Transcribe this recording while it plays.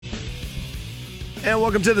And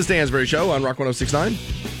welcome to the Stansbury Show on Rock 106.9.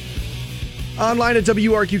 Online at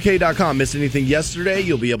WRQK.com. Missed anything yesterday?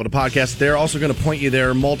 You'll be able to podcast there. Also going to point you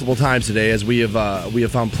there multiple times today as we have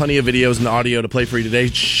found plenty of videos and audio to play for you today.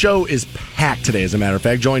 Show is packed today, as a matter of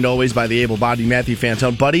fact. Joined always by the able-bodied Matthew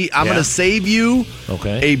Fantone. Buddy, I'm going to save you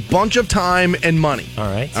a bunch of time and money. All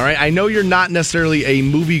right. I know you're not necessarily a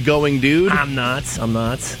movie-going dude. I'm not.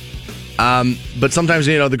 But sometimes,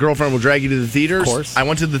 the girlfriend will drag you to the theaters. Of course. I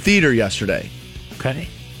went to the theater yesterday. Okay.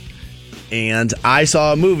 And I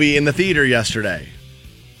saw a movie in the theater yesterday.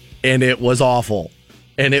 And it was awful.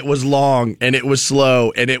 And it was long. And it was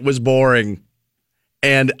slow. And it was boring.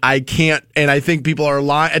 And I think people are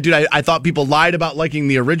lying. Dude, I thought people lied about liking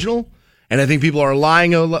the original. And I think people are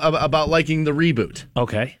lying about liking the reboot.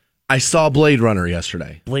 Okay. I saw Blade Runner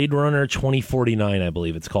yesterday. Blade Runner 2049, I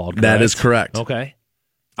believe it's called. Correct? That is correct. Okay.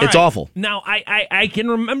 It's awful. Now, I can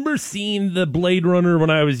remember seeing the Blade Runner when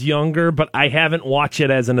I was younger, but I haven't watched it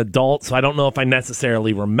as an adult, so I don't know if I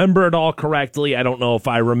necessarily remember it all correctly. I don't know if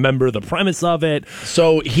I remember the premise of it.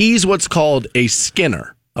 So he's what's called a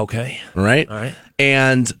Skinner. Okay. Right? All right.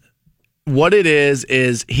 And what it is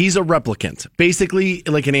he's a replicant, basically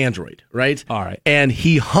like an android, right? All right. And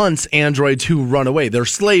he hunts androids who run away. They're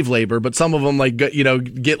slave labor, but some of them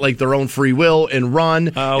get like their own free will and run.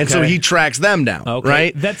 Okay. And so he tracks them down,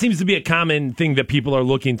 right? That seems to be a common thing that people are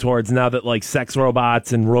looking towards now that like sex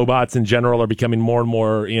robots and robots in general are becoming more and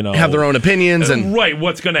more, have their own opinions and right.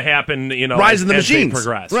 What's going to happen, rise of the machines, they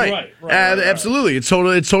progress. Right. Absolutely. It's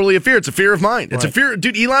totally a fear. It's a fear of mine. It's a fear,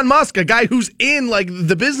 dude. Elon Musk, a guy who's in like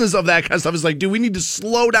the business of that kind of stuff, is like, dude, we need to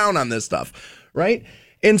slow down on this stuff, right?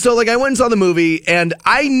 And so, I went and saw the movie, and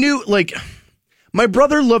I knew, my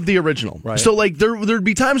brother loved the original. Right. So, there'd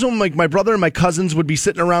be times when, my brother and my cousins would be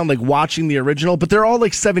sitting around, watching the original, but they're all,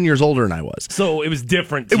 7 years older than I was. So, it was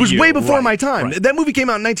different It was way before right, my time. Right. That movie came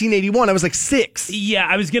out in 1981. I was, 6. Yeah,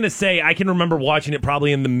 I was going to say, I can remember watching it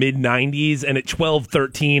probably in the mid-'90s, and at 12,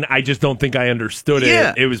 13, I just don't think I understood it.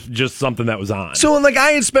 Yeah. It was just something that was on. So,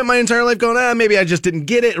 I had spent my entire life going, maybe I just didn't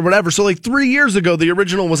get it or whatever. So, 3 years ago, the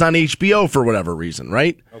original was on HBO for whatever reason,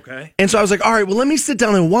 right? Okay. And so I was like, all right, well, let me sit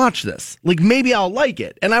down and watch this. Maybe I'll like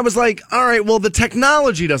it. And I was like, all right, well, the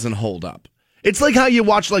technology doesn't hold up. It's like how you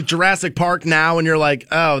watch Jurassic Park now and you're like,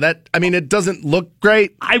 it doesn't look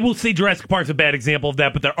great. I will say Jurassic Park's a bad example of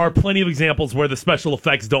that, but there are plenty of examples where the special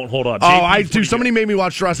effects don't hold up. Somebody made me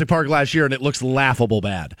watch Jurassic Park last year and it looks laughable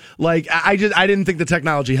bad. I didn't think the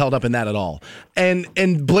technology held up in that at all.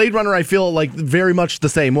 And Blade Runner, I feel very much the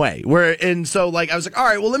same way. I was like, all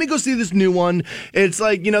right, well, let me go see this new one. It's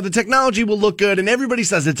the technology will look good and everybody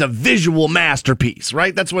says it's a visual masterpiece,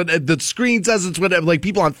 right? That's what the screen says. It's what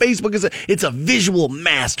people on Facebook is. It's a visual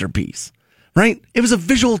masterpiece, right? It was a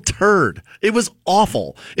visual turd. It was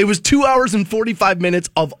awful. It was 2 hours and 45 minutes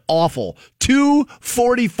of awful.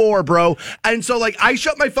 2:44, bro. And so I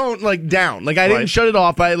shut my phone down. I didn't shut it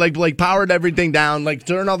off. I powered everything down,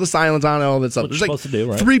 turned all the silence on and all that stuff. What you're There's supposed to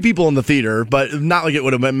do, right? 3 people in the theater, but not it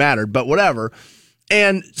would have mattered, but whatever.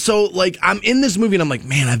 And so, I'm in this movie and I'm like,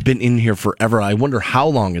 man, I've been in here forever. I wonder how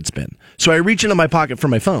long it's been. So I reach into my pocket for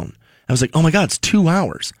my phone. I was like, oh my God, it's 2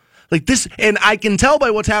 hours. This, and I can tell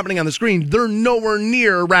by what's happening on the screen, they're nowhere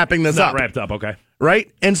near wrapping this up. Not wrapped up, okay. Right?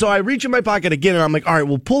 And so I reach in my pocket again, and I'm like, all right,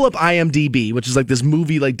 well, pull up IMDb, which is this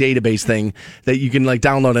movie database thing that you can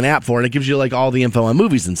download an app for, and it gives you all the info on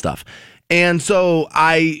movies and stuff. And so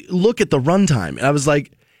I look at the runtime, and I was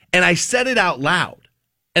like, and I said it out loud,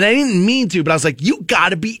 and I didn't mean to, but I was like, you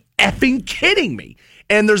gotta be effing kidding me.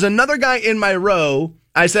 And there's another guy in my row,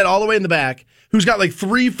 I said all the way in the back, who's got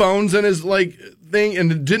 3 phones in his thing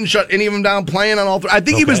and didn't shut any of them down, playing on all 3. I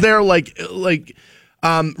think he was there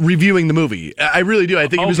reviewing the movie. I really do. I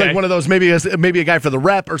think he was one of those, maybe a guy for the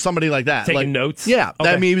rep or somebody like that. Taking notes? Yeah.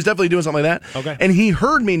 Okay. He was definitely doing something like that. Okay. And he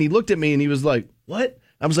heard me and he looked at me and he was like, what?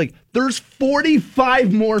 I was like, there's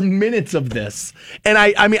 45 more minutes of this. And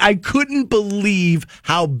I couldn't believe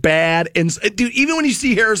how bad. And dude, even when you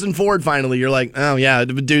see Harrison Ford finally, you're like, oh yeah,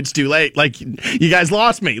 dude, it's too late. You guys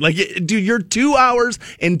lost me. Dude, you're 2 hours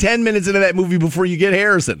and 10 minutes into that movie before you get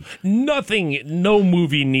Harrison. No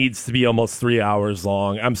movie needs to be almost 3 hours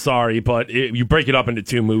long. I'm sorry, but you break it up into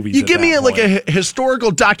 2 movies. You give me a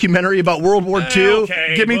historical documentary about World War II.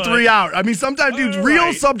 Okay, give me 3 hours. Sometimes, dude,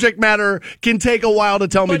 real subject matter can take a while to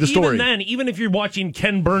tell me the story. Even if you're watching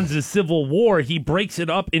Ken Burns' Civil War, he breaks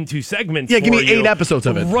it up into segments. Yeah, give me 8 episodes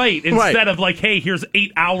of it. Right. Instead of hey, here's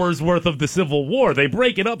 8 hours worth of the Civil War. They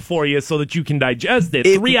break it up for you so that you can digest it.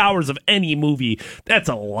 3 hours of any movie, that's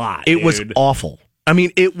a lot. It was awful.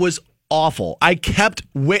 It was awful. I kept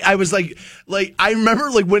I was like I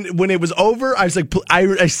remember like when it was over, I was like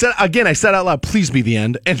I said out loud, please be the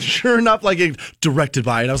end. And sure enough, like it directed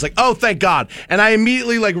by it. I was like, oh, thank God. And I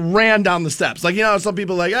immediately like ran down the steps. Like, you know, some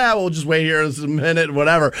people are like, we'll just wait here a minute,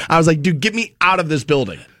 whatever. I was like, dude, get me out of this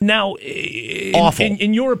building. Now, awful.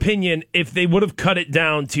 In your opinion, if they would have cut it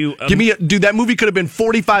down to dude, that movie could have been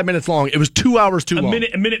 45 minutes long. It was 2 hours too long.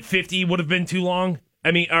 A minute 50 would have been too long.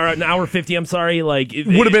 I mean, or an hour 50. I'm sorry. Like,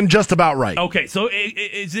 would have been just about right. Okay, so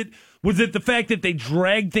was it the fact that they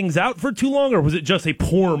dragged things out for too long, or was it just a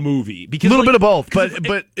poor movie? Because a little bit of both, but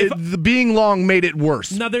the being long made it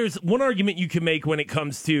worse. Now, there's one argument you can make when it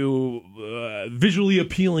comes to visually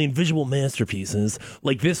appealing visual masterpieces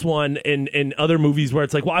like this one and other movies where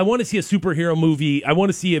it's like, well, I want to see a superhero movie. I want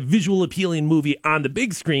to see a visual appealing movie on the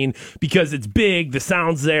big screen because it's big, the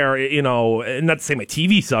sound's there, you know, and not to say my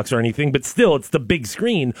TV sucks or anything, but still, it's the big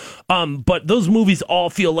screen. But those movies all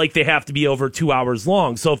feel like they have to be over 2 hours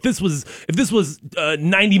long. So if this was a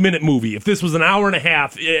 90-minute movie, if this was an hour and a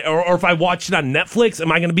half, or if I watched it on Netflix,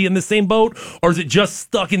 am I going to be in the same boat? Or is it just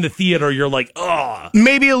stuck in the theater? You're like, oh.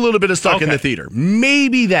 Maybe a little bit of stuck in the theater.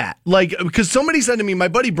 Maybe that. Like, because somebody said to me, my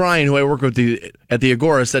buddy Brian, who I work with at the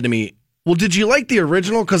Agora, said to me, well, did you like the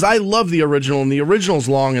original? Because I love the original, and the original's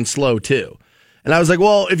long and slow, too. And I was like,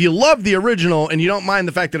 well, if you love the original and you don't mind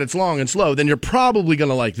the fact that it's long and slow, then you're probably going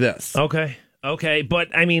to like this. Okay,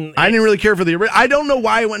 but I mean, I didn't really care for the original. I don't know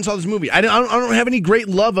why I went and saw this movie. I don't have any great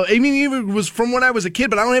love of it. I mean, even it was from when I was a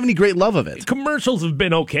kid, but I don't have any great love of it. Commercials have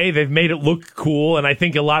been okay. They've made it look cool, and I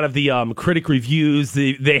think a lot of the critic reviews,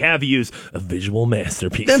 they have used a visual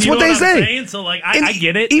masterpiece. That's what they say. So, like, I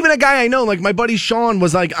get it. Even a guy I know, like my buddy Sean,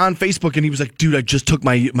 was like on Facebook, and he was like, dude, I just took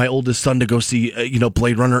my oldest son to go see,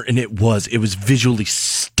 Blade Runner, and it was visually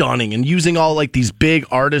stunning, and using all like these big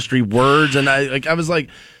artistry words, and I was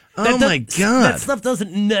like, oh my God. That stuff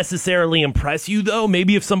doesn't necessarily impress you, though.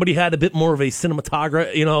 Maybe if somebody had a bit more of a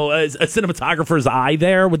cinematographer's eye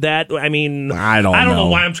there, would that, I mean, I don't know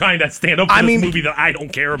why I'm trying to stand up for this movie that I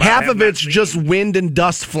don't care about. Half of it's just wind and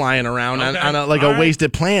dust flying around on a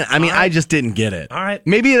wasted planet. I mean, I just didn't get it. All right.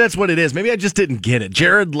 Maybe that's what it is. Maybe I just didn't get it.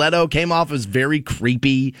 Jared Leto came off as very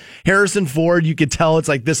creepy. Harrison Ford, you could tell it's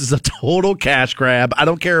like, this is a total cash grab. I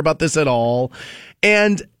don't care about this at all.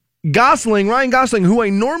 And Ryan Gosling, who I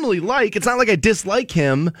normally like, it's not like I dislike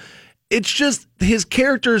him. It's just his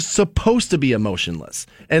character's supposed to be emotionless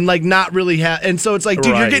and like not really and so it's like,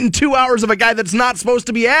 dude, you're getting 2 hours of a guy that's not supposed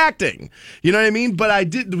to be acting. You know what I mean?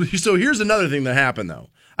 But so here's another thing that happened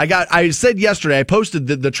though. I said yesterday, I posted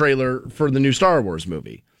the trailer for the new Star Wars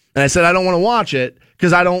movie. And I said, I don't want to watch it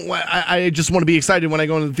because I just want to be excited when I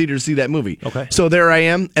go into the theater to see that movie. Okay. So there I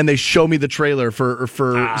am, and they show me the trailer for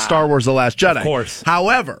Star Wars The Last Jedi. Of course.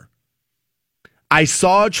 However, I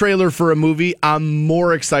saw a trailer for a movie I'm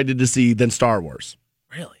more excited to see than Star Wars.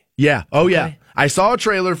 Really? Yeah. Oh, okay. Yeah. I saw a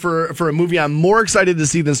trailer for a movie I'm more excited to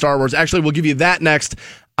see than Star Wars. Actually, we'll give you that next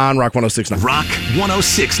on Rock 106.9. Rock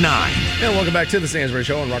 106.9. And welcome back to the Stansbury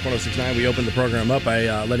Show on Rock 106.9. We opened the program up by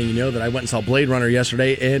letting you know that I went and saw Blade Runner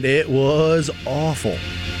yesterday, and it was awful.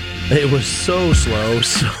 It was so slow,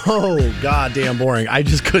 so goddamn boring. I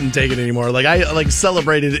just couldn't take it anymore. Like I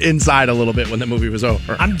celebrated inside a little bit when the movie was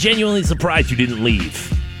over. I'm genuinely surprised you didn't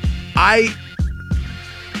leave.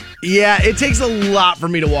 Yeah, it takes a lot for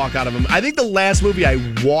me to walk out of them. I think the last movie I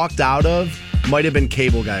walked out of might have been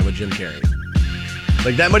Cable Guy with Jim Carrey.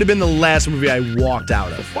 Like, that might have been the last movie I walked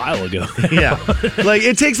out of. A while ago. Yeah. Like,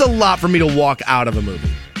 it takes a lot for me to walk out of a movie.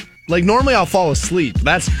 Like, normally I'll fall asleep.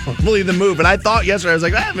 That's normally the move. And I thought yesterday, I was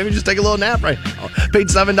like, maybe just take a little nap right now. Paid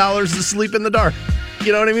 $7 to sleep in the dark.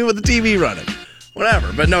 You know what I mean? With the TV running.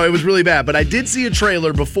 Whatever. But no, it was really bad. But I did see a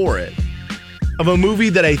trailer before it of a movie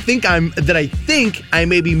that I think I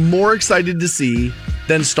may be more excited to see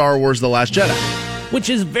than Star Wars The Last Jedi. Which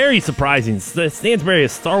is very surprising. Stansbury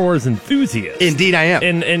is a Star Wars enthusiast. Indeed I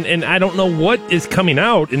am. And I don't know what is coming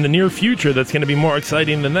out in the near future that's going to be more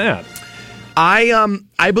exciting than that.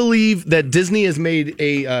 I believe that Disney has made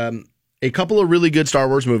a couple of really good Star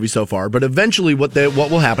Wars movies so far, but eventually what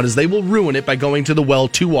will happen is they will ruin it by going to the well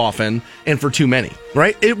too often and for too many,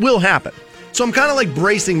 right? It will happen. So I'm kind of like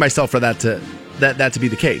bracing myself for that to be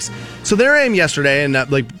the case. So there I am yesterday, and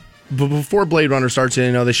before Blade Runner starts,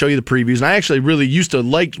 they show you the previews, and I actually really used to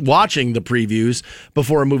like watching the previews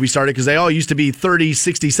before a movie started because they all used to be 30,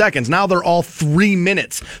 60 seconds. Now they're all 3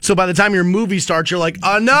 minutes. So by the time your movie starts, you're like,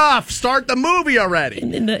 enough! Start the movie already!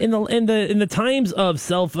 In the times of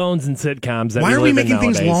cell phones and sitcoms, why are we making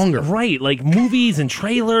things longer? Right, like movies and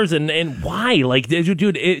trailers, and why? Like,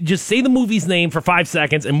 dude, just say the movie's name for 5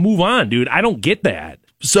 seconds and move on, dude. I don't get that.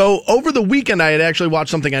 So over the weekend, I had actually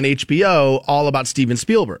watched something on HBO all about Steven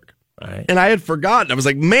Spielberg. Right. And I had forgotten. I was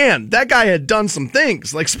like, man, that guy had done some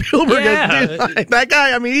things. Like Spielberg, that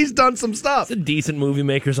guy, I mean, he's done some stuff. It's a decent movie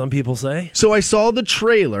maker, some people say. So I saw the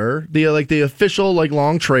trailer, the official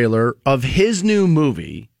long trailer of his new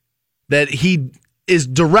movie that he is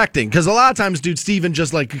directing. Because a lot of times, dude, Steven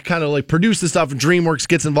just kind of produces stuff and DreamWorks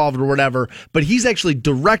gets involved or whatever. But he's actually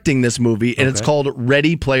directing this movie, and it's called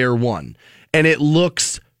Ready Player One. And it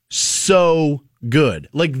looks so good.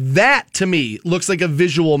 Like, that to me looks like a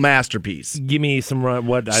visual masterpiece. Give me some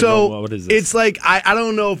what is this? It's like I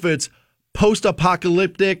don't know if it's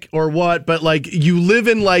post-apocalyptic or what, but you live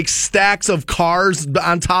in stacks of cars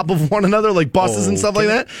on top of one another, like buses and stuff like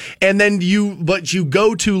that. And then you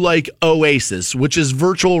go to Oasis, which is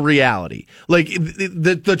virtual reality.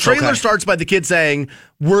 The trailer starts by the kid saying,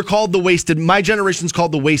 my generation's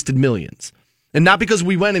called the Wasted Millions. And not because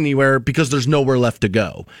we went anywhere, because there's nowhere left to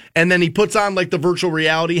go. And then he puts on the virtual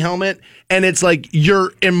reality helmet, and it's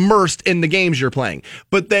you're immersed in the games you're playing.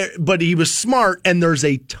 But he was smart, and there's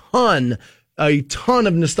a ton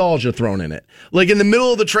of nostalgia thrown in it. In the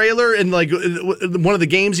middle of the trailer, and one of the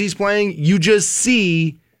games he's playing, you just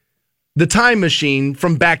see the time machine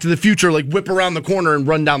from Back to the Future whip around the corner and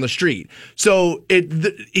run down the street. So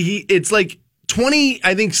it's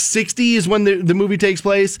 60 is when the movie takes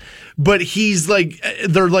place, but he's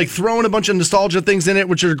they're throwing a bunch of nostalgia things in it,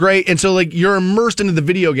 which are great. And so you're immersed into the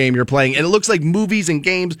video game you're playing, and it looks like movies and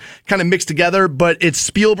games kind of mixed together, but it's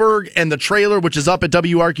Spielberg, and the trailer, which is up at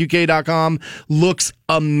WRQK.com, looks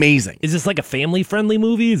amazing. Is this a family-friendly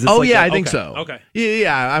movie? Is this I think so. Okay.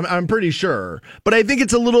 Yeah, I'm pretty sure. But I think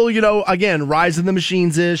it's a little, again, Rise of the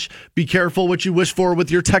Machines-ish. Be careful what you wish for with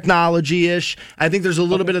your technology-ish. I think there's a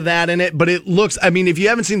little bit of that in it, but it looks, if you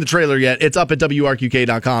haven't seen the trailer yet, it's up at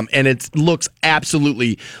WRQK.com, and it looks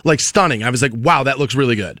absolutely stunning. I was like, wow, that looks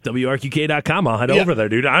really good. WRQK.com. I'll head over there,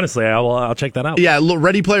 dude. Honestly, I'll check that out. Yeah,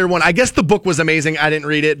 Ready Player One. I guess the book was amazing. I didn't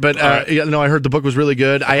read it, but I heard the book was really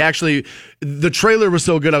good. The trailer was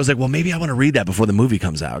so good, I was like, well, maybe I want to read that before the movie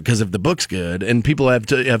comes out, because if the book's good, and people have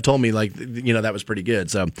told me that was pretty good,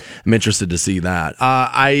 so I'm interested to see that.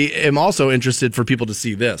 I am also interested for people to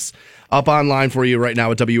see this. Up online for you right now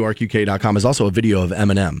at WRQK.com is also a video of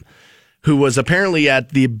Eminem, who was apparently at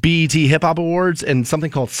the BET Hip Hop Awards and something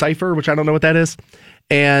called Cypher, which I don't know what that is.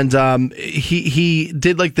 And he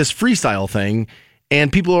did this freestyle thing,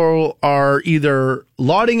 and people are either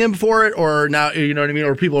lauding him for it, or now, you know what I mean,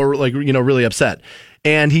 or people are really upset.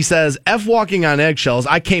 And he says, F walking on eggshells,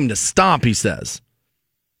 I came to stomp, he says.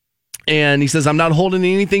 And he says, I'm not holding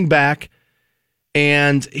anything back.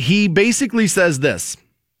 And he basically says this: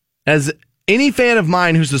 as any fan of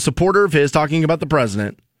mine who's a supporter of his, talking about the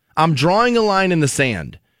president, I'm drawing a line in the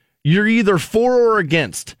sand. You're either for or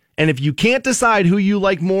against. And if you can't decide who you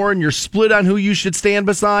like more and you're split on who you should stand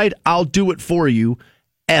beside, I'll do it for you.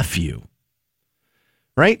 F you.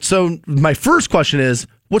 Right? So my first question is,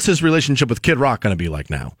 what's his relationship with Kid Rock going to be like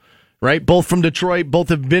now? Right? Both from Detroit, both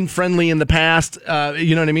have been friendly in the past.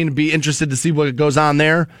 You know what I mean? Be interested to see what goes on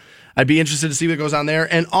there. I'd be interested to see what goes on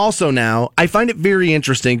there. And also now, I find it very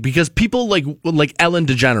interesting because people like Ellen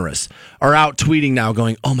DeGeneres are out tweeting now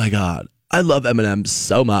going, oh my God, I love Eminem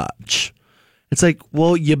so much. It's like,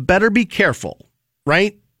 well, you better be careful,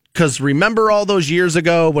 right? Because remember all those years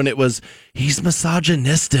ago when it was, he's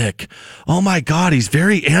misogynistic. Oh my God, he's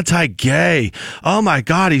very anti-gay. Oh my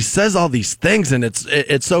God, he says all these things and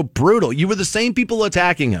it's so brutal. You were the same people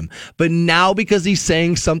attacking him. But now because he's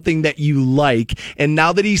saying something that you like, and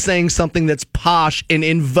now that he's saying something that's posh and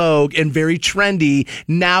in vogue and very trendy,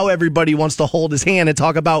 now everybody wants to hold his hand and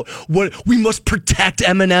talk about what we must protect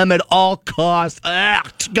Eminem at all costs.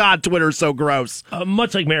 God, Twitter's so gross.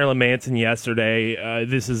 Much like Marilyn Manson yesterday,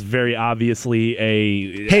 this is very obviously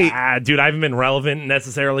dude, I haven't been relevant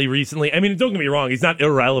necessarily recently. I mean, don't get me wrong, he's not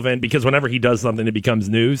irrelevant because whenever he does something, it becomes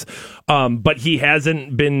news. But he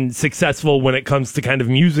hasn't been successful when it comes to kind of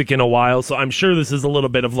music in a while. So I'm sure this is a little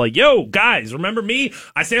bit of yo, guys, remember me?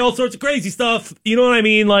 I say all sorts of crazy stuff. You know what I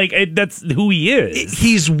mean? That's who he is.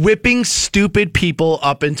 He's whipping stupid people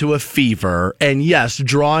up into a fever, and yes,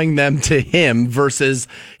 drawing them to him versus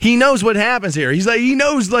he knows what happens here. He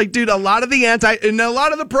knows, dude, a lot of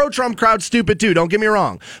the pro-Trump crowd's stupid too, don't get me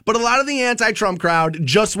wrong. But a lot of the anti-Trump crowd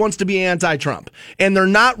just wants to be anti-Trump. And they're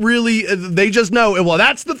not really, they just know, well,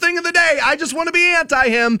 that's the thing of the day. I just want to be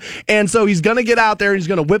anti-him. And so he's going to get out there and he's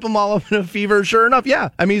going to whip them all up in a fever. Sure enough, yeah.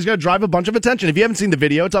 I mean, he's going to drive a bunch of attention. If you haven't seen the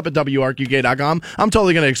video, it's up at WRQK.com. I'm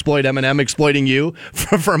totally going to exploit Eminem exploiting you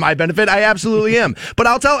for my benefit. I absolutely am. But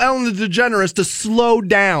I'll tell Ellen DeGeneres to slow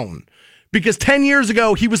down, Because 10 years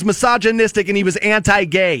ago, he was misogynistic and he was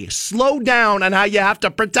anti-gay. Slow down on how you have to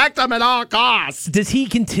protect him at all costs. Does he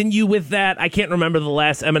continue with that? I can't remember the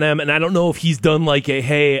last Eminem, and I don't know if he's done like a,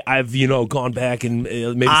 hey, I've, gone back and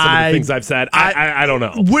maybe some of the things I've said. I don't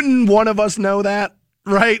know. Wouldn't one of us know that?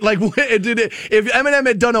 Right? Like, if Eminem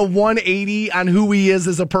had done a 180 on who he is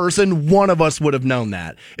as a person, one of us would have known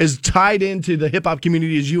that. As tied into the hip-hop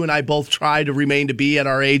community as you and I both try to remain to be at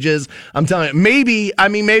our ages, I'm telling you, maybe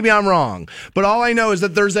I'm wrong. But all I know is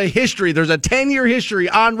that there's a 10-year history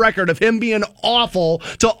on record of him being awful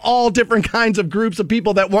to all different kinds of groups of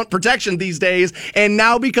people that want protection these days. And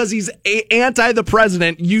now because he's anti the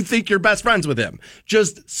president, you think you're best friends with him.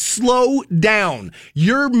 Just slow down.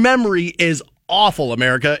 Your memory is awful,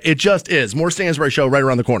 America. It just is. More Stansbury Show right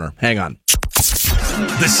around the corner. Hang on.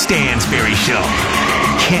 The Stansbury Show.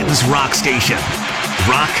 Canton's Rock Station.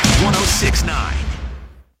 Rock 1069.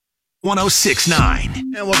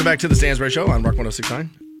 1069. And welcome back to the Stansbury Show on Rock 1069.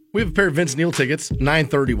 We have a pair of Vince Neil tickets.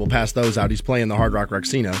 9:30. We'll pass those out. He's playing the Hard Rock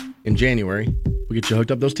Rexino in January. We'll get you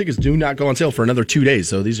hooked up. Those tickets do not go on sale for another 2 days,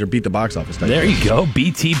 so these are beat the box office type. There you go.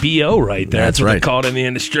 BTBO right there. That's what right. They call it in the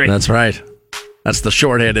industry. That's right. That's the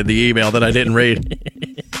shorthand of the email that I didn't read.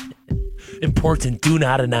 Important, do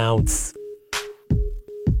not announce.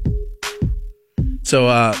 So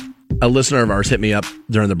a listener of ours hit me up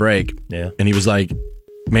during the break, Yeah. and he was like,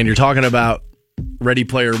 man, you're talking about Ready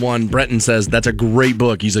Player One. Brenton says that's a great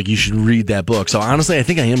book. He's like, you should read that book. So honestly, I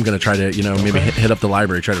think I am going to try to, maybe hit up the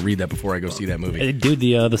library, try to read that before I go see that movie. Hey, dude,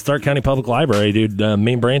 the Stark County Public Library, dude,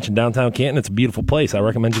 main branch in downtown Canton. It's a beautiful place. I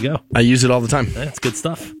recommend you go. I use it all the time. That's good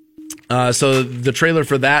stuff. So the trailer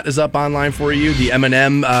for that is up online for you. The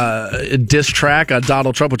Eminem diss track,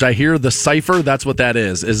 Donald Trump, which I hear the cipher, that's what that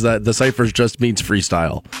is that the cipher just means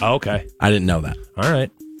freestyle. Oh, okay. I didn't know that. All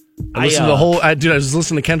right. I was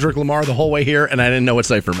listening to Kendrick Lamar the whole way here, and I didn't know what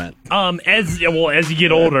cipher meant. As you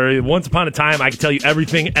get older, once upon a time, I could tell you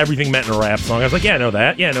everything meant in a rap song. I was like, yeah, I know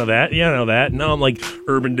that. Yeah, I know that. Yeah, I know that. Now I'm like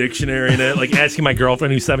Urban Dictionary and it, like asking my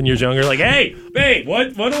girlfriend who's 7 years younger, like, hey, babe,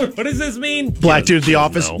 what does this mean? Black dude at the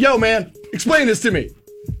office. No. Yo, man, explain this to me.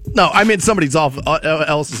 No, I mean somebody's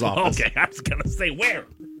else's office. Okay, I was gonna say where.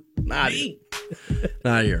 Not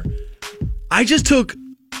here. I just took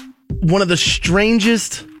one of the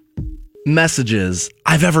strangest messages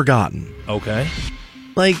I've ever gotten. Okay.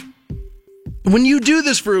 Like, when you do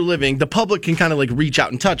this for a living, the public can kind of like reach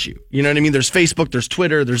out and touch you. You know what I mean? There's Facebook, there's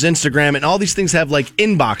Twitter, there's Instagram, and all these things have like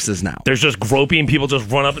inboxes now. There's just groping. People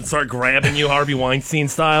just run up and start grabbing you, Harvey Weinstein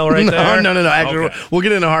style, right there. No. Actually, okay. We'll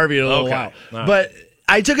get into Harvey in a little while. Right. But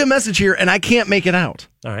I took a message here and I can't make it out.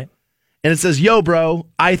 All right. And it says, yo, bro,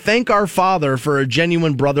 I thank our Father for a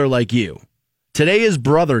genuine brother like you. Today is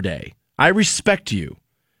Brother Day. I respect you.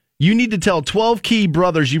 You need to tell 12 key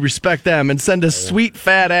brothers you respect them and send a sweet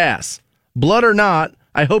fat ass. Blood or not,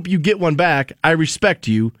 I hope you get one back. I respect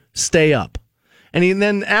you. Stay up. And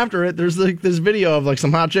then after it, there's like this video of like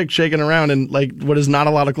some hot chick shaking around in like what is not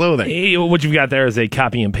a lot of clothing. Hey, what you've got there is a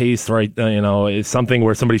copy and paste, right? It's something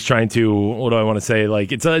where somebody's trying to, what do I want to say?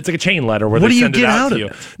 Like it's like a chain letter where they send it out to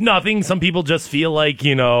you. Nothing. Some people just feel like,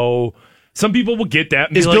 some people will get that.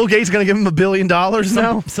 And is Bill Gates going to give him $1 billion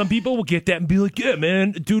now? Some people will get that and be like, yeah,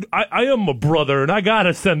 man, dude, I am a brother, and I got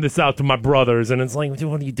to send this out to my brothers. And it's like, dude,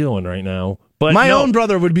 what are you doing right now? But my own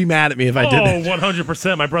brother would be mad at me if I did that.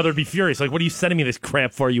 100%. My brother would be furious. Like, what are you sending me this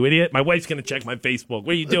crap for, you idiot? My wife's going to check my Facebook. What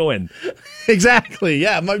are you doing? Exactly.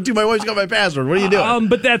 Yeah, my wife's got my password. What are you doing?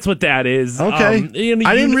 But that's what that is. Okay.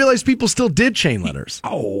 I didn't realize people still did chain letters.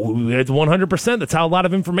 Oh, it's 100%. That's how a lot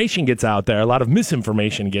of information gets out there. A lot of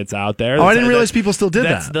misinformation gets out there. Oh, I didn't realize people still did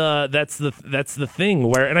that. That's the thing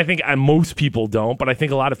where, and I think most people don't, but I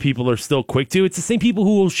think a lot of people are still quick to. It's the same people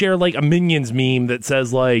who will share like a Minions meme that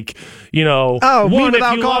says like, one, if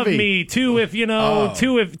you love me, two, if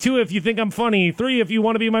two, if you think I'm funny, three, if you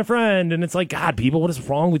want to be my friend. And it's like, God, people, what is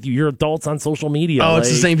wrong with you? You're adults on social media. Oh, it's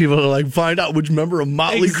the same people who are like, find out which member of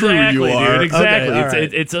Motley Crue you are. Dude, exactly.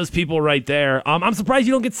 Okay, it's those people right there. I'm surprised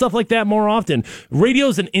you don't get stuff like that more often.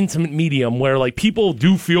 Radio's an intimate medium where like people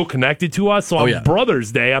do feel connected to us. So on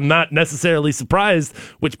Brothers Day, I'm not necessarily surprised.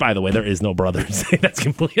 Which, by the way, there is no Brothers Day. That's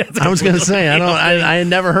completely. I was going to say I had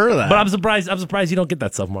never heard of that. But I'm surprised you don't get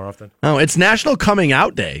that stuff more often. Oh, it's National Coming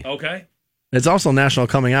Out Day. Okay. It's also National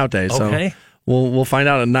Coming Out Day. So okay. We'll find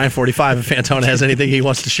out at 9:45 if Fantone has anything he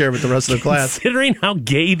wants to share with the rest of the class. Considering how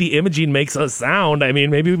gay the imaging makes us sound, I mean,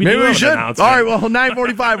 maybe we should. All right, well,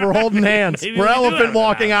 9:45, we're holding hands. We're elephant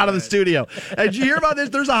walking out of the studio. Did you hear about this?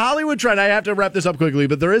 There's a Hollywood trend. I have to wrap this up quickly,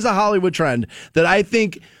 but there is a Hollywood trend that I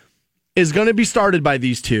think is going to be started by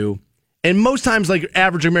these two. And most times, like,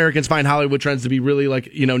 average Americans find Hollywood trends to be really,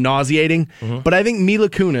 like, nauseating. Mm-hmm. But I think Mila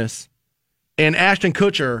Kunis and Ashton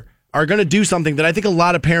Kutcher are going to do something that I think a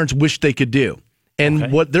lot of parents wish they could do.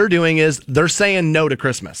 And what they're doing is they're saying no to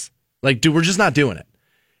Christmas. Like, dude, we're just not doing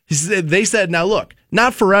it. They said, now look,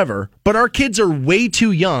 not forever, but our kids are way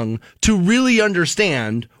too young to really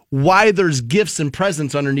understand why there's gifts and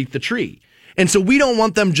presents underneath the tree. And so we don't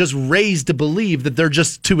want them just raised to believe that they're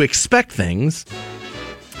just to expect things.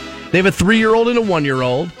 They have a 3-year-old and a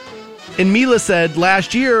 1-year-old. And Mila said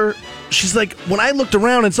last year, she's like, when I looked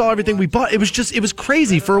around and saw everything we bought, it was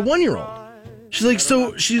crazy for a 1-year-old. She's like,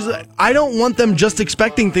 I don't want them just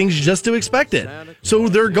expecting things just to expect it. So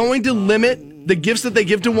they're going to limit the gifts that they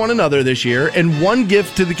give to one another this year, and one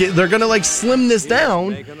gift to the kid. They're going to like slim this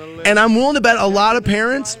down. And I'm willing to bet a lot of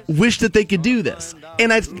parents wish that they could do this.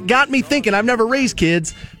 And it got me thinking, I've never raised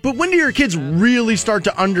kids, but when do your kids really start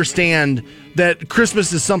to understand that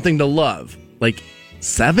Christmas is something to love? Like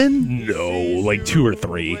 7? No, like 2 or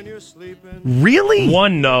 3. Really?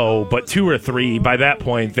 1, no, but 2 or 3. By that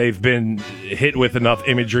point, they've been hit with enough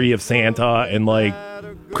imagery of Santa and like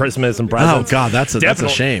Christmas and presents. Oh God, that's a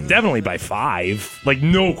shame. Definitely by 5. Like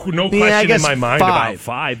no question in my mind 5. about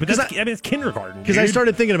 5. But it's kindergarten. Because I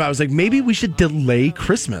started thinking about it, I was like, maybe we should delay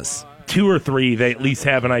Christmas. 2 or 3, they at least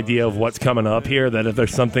have an idea of what's coming up here. That if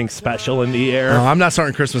there's something special in the air. No, I'm not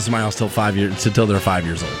starting Christmas in my house till they're 5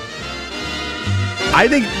 years old.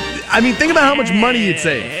 Think about how much money you'd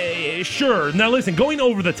save. Sure. Now listen, going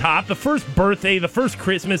over the top, the first birthday, the first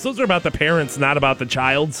Christmas, those are about the parents, not about the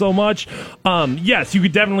child so much. Yes, you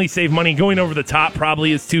could definitely save money. Going over the top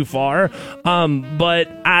probably is too far. But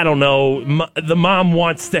I don't know. The mom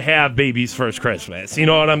wants to have baby's first Christmas. You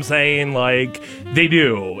know what I'm saying? Like, they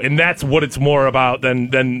do. And that's what it's more about than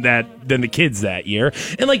the kids that year.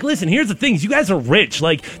 And like, listen, here's the things. You guys are rich.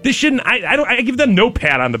 Like, this shouldn't, I give them no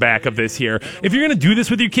pat on the back of this here. If you're going to do this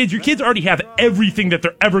with your kids already have everything that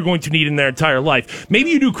they're ever going to need in their entire life.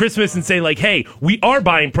 Maybe you do Christmas and say like, hey, we are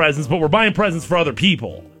buying presents, but we're buying presents for other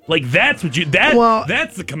people. Like, that's what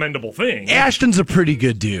that's the commendable thing. Ashton's a pretty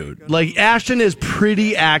good dude. Like, Ashton is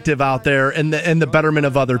pretty active out there in the betterment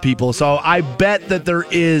of other people. So I bet that there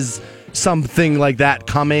is something like that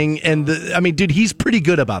coming, and dude, he's pretty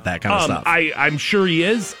good about that kind of stuff. I'm sure he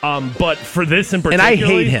is. But for this in particular, and I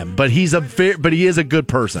hate him, but he is a good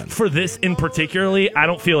person. For this in particularly, I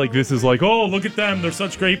don't feel like this is like, oh, look at them, they're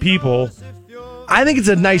such great people. I think it's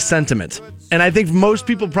a nice sentiment, and I think most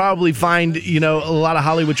people probably find a lot of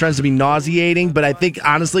Hollywood trends to be nauseating. But I think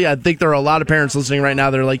honestly, there are a lot of parents listening right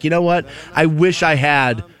now. They're like, you know what? I wish I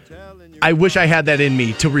had that in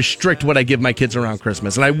me to restrict what I give my kids around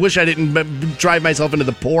Christmas. And I wish I didn't drive myself into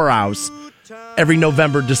the poorhouse every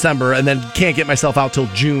November, December, and then can't get myself out till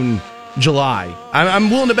June, July. I'm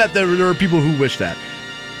willing to bet there are people who wish that.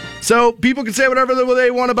 So people can say whatever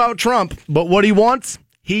they want about Trump, but what he wants,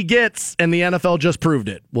 he gets, and the NFL just proved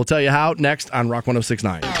it. We'll tell you how next on Rock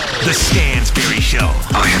 106.9. The Stansbury Show.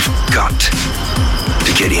 I have got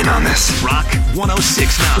to get in on this. Rock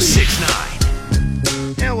 106.9.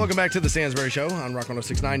 And welcome back to the Stansbury Show on Rock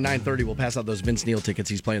 106.9. 9:30, we'll pass out those Vince Neil tickets.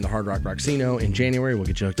 He's playing the Hard Rock Rocksino in January. We'll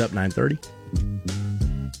get you hooked up 9:30.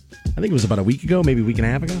 I think it was about a week ago, maybe a week and a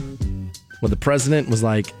half ago, when the president was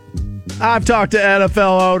like, I've talked to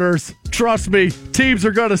NFL owners. Trust me, teams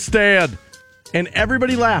are going to stand. And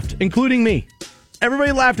everybody laughed, including me.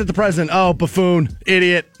 Everybody laughed at the president. Oh, buffoon,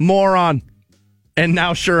 idiot, moron. And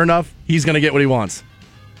now, sure enough, he's going to get what he wants.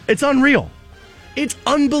 It's unreal. It's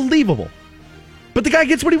unbelievable. But the guy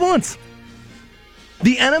gets what he wants.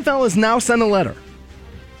 The NFL has now sent a letter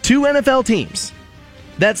to NFL teams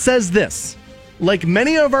that says this: like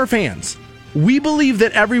many of our fans, we believe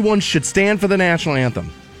that everyone should stand for the national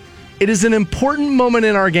anthem. It is an important moment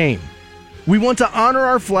in our game. We want to honor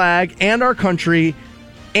our flag and our country,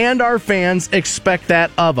 and our fans expect that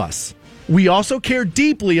of us. We also care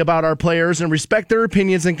deeply about our players and respect their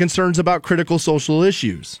opinions and concerns about critical social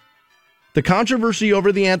issues. The controversy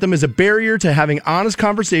over the anthem is a barrier to having honest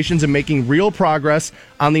conversations and making real progress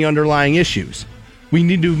on the underlying issues. We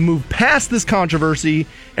need to move past this controversy,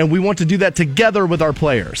 and we want to do that together with our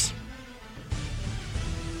players.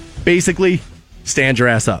 Basically, stand your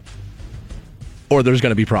ass up, or there's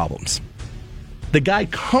going to be problems. The guy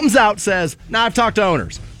comes out, says, I've talked to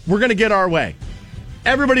owners. We're going to get our way.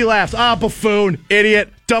 Everybody laughs. Buffoon, idiot,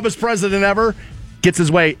 dumbest president ever. Gets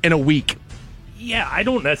his way in a week. Yeah, I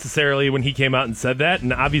don't necessarily, when he came out and said that,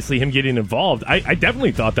 and obviously him getting involved, I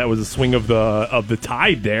definitely thought that was a swing of the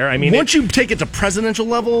tide there. I mean, once you take it to presidential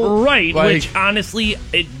level, right? Which honestly,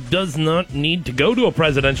 it does not need to go to a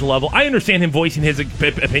presidential level. I understand him voicing his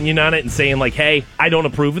opinion on it and saying like, "Hey, I don't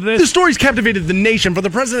approve of this." The story's captivated the nation. For the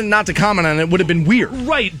president not to comment on it would have been weird,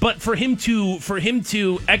 right? But for him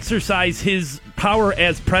to exercise his power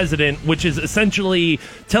as president, which is essentially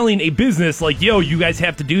telling a business like, yo, you guys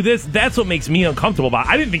have to do this, that's what makes me uncomfortable about it.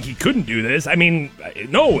 I didn't think he couldn't do this. I mean,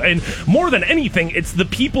 no. And more than anything, it's the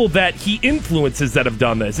people that he influences that have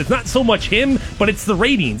done this. It's not so much him, but it's the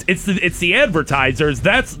ratings. It's the advertisers.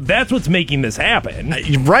 That's what's making this happen.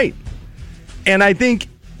 Right. And I think,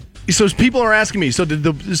 so people are asking me, so did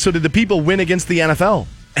the people win against the NFL?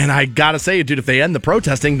 And I gotta say, dude, if they end the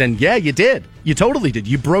protesting, then yeah, you did. You totally did.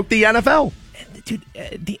 You broke the NFL. Dude,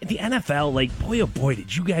 the NFL, like, boy, oh boy,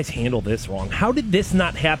 did you guys handle this wrong. How did this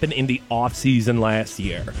not happen in the offseason last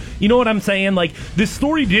year? You know what I'm saying? Like, this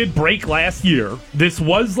story did break last year. This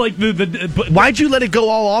was, like, why'd you let it go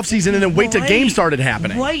all offseason and then wait till games started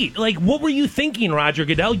happening? Right. Like, what were you thinking, Roger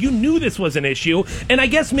Goodell? You knew this was an issue, and I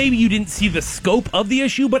guess maybe you didn't see the scope of the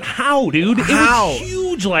issue, but how, dude? How? It was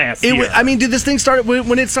huge last year. I mean, did this thing start,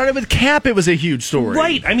 when it started with Cap, it was a huge story.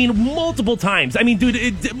 Right. I mean, multiple times. I mean,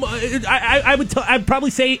 dude, I'd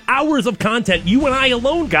probably say hours of content you and I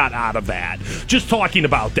alone got out of that, just talking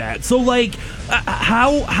about that. So, like,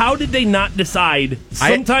 how did they not decide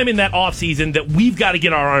sometime in that offseason that we've got to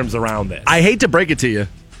get our arms around this? I hate to break it to you.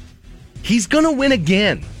 He's going to win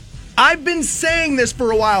again. I've been saying this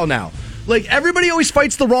for a while now. Like, everybody always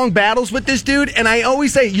fights the wrong battles with this dude, and I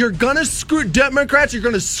always say, you're going to screw Democrats, you're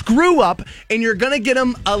going to screw up, and you're going to get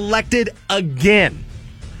him elected again.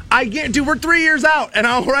 Dude, we're 3 years out, and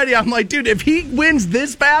already I'm like, dude, if he wins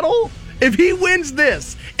this battle, if he wins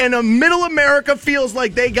this, and a middle America feels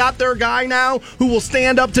like they got their guy now who will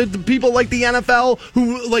stand up to the people like the NFL,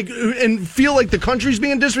 and feel like the country's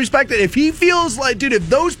being disrespected, if he feels like, dude, if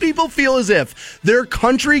those people feel as if their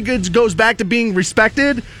country goes back to being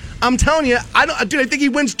respected, I'm telling you, I think he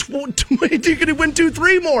wins. He could win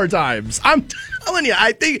 2-3 more times. I'm telling you,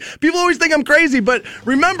 I think people always think I'm crazy, but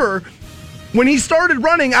remember, when he started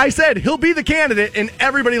running, I said, he'll be the candidate, and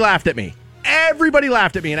everybody laughed at me. Everybody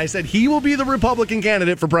laughed at me, and I said, he will be the Republican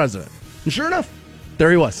candidate for president. And sure enough,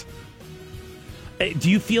 there he was.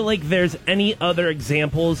 Do you feel like there's any other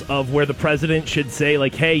examples of where the president should say,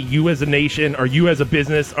 like, hey, you as a nation or you as a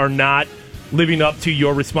business are not living up to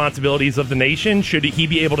your responsibilities of the nation? Should he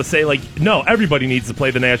be able to say, like, no, everybody needs to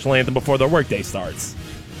play the national anthem before their workday starts?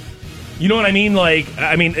 You know what I mean? Like,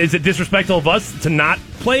 is it disrespectful of us to not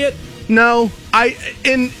play it? No,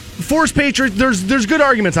 in forced patriots, there's good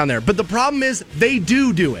arguments on there, but the problem is they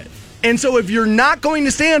do it. And so if you're not going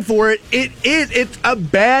to stand for it, it's a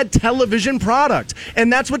bad television product.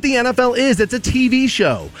 And that's what the NFL is. It's a TV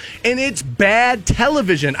show. And it's bad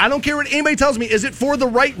television. I don't care what anybody tells me. Is it for the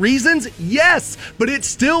right reasons? Yes, but it's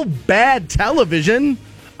still bad television.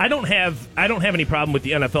 I don't have any problem with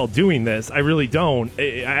the NFL doing this. I really don't.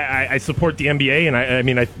 I support the NBA,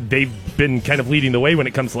 and they've been kind of leading the way when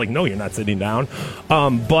it comes to, like, no, you're not sitting down.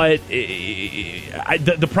 But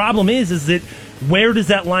the problem is that where does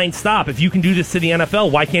that line stop? If you can do this to the NFL,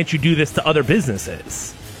 why can't you do this to other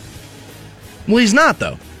businesses? Well, he's not,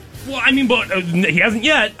 though. Well, but he hasn't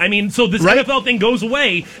yet. So this NFL thing goes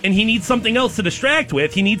away, and he needs something else to distract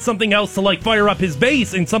with. He needs something else to, like, fire up his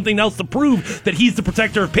base and something else to prove that he's the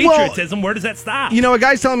protector of patriotism. Well, where does that stop? You know, a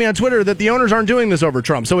guy's telling me on Twitter that the owners aren't doing this over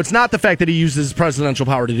Trump. So it's not the fact that he uses his presidential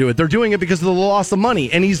power to do it. They're doing it because of the loss of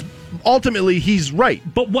money, and he's right.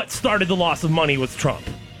 But what started the loss of money was Trump.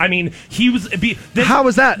 How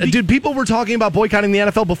was that? Dude, people were talking about boycotting the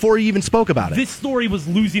NFL before he even spoke about it. This story was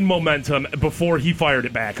losing momentum before he fired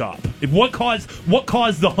it back up. What caused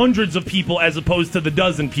the hundreds of people as opposed to the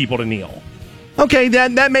dozen people to kneel? Okay,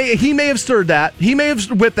 he may have stirred that. He may have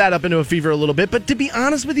whipped that up into a fever a little bit. But to be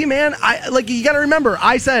honest with you, man, you got to remember,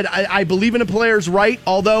 I said I believe in a player's right.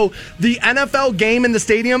 Although the NFL game in the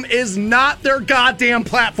stadium is not their goddamn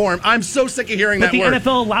platform. I'm so sick of hearing that word. But the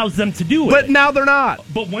NFL allows them to do it. But now they're not.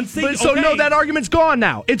 But once they no, that argument's gone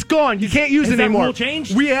now. It's gone. You can't use it anymore. Has that rule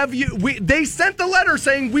changed? They sent the letter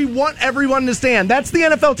saying we want everyone to stand. That's the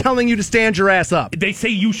NFL telling you to stand your ass up. They say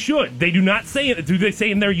you should. They do not say it. Do they say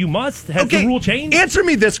in there you must? Has the rule changed? Answer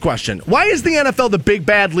me this question. Why is the NFL the big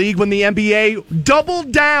bad league when the NBA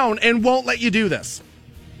doubled down and won't let you do this?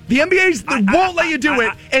 The NBA won't let you do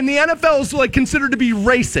it, and the NFL is, like, considered to be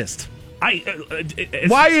racist.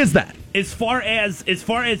 Why is that? As far as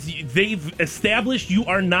they've established, you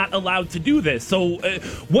are not allowed to do this. So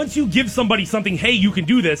once you give somebody something, hey, you can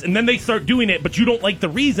do this, and then they start doing it, but you don't like the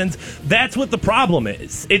reasons, that's what the problem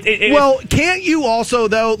is. Well, can't you also,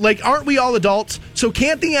 though, like, aren't we all adults? So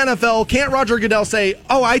can't Roger Goodell say,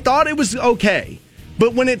 oh, I thought it was okay?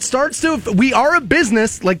 But when it starts to, we are a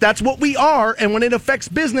business, like that's what we are, and when it affects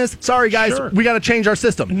business, sorry guys, we got to change our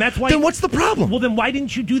system. And that's why. Then what's the problem? Well, then why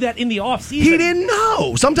didn't you do that in the offseason? He didn't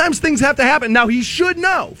know. Sometimes things have to happen. Now he should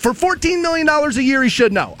know. For $14 million a year, he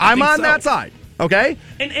should know. I'm on that side. Okay?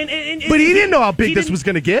 And but he didn't know how big this was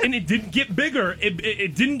going to get. And it didn't get bigger.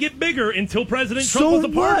 It didn't get bigger until President Trump was a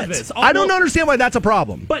part of this. I don't understand why that's a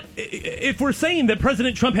problem. But if we're saying that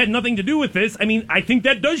President Trump had nothing to do with this, I mean, I think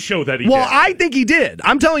that does show that he did. Well, I think he did.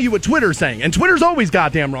 I'm telling you what Twitter's saying. And Twitter's always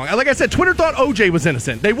goddamn wrong. Like I said, Twitter thought OJ was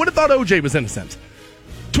innocent. They would have thought OJ was innocent.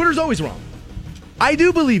 Twitter's always wrong. I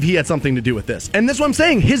do believe he had something to do with this. And that's what I'm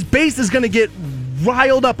saying. His base is going to get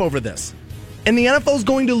riled up over this. And the NFL is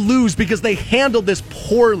going to lose because they handled this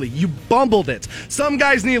poorly. You bumbled it. Some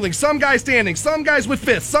guys kneeling, some guys standing, some guys with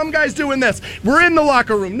fists, some guys doing this. We're in the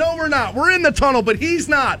locker room. No, we're not. We're in the tunnel, but he's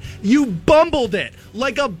not. You bumbled it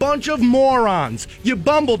like a bunch of morons. You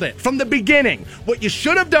bumbled it from the beginning. What you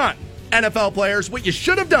should have done, NFL players, what you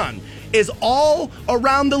should have done is all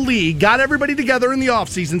around the league, got everybody together in the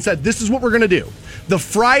offseason, said, this is what we're going to do. The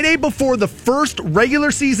Friday before the first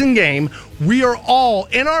regular season game, we are all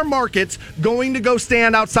in our markets going to go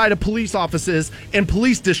stand outside of police offices and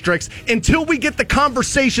police districts until we get the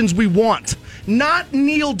conversations we want. Not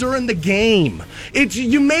kneel during the game.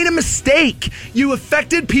 You made a mistake. You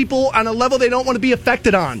affected people on a level they don't want to be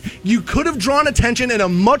affected on. You could have drawn attention in a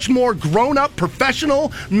much more grown-up,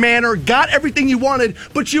 professional manner, got everything you wanted,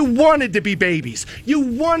 but you wanted to be babies. You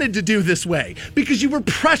wanted to do this way because you were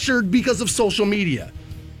pressured because of social media.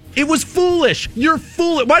 It was foolish. You're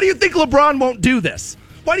foolish. Why do you think LeBron won't do this?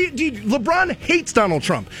 LeBron hates Donald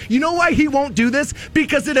Trump. You know why he won't do this?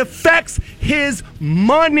 Because it affects his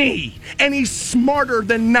money. And he's smarter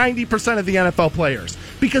than 90% of the NFL players.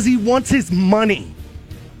 Because he wants his money.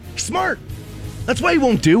 He's smart. That's why he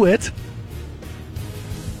won't do it.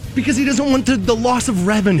 Because he doesn't want the loss of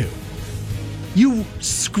revenue. You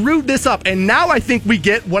screwed this up. And now I think we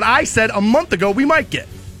get what I said a month ago we might get.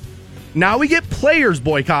 Now we get players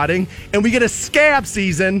boycotting, and we get a scab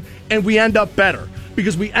season, and we end up better.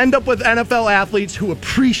 Because we end up with NFL athletes who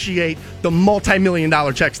appreciate the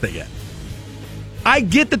multi-million-dollar checks they get. I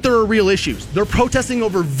get that there are real issues. They're protesting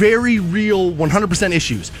over very real 100%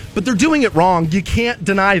 issues. But they're doing it wrong. You can't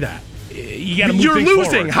deny that. You're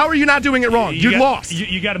losing. Forward. How are you not doing it wrong? You lost.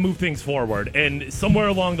 You got to move things forward, and somewhere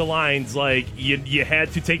along the lines, like you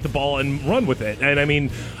had to take the ball and run with it. And I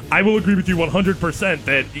mean, I will agree with you 100%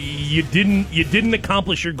 that you didn't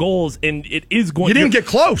accomplish your goals, and it is going. You didn't get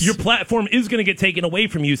close. Your platform is going to get taken away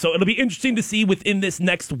from you. So it'll be interesting to see within this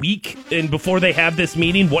next week and before they have this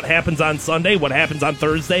meeting, what happens on Sunday, what happens on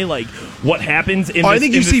Thursday, like what happens in. I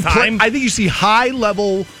think you see high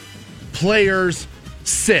level players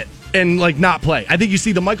sit and not play. I think you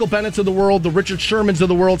see the Michael Bennett's of the world, the Richard Shermans of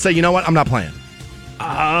the world say, you know what, I'm not playing.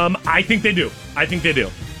 I think they do.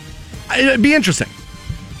 It'd be interesting.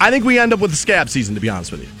 I think we end up with a scab season, to be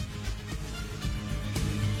honest with you.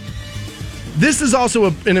 This is also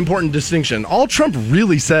an important distinction. All Trump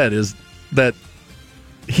really said is that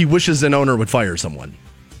he wishes an owner would fire someone.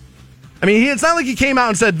 I mean, it's not like he came out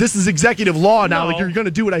and said, this is executive law now, like you're going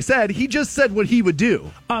to do what I said. He just said what he would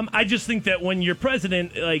do. I just think that when you're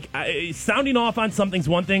president, sounding off on something's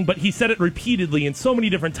one thing, but he said it repeatedly and so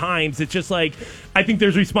many different times. It's just I think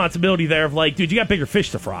there's responsibility there of dude, you got bigger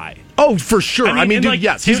fish to fry. Oh, for sure. I mean dude,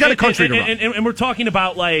 yes, he's got a country to run. And we're talking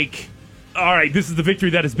about all right, this is the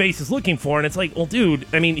victory that his base is looking for, and it's well, dude,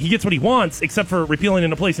 I mean, he gets what he wants, except for repealing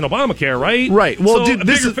and replacing Obamacare, right? Right. Well, so dude,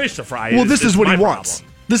 this bigger fish to fry. Well, this is what he problem. wants.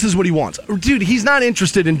 This is what he wants. Dude, he's not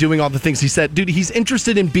interested in doing all the things he said. Dude, he's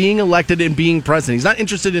interested in being elected and being president. He's not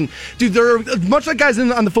interested in... Dude, there are... Much like guys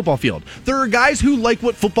on the football field, there are guys who like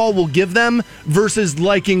what football will give them versus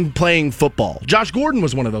liking playing football. Josh Gordon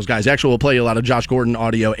was one of those guys. Actually, we'll play a lot of Josh Gordon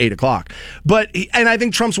audio 8 o'clock. And I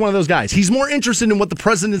think Trump's one of those guys. He's more interested in what the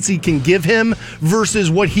presidency can give him versus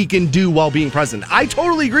what he can do while being president. I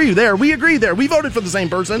totally agree there. We agree there. We voted for the same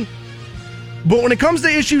person. But when it comes to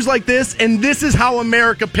issues like this, and this is how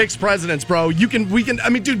America picks presidents, bro. I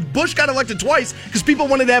mean, dude, Bush got elected twice because people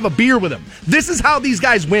wanted to have a beer with him. This is how these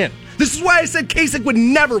guys win. This is why I said Kasich would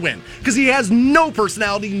never win, because he has no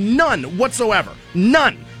personality, none whatsoever.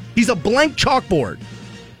 None. He's a blank chalkboard.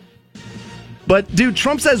 But, dude,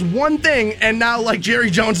 Trump says one thing, and now,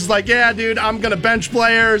 Jerry Jones is yeah, dude, I'm going to bench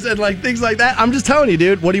players and, things like that. I'm just telling you,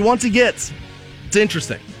 dude, what he wants, he gets. It's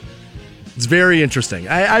interesting. It's very interesting.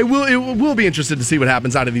 It will be interested to see what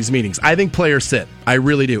happens out of these meetings. I think players sit. I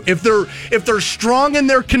really do. If they're strong in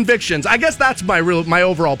their convictions, I guess that's my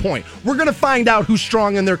overall point. We're going to find out who's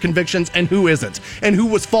strong in their convictions and who isn't, and who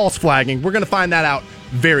was false flagging. We're going to find that out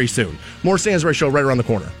very soon. More Stansbury Show right around the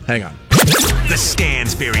corner. Hang on. The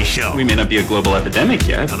Stansbury Show. We may not be a global epidemic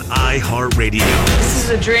yet. On iHeartRadio. This is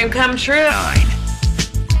a dream come true.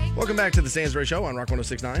 9. Welcome back to the Stansbury Show on Rock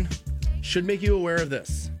 106.9. Should make you aware of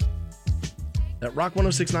this. that Rock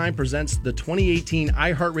 106.9 presents the 2018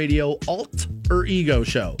 iHeartRadio Alter Ego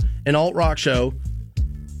Show, an alt-rock show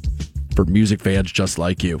for music fans just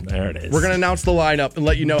like you. There it is. We're going to announce the lineup and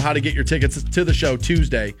let you know how to get your tickets to the show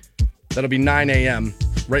Tuesday. That'll be 9 a.m.,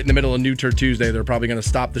 right in the middle of New Tour Tuesday. They're probably going to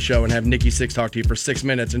stop the show and have Nikki Sixx talk to you for 6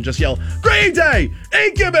 minutes and just yell, Green Day,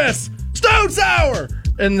 Incubus, Stone Sour,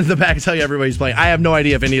 and in the back tell you everybody's playing. I have no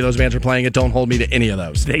idea if any of those bands are playing it. Don't hold me to any of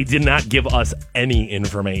those. They did not give us any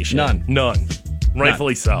information. None.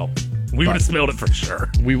 Rightfully so. We would have spilled it for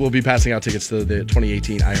sure. We will be passing out tickets to the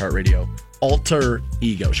 2018 iHeartRadio Alter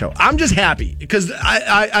Ego Show. I'm just happy because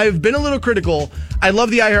I've been a little critical. I love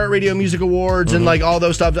the iHeartRadio Music Awards and like all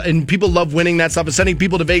those stuff, and people love winning that stuff. And sending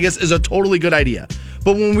people to Vegas is a totally good idea.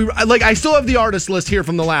 But when I still have the artist list here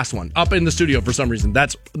from the last one up in the studio for some reason.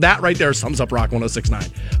 That right there sums up Rock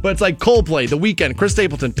 106.9. But it's like Coldplay, The Weeknd, Chris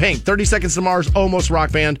Stapleton, Pink, 30 Seconds to Mars, Almost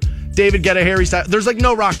Rock Band, David Guetta, Harry Styles. There's like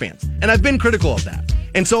no rock bands, and I've been critical of that.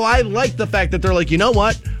 And so I like the fact that they're like, you know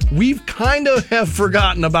what? We've kind of have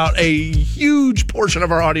forgotten about a huge portion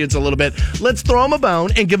of our audience a little bit. Let's throw them a bone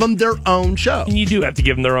and give them their own show. And you do have to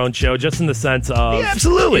give them their own show, just in the sense of, yeah,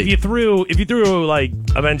 absolutely. If you threw like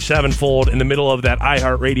Avenged Sevenfold in the middle of that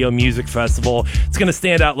iHeartRadio Music Festival, it's going to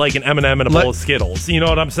stand out like an M&M and a bowl of Skittles. You know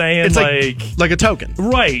what I'm saying? It's like a token,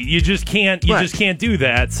 right? You just can't do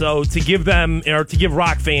that. So to give them, or to give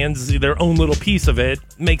rock fans their own little piece of it,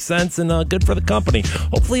 makes sense and good for the company.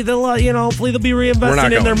 Hopefully they'll be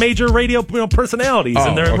reinvesting in their major radio personalities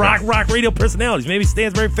and their rock radio personalities. Maybe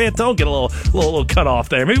Stansbury Fantone get a little cut off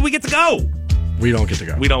there. Maybe we get to go. We don't get to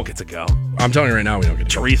go. We don't get to go. I'm telling you right now, we don't get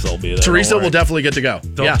to go. Teresa will be there. Teresa will definitely get to go.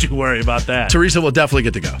 Don't you worry about that. Teresa will definitely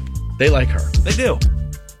get to go. They like her. They do.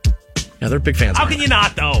 Yeah, they're big fans. How can you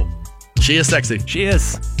not, though? She is sexy. She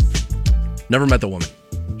is. Never met the woman.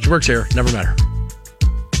 She works here. Never met her.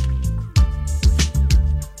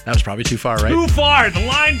 That was probably too far, right? Too far. The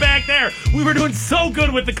line back there. We were doing so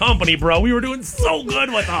good with the company, bro. We were doing so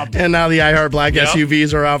good with them. And now the iHeart Black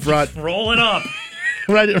SUVs are out front. Rolling up.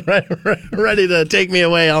 ready to take me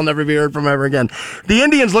away. I'll never be heard from ever again. The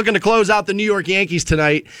Indians looking to close out the New York Yankees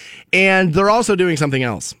tonight, and they're also doing something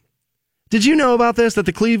else. Did you know about this, that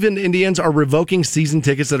the Cleveland Indians are revoking season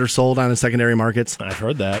tickets that are sold on the secondary markets? I've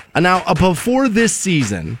heard that. And now, before this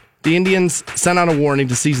season, the Indians sent out a warning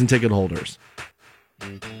to season ticket holders.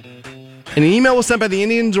 An email was sent by the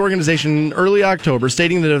Indians organization in early October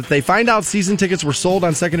stating that if they find out season tickets were sold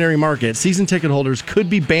on secondary market, season ticket holders could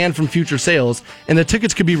be banned from future sales and the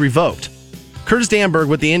tickets could be revoked. Curtis Danberg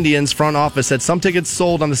with the Indians front office said some tickets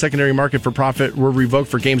sold on the secondary market for profit were revoked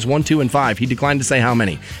for games 1, 2, and 5. He declined to say how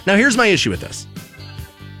many. Now, here's my issue with this.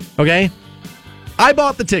 Okay? I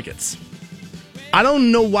bought the tickets. I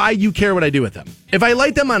don't know why you care what I do with them. If I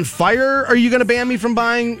light them on fire, are you going to ban me from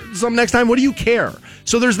buying some next time? What do you care?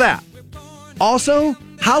 So there's that. Also,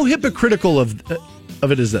 how hypocritical of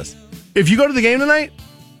it is this? If you go to the game tonight,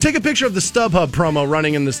 take a picture of the StubHub promo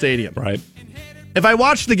running in the stadium. Right. If I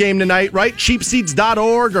watch the game tonight, right,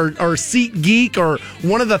 cheapseats.org or SeatGeek or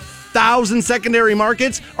one of the 1,000 secondary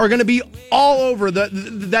markets are going to be all over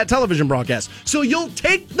that television broadcast. So you'll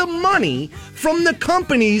take the money from the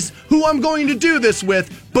companies who I'm going to do this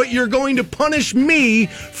with, but you're going to punish me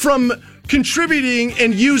from contributing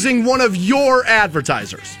and using one of your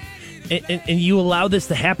advertisers. And you allow this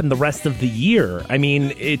to happen the rest of the year. I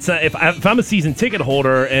mean, it's if I'm a season ticket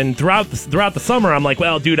holder and throughout the summer, I'm like,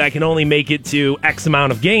 well, dude, I can only make it to X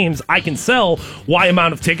amount of games. I can sell Y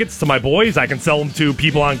amount of tickets to my boys. I can sell them to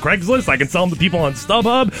people on Craigslist. I can sell them to people on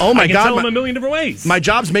StubHub. Oh my God! I can sell them a million different ways. My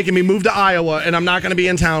job's making me move to Iowa, and I'm not going to be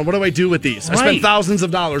in town. What do I do with these? I spent thousands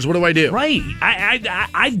of dollars. What do I do? Right.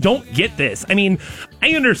 I don't get this. I mean,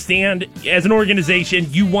 I understand as an organization,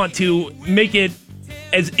 you want to make it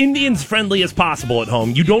as Indians friendly as possible at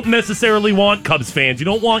home. You don't necessarily want Cubs fans. You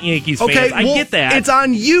don't want Yankees fans. I get that. It's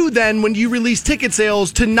on you then when you release ticket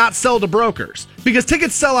sales to not sell to brokers. Because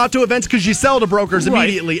tickets sell out to events because you sell to brokers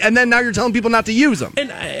immediately. And then now you're telling people not to use them.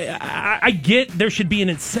 And I get there should be an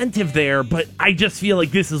incentive there, but I just feel like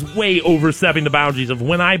this is way overstepping the boundaries of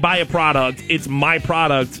when I buy a product, it's my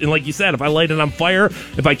product. And like you said, if I light it on fire,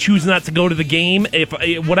 if I choose not to go to the game, if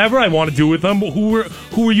whatever I want to do with them, who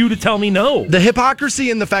are you to tell me no? The hypocrisy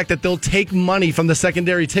in the fact that they'll take money from the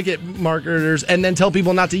secondary ticket marketers and then tell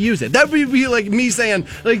people not to use it. That would be like me saying,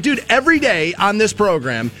 like, dude, every day on this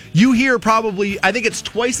program, you hear probably, I think it's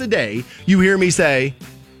twice a day, you hear me say,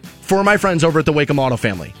 for my friends over at the Wacom Auto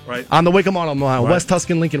family. Right. On the Wacom Auto Mile, West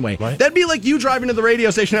Tuscan Lincoln Way. Right. That'd be like you driving to the radio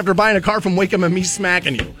station after buying a car from Wacom and me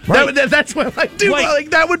smacking you. Right. That's what I do. Like,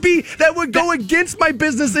 that would go against my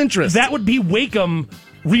business interests. That would be Wacom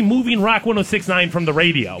removing Rock 106.9 from the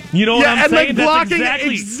radio. You know what I'm and saying? like blocking that's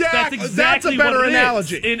exactly. that's a better what it is.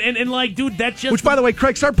 analogy. And like, dude, that's just... Which, by the way,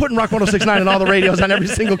 Craig, start putting Rock 106.9 on all the radios on every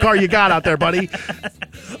single car you got out there, buddy.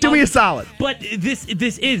 Do me a solid. But this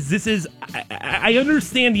is I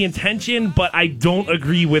understand the intention, but I don't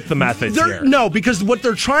agree with the methods here. No, because what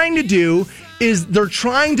they're trying to do is they're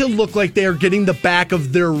trying to look like they're getting the back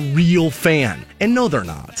of their real fan. And no, they're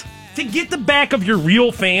not. To get the back of your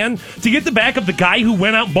real fan, to get the back of the guy who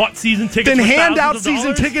went out and bought season tickets, then for hand out thousands of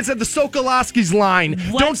season dollars, tickets at the Sokolowski's line.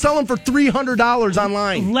 Don't sell them for $300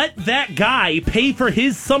 online. Let that guy pay for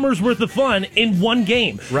his summer's worth of fun in one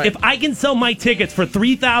game. Right. If I can sell my tickets for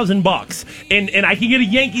 $3,000 and I can get a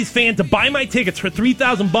Yankees fan to buy my tickets for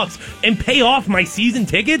 $3,000 and pay off my season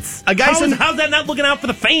tickets, how's that not looking out for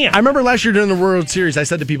the fan? I remember last year during the World Series, I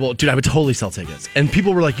said to people, dude, I would totally sell tickets. And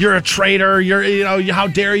people were like, you're a traitor. How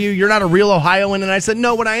dare you? You're not a real Ohioan. And I said,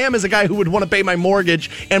 no, what I am is a guy who would want to pay my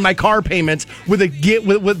mortgage and my car payments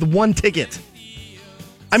with one ticket.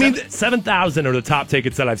 I mean, 7,000 are the top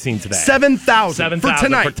tickets that I've seen today. 7,000 for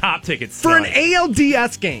tonight. For top tickets for tonight. an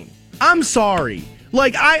ALDS game. I'm sorry.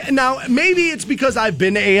 Like, now maybe it's because I've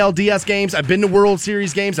been to ALDS games, I've been to World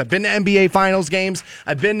Series games, I've been to NBA Finals games,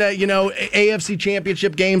 I've been to, AFC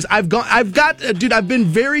Championship games. I've been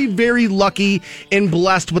very, very lucky and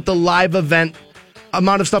blessed with the live event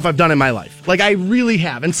amount of stuff I've done in my life. Like, I really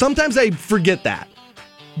have. And sometimes I forget that.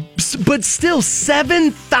 But still,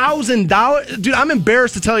 $7,000? Dude, I'm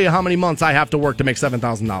embarrassed to tell you how many months I have to work to make $7,000.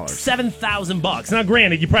 $7,000. Now,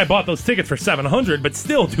 granted, you probably bought those tickets for $700, but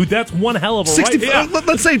still, dude, that's one hell of a Let's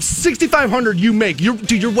say $6,500 you make. Your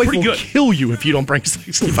wife will kill you if you don't bring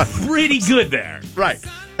 $6,500. Pretty good there. Right.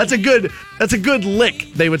 That's a good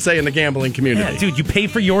lick, they would say in the gambling community. Yeah, dude, you pay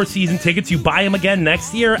for your season tickets, you buy them again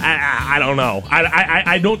next year. I don't know.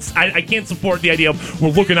 I can't support the idea of we're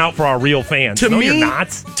looking out for our real fans. You're not.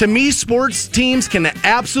 To me, sports teams can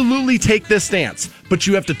absolutely take this stance, but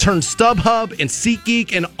you have to turn StubHub and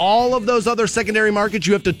SeatGeek and all of those other secondary markets.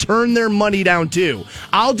 You have to turn their money down too.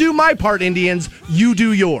 I'll do my part, Indians. You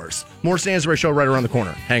do yours. More Stansbury Show right around the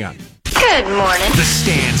corner. Hang on. Good morning. The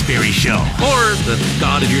Stansbury Show. Or the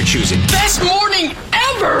god of your choosing. Best morning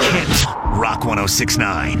ever! Hit Rock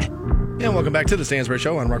 106.9. And welcome back to the Stansbury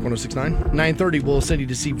Show on Rock 106.9. 9:30, we'll send you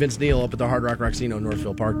to see Vince Neil up at the Hard Rock Roxino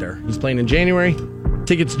Northfield Park there. He's playing in January.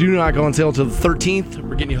 Tickets do not go on sale until the 13th.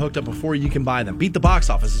 We're getting you hooked up before you can buy them. Beat the box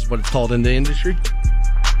office is what it's called in the industry.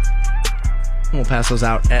 And we'll pass those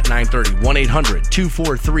out at 9:30.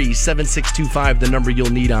 1-800-243-7625, the number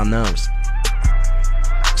you'll need on those.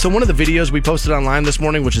 So one of the videos we posted online this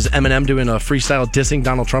morning, which is Eminem doing a freestyle dissing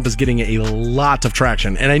Donald Trump, is getting a lot of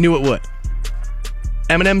traction, and I knew it would.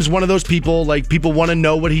 Eminem's one of those people, like, people want to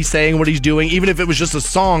know what he's saying, what he's doing. Even if it was just a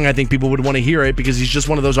song, I think people would want to hear it because he's just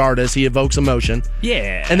one of those artists. He evokes emotion.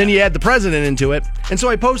 Yeah. And then you add the president into it. And so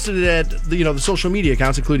I posted it at the social media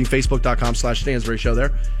accounts, including Facebook.com/Stansbury Show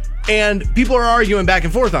there. And people are arguing back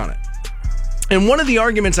and forth on it. And one of the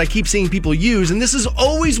arguments I keep seeing people use, and this is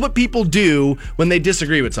always what people do when they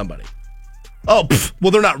disagree with somebody. Well,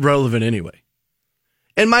 they're not relevant anyway.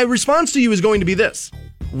 And my response to you is going to be this.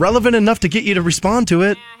 Relevant enough to get you to respond to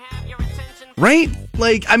it. Right?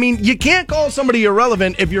 Like, I mean, you can't call somebody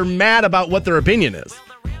irrelevant if you're mad about what their opinion is.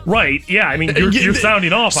 Right, yeah, I mean, you're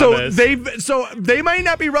sounding off on this. So they might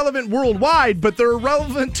not be relevant worldwide, but they're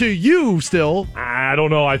relevant to you still. I don't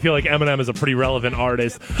know. I feel like Eminem is a pretty relevant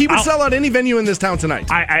artist. He would sell out any venue in this town tonight.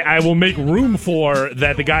 I will make room for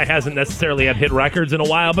that. The guy hasn't necessarily had hit records in a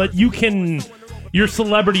while, but your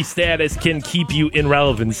celebrity status can keep you in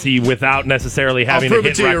relevancy without necessarily having a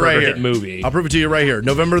hit record or hit movie. I'll prove it to you right here.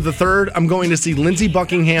 November the 3rd, I'm going to see Lindsey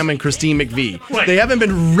Buckingham and Christine McVie. Right. They haven't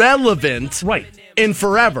been relevant in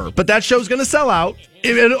forever, but that show's going to sell out.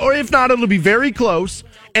 Or if not, it'll be very close.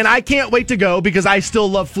 And I can't wait to go because I still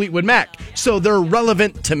love Fleetwood Mac. So they're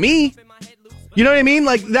relevant to me. You know what I mean?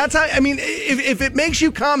 Like, that's how, I mean, if it makes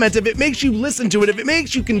you comment, if it makes you listen to it, if it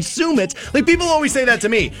makes you consume it, like, people always say that to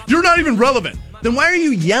me. You're not even relevant. Then why are you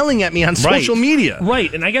yelling at me on social media?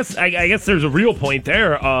 Right, and I guess there's a real point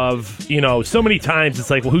there of, so many times it's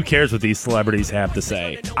like, well, who cares what these celebrities have to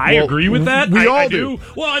say? I agree with that. We all do.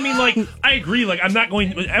 Well, I mean, like, I agree. Like, I'm not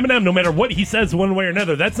going, Eminem, no matter what he says one way or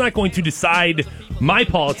another, that's not going to decide my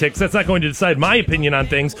politics. That's not going to decide my opinion on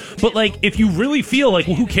things. But, like, if you really feel like,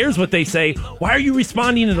 well, who cares what they say? Why are you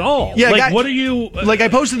responding at all? Yeah, like, what are you... Like, I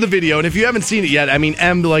posted the video, and if you haven't seen it yet, I mean,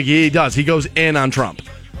 he does. He goes in on Trump.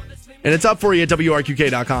 And it's up for you at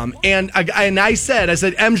WRQK.com. And I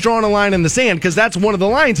said, M's drawing a line in the sand, because that's one of the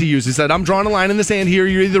lines he used. He said, I'm drawing a line in the sand here.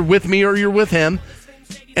 You're either with me or you're with him.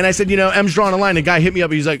 And I said, M's drawing a line. And a guy hit me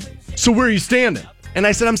up. He's like, so where are you standing? And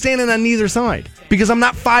I said, I'm standing on neither side because I'm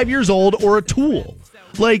not 5 years old or a tool.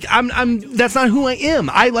 Like, that's not who I am.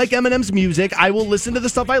 I like Eminem's music. I will listen to the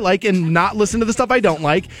stuff I like and not listen to the stuff I don't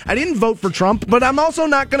like. I didn't vote for Trump, but I'm also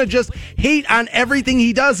not going to just hate on everything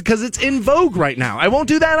he does because it's in vogue right now. I won't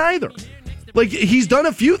do that either. Like, he's done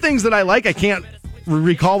a few things that I like. I can't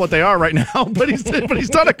recall what they are right now, but he's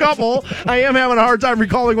done a couple. I am having a hard time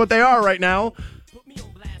recalling what they are right now.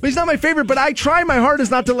 But he's not my favorite, but I try my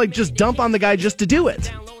hardest not to, like, just dump on the guy just to do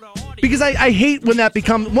it. Because I hate when that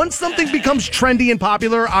once something becomes trendy and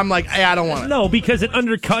popular, I'm like, hey, I don't want it. No, because it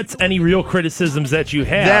undercuts any real criticisms that you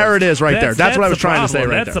have. There it is right there. That's what I was trying to say right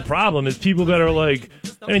there. That's the problem, is people that are like,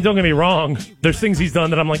 I mean, don't get me wrong, there's things he's done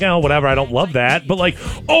that I'm like, oh, whatever, I don't love that. But like,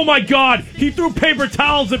 oh my God, he threw paper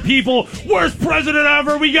towels at people. Worst president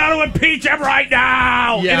ever. We got to impeach him right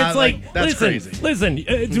now. Yeah, and it's like that's crazy. Listen,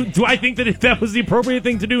 do I think that that was the appropriate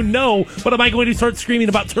thing to do? No. But am I going to start screaming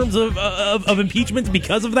about terms of impeachment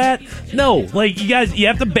because of that? No, like, you guys, you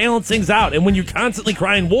have to balance things out. And when you're constantly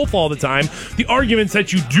crying wolf all the time, the arguments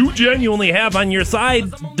that you do genuinely have on your side,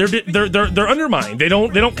 they're undermined. They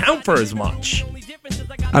don't count for as much.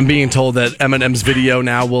 I'm being told that Eminem's video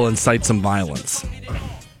now will incite some violence.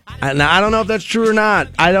 Now, I don't know if that's true or not.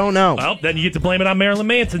 I don't know. Well, then you get to blame it on Marilyn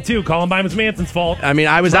Manson, too. Columbine was Manson's fault. I mean,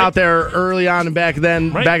 I was out there early on and back in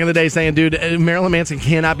the day saying, dude, Marilyn Manson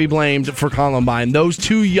cannot be blamed for Columbine. Those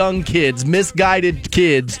two young kids, misguided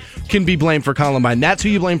kids, can be blamed for Columbine. That's who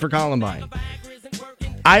you blame for Columbine.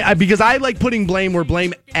 Because I like putting blame where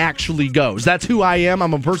blame actually goes. That's who I am.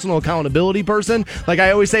 I'm a personal accountability person. Like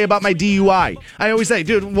I always say about my DUI. I always say,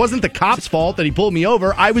 dude, it wasn't the cop's fault that he pulled me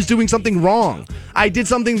over. I was doing something wrong. I did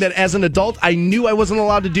something that as an adult I knew I wasn't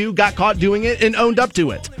allowed to do, got caught doing it, and owned up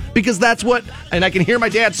to it. Because that's what, and I can hear my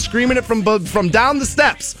dad screaming it from down the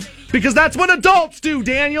steps. Because that's what adults do,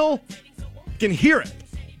 Daniel. I can hear it.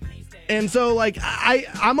 And so, like,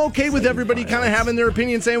 I'm okay with everybody kind of having their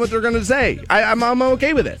opinion, saying what they're going to say. I'm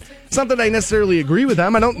okay with it. It's not that I necessarily agree with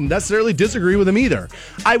them. I don't necessarily disagree with them either.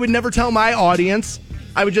 I would never tell my audience.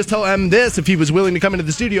 I would just tell him this if he was willing to come into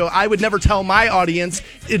the studio. I would never tell my audience,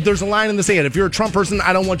 if there's a line in the sand. If you're a Trump person,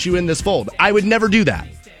 I don't want you in this fold. I would never do that.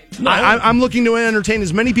 No. I'm looking to entertain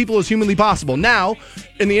as many people as humanly possible. Now,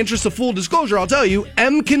 in the interest of full disclosure, I'll tell you,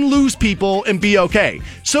 M can lose people and be okay.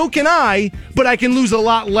 So can I, but I can lose a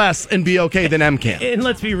lot less and be okay than M can. And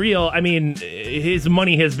let's be real. I mean, his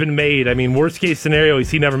money has been made. I mean, worst case scenario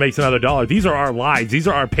is he never makes another dollar. These are our lives. These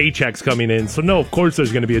are our paychecks coming in. So no, of course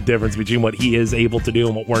there's going to be a difference between what he is able to do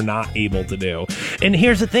and what we're not able to do. And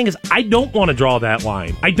here's the thing is, I don't want to draw that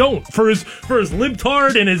line. I don't. For his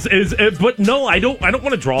libtard and his but no, I don't want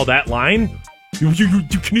to draw that line. You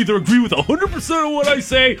can either agree with 100% of what I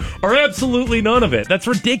say or absolutely none of it. That's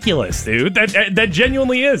ridiculous, dude. That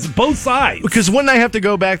genuinely is. Both sides. Because wouldn't I have to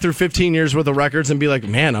go back through 15 years worth of records and be like,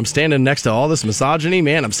 man, I'm standing next to all this misogyny.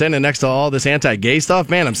 Man, I'm standing next to all this anti-gay stuff.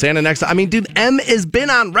 Man, I'm standing next to... I mean, dude, M has been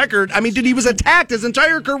on record. I mean, dude, he was attacked his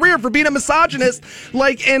entire career for being a misogynist,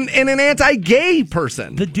 like, and an anti-gay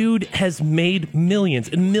person. The dude has made millions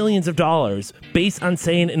and millions of dollars based on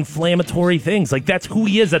saying inflammatory things. Like, that's who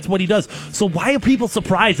he is. That's what he does. So why are people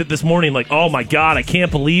surprised that this morning, like, oh my God, I can't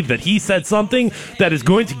believe that he said something that is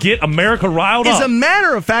going to get America riled up? As a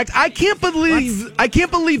matter of fact, I can't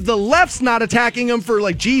believe the left's not attacking him for,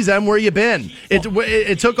 like, geez, M, where you been?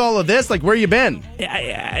 It took all of this, like, where you been?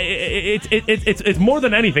 It's more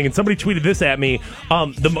than anything, and somebody tweeted this at me.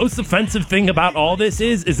 The most offensive thing about all this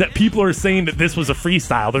is that people are saying that this was a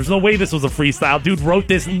freestyle. There's no way this was a freestyle. Dude wrote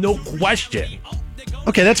this, no question.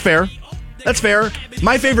 Okay, that's fair. That's fair.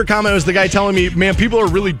 My favorite comment was the guy telling me, man, people are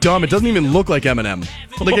really dumb. It doesn't even look like Eminem.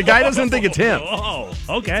 Like, a guy doesn't think it's him. Oh,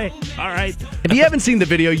 okay. All right. If you haven't seen the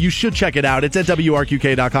video, you should check it out. It's at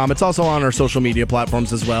WRQK.com. It's also on our social media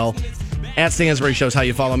platforms as well. At Stansbury Show's how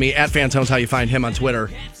you follow me. At Fantone's how you find him on Twitter.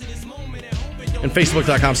 And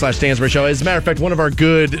Facebook.com/Stansbury Show. As a matter of fact, one of our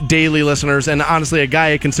good daily listeners, and honestly, a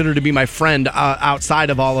guy I consider to be my friend outside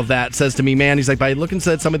of all of that, says to me, man, he's like, by looking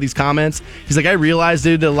at some of these comments, he's like, I realized,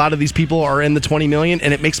 dude, that a lot of these people are in the 20 million,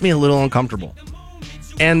 and it makes me a little uncomfortable.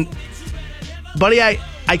 And, buddy, I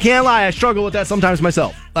can't lie, I struggle with that sometimes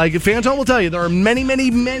myself. Like, Fantone will tell you, there are many, many,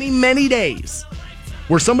 many, many days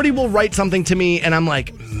where somebody will write something to me, and I'm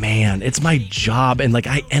like, man, it's my job, and, like,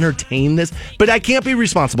 I entertain this, but I can't be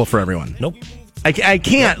responsible for everyone. Nope. I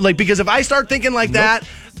can't, like, because if I start thinking like that,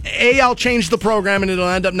 A, I'll change the program and it'll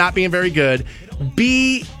end up not being very good.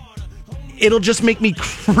 B, it'll just make me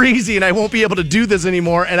crazy and I won't be able to do this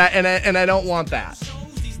anymore, and I don't want that.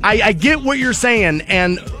 I get what you're saying,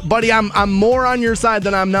 and buddy, I'm more on your side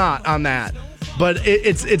than I'm not on that. But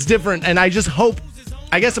it's different, and I just hope,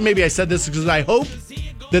 I guess maybe I said this because I hope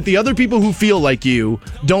that the other people who feel like you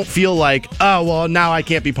don't feel like, oh, well, now I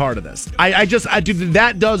can't be part of this.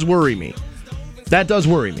 That does worry me. That does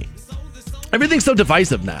worry me. Everything's so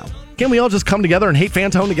divisive now. Can't we all just come together and hate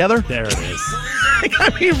Fantone together? There it is.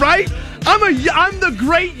 I mean, right? I'm the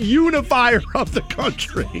great unifier of the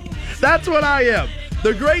country. That's what I am.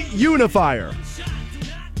 The great unifier.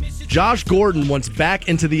 Josh Gordon wants back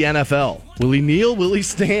into the NFL. Will he kneel? Will he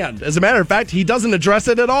stand? As a matter of fact, he doesn't address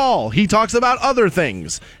it at all. He talks about other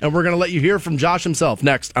things. And we're going to let you hear from Josh himself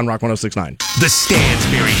next on Rock 106.9. The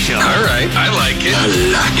Stansbury Show. All right, I like it. I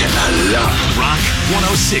like it a lot. Rock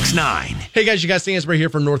 106.9. Hey guys, you got Stansbury here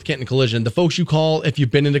from North Canton Collision. The folks you call if you've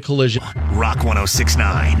been in a collision. Rock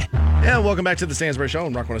 106.9. Yeah, welcome back to the Stansbury Show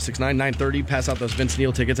on Rock 106.9, 9:30. Pass out those Vince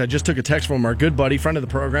Neil tickets. I just took a text from our good buddy, friend of the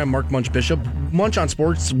program, Mark Munch Bishop. Munch on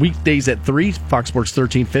Sports, weekdays at 3, Fox Sports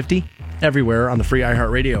 1350. Everywhere on the free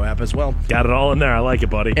iHeartRadio app as well. Got it all in there. I like it,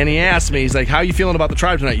 buddy. And he asked me, he's like, how are you feeling about the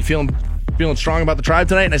Tribe tonight? You feeling strong about the Tribe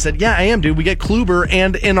tonight? And I said, yeah, I am, dude. We get Kluber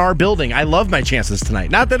and in our building. I love my chances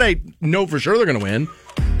tonight. Not that I know for sure they're going to win,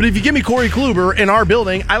 but if you give me Corey Kluber in our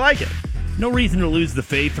building, I like it. No reason to lose the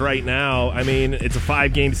faith right now. I mean, it's a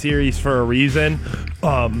 5-game series for a reason.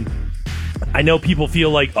 I know people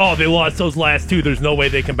feel like, oh, they lost those last 2. There's no way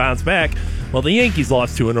they can bounce back. Well, the Yankees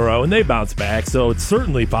lost 2 in a row, and they bounced back, so it's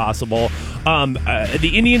certainly possible.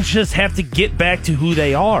 The Indians just have to get back to who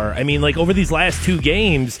they are. I mean, like, over these last 2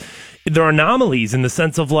 games, there are anomalies in the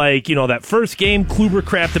sense of, like, you know, that first game, Kluber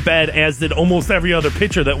crapped the bed, as did almost every other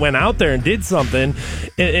pitcher that went out there and did something.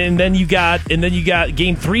 And then you got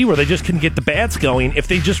game 3 where they just couldn't get the bats going. If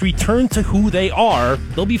they just return to who they are,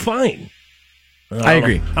 they'll be fine. I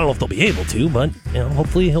agree. I don't know if they'll be able to, but you know,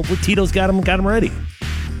 hopefully Tito's got them ready.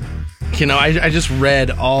 You know, I just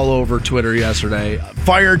read all over Twitter yesterday,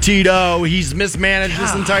 fire Tito, he's mismanaged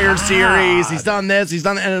this entire series, he's done this, he's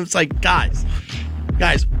done that, and it's like, guys,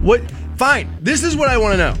 what? Fine, this is what I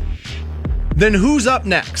want to know. Then who's up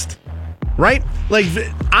next? Right? Like,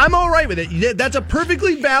 I'm all right with it. That's a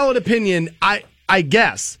perfectly valid opinion, I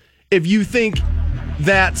guess, if you think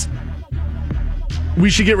that we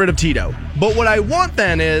should get rid of Tito. But what I want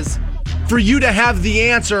then is for you to have the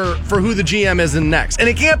answer for who the GM is in next. And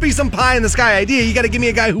it can't be some pie-in-the-sky idea. You got to give me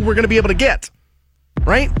a guy who we're going to be able to get.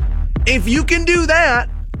 Right? If you can do that,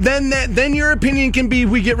 then your opinion can be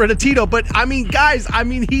we get rid of Tito. But, I mean, guys,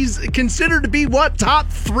 he's considered to be, top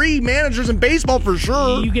 3 managers in baseball for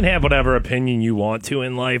sure. You can have whatever opinion you want to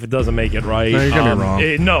in life. It doesn't make it right. No, you're going to be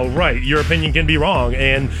wrong. No, right. Your opinion can be wrong.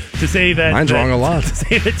 And to say that... Mine's wrong a lot. To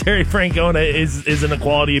say that Terry Francona is an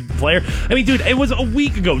equality player. I mean, dude, it was a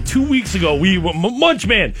week ago, 2 weeks ago, Munch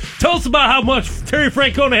Man, tell us about how much Terry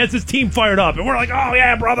Francona has his team fired up. And we're like, oh,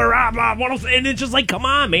 yeah, brother. And it's just like, come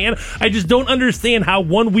on, man. I just don't understand how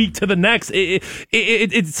 1 week to the next,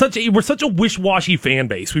 we're such a wish-washy fan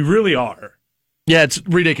base. We really are. Yeah, it's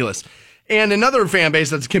ridiculous. And another fan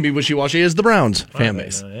base that can be wishy-washy is the Browns fan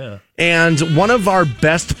base. Yeah. And one of our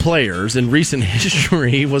best players in recent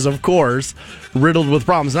history was, of course, riddled with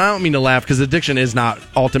problems. And I don't mean to laugh because addiction is not,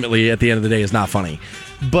 ultimately, at the end of the day, is not funny.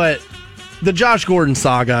 But the Josh Gordon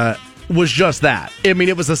saga was just that. I mean,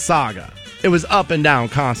 it was a saga. It was up and down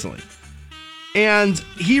constantly. And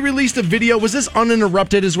he released a video. Was this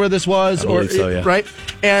uninterrupted is where this was? I believe so, yeah. Right?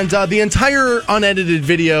 And the entire unedited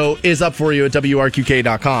video is up for you at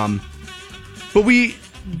WRQK.com. But we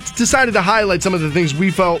decided to highlight some of the things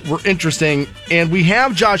we felt were interesting. And we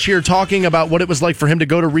have Josh here talking about what it was like for him to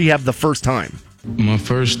go to rehab the first time. My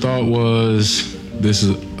first thought was, this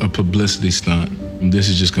is a publicity stunt. This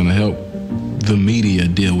is just going to help the media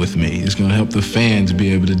deal with me. It's going to help the fans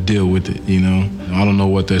be able to deal with it, you know? I don't know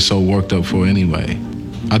what they're so worked up for anyway.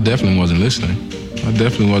 I definitely wasn't listening. I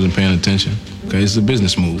definitely wasn't paying attention. Okay, it's a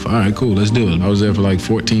business move. All right, cool, let's do it. I was there for like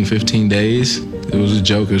 14, 15 days. It was a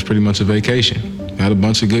joke. It was pretty much a vacation. Had a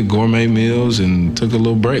bunch of good gourmet meals and took a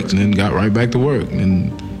little break and then got right back to work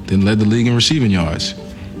and then led the league in receiving yards.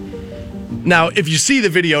 Now, if you see the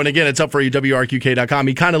video, and again, it's up for you, WRQK.com,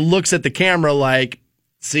 he kind of looks at the camera like,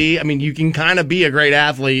 see, I mean, you can kind of be a great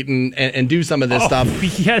athlete and do some of this stuff.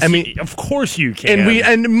 Yes, I mean, of course you can.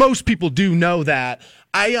 And most people do know that.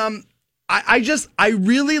 I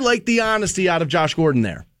really like the honesty out of Josh Gordon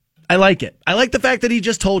there. I like it. I like the fact that he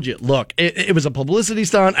just told you, look, it was a publicity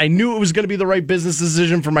stunt. I knew it was going to be the right business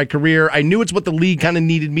decision for my career. I knew it's what the league kind of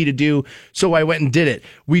needed me to do, so I went and did it.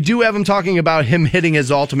 We do have him talking about him hitting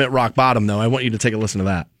his ultimate rock bottom, though. I want you to take a listen to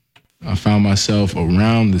that. I found myself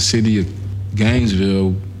around the city of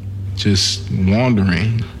Gainesville just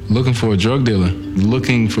wandering, looking for a drug dealer,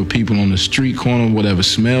 looking for people on the street corner, whatever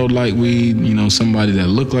smelled like weed, somebody that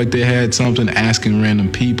looked like they had something, asking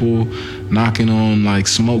random people, knocking on like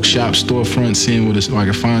smoke shop storefronts, seeing where I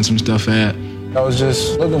could find some stuff at. I was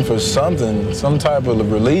just looking for something, some type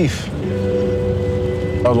of relief.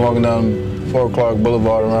 I was walking down 4 o'clock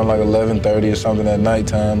Boulevard around like 11:30 or something at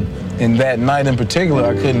nighttime. And that night in particular,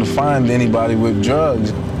 I couldn't find anybody with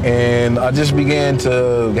drugs. And I just began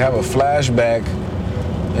to have a flashback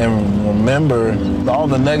and remember all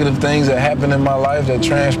the negative things that happened in my life that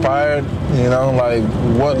transpired, like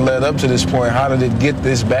what led up to this point, how did it get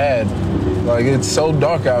this bad? Like, it's so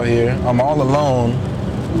dark out here, I'm all alone.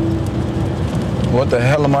 What the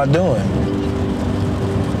hell am I doing?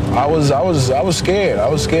 I was scared. I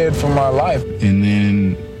was scared for my life. And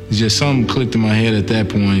then just something clicked in my head at that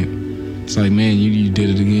point. It's like, man, you did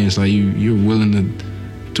it again. It's like you're willing to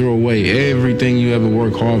throw away everything you ever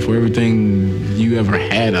worked hard for, everything you ever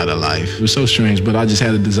had out of life. It was so strange, but I just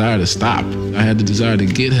had a desire to stop. I had the desire to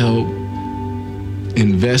get help,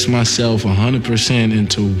 invest myself 100%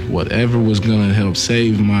 into whatever was going to help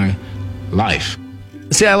save my life.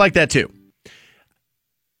 See, I like that too.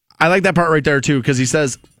 I like that part right there too, because he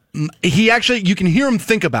says, you can hear him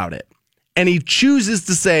think about it, and he chooses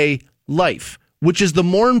to say life, which is the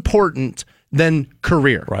more important than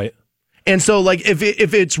career. Right. And so, like,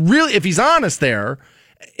 if he's honest there,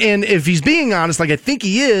 and if he's being honest, like I think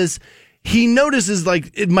he is, he notices,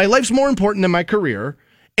 like, my life's more important than my career,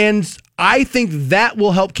 and I think that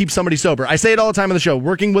will help keep somebody sober. I say it all the time on the show,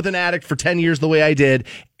 working with an addict for 10 years the way I did,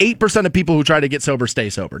 8% of people who try to get sober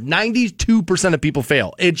stay sober. 92% of people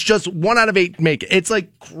fail. It's just 1 out of 8 make it. It's,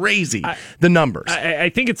 like, crazy, the numbers. I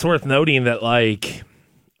think it's worth noting that, like,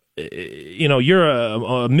 you're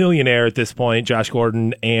a millionaire at this point, Josh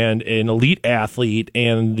Gordon, and an elite athlete,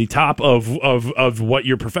 and the top of what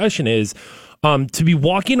your profession is. To be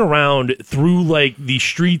walking around through like the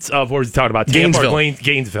streets of, what was he talking about?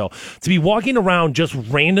 Gainesville. To be walking around just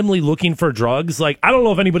randomly looking for drugs. Like, I don't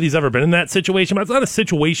know if anybody's ever been in that situation, but it's not a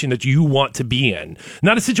situation that you want to be in.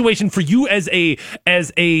 Not a situation for you as a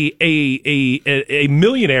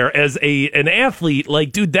millionaire, as an athlete.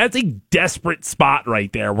 Like, dude, that's a desperate spot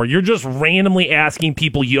right there where you're just randomly asking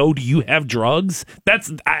people, yo, do you have drugs?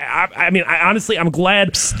 I mean, honestly, I'm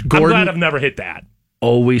glad I've never hit that.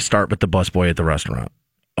 Always start with the busboy at the restaurant.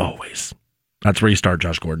 Always. That's where you start,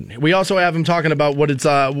 Josh Gordon. We also have him talking about what it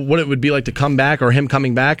would be like to come back, or him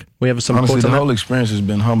coming back. We have some honestly, quotes on the whole experience has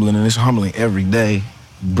been humbling, and it's humbling every day,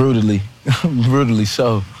 brutally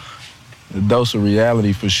so. A dose of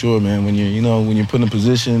reality for sure, man. When you're put in a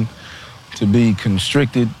position to be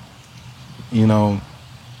constricted,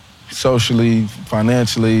 socially,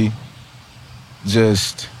 financially,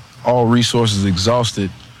 just all resources exhausted.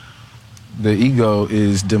 The ego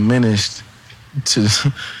is diminished to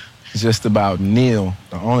just about nil.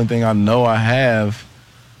 The only thing I know I have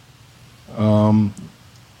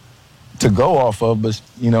to go off of, but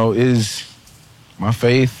is my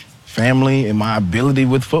faith, family, and my ability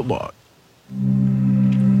with football.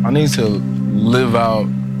 I need to live out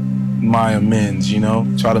my amends,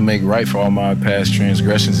 try to make right for all my past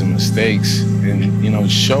transgressions and mistakes, and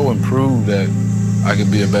show and prove that I could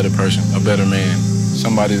be a better person, a better man.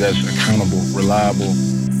 Somebody that's accountable, reliable,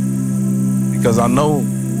 because I know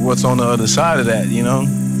what's on the other side of that,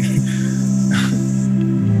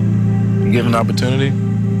 Given opportunity,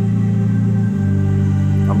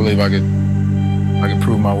 I believe I could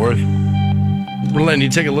prove my worth. We're letting you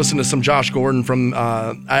take a listen to some Josh Gordon from,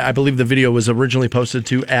 I believe the video was originally posted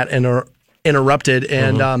to @Interrupted,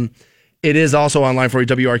 and it is also online for you,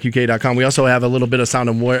 WRQK.com. We also have a little bit of sound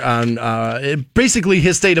on basically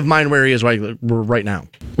his state of mind where he is right now.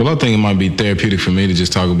 Well, I think it might be therapeutic for me to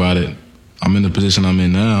just talk about it. I'm in the position I'm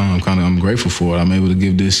in now. I'm grateful for it. I'm able to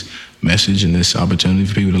give this message and this opportunity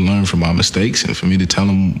for people to learn from my mistakes and for me to tell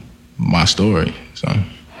them my story. So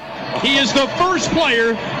he is the first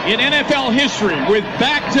player in NFL history with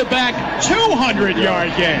back-to-back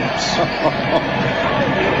 200-yard games.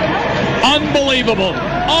 Unbelievable.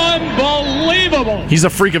 Unbelievable. He's a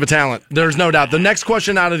freak of a talent. There's no doubt. The next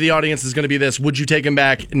question out of the audience is going to be this. Would you take him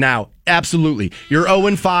back now? Absolutely. You're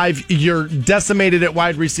 0-5. You're decimated at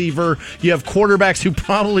wide receiver. You have quarterbacks who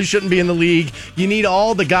probably shouldn't be in the league. You need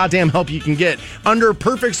all the goddamn help you can get. Under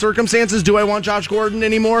perfect circumstances, do I want Josh Gordon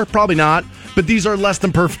anymore? Probably not. But these are less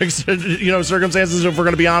than perfect circumstances, if we're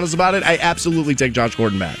going to be honest about it. I absolutely take Josh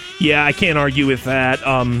Gordon back. Yeah, I can't argue with that.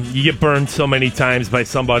 You get burned so many times by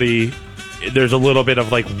somebody. There's a little bit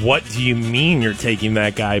of like, what do you mean you're taking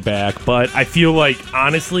that guy back? But I feel like,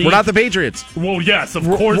 honestly, we're not the Patriots. Well, yes, of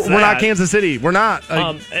course we're not Kansas City. We're not.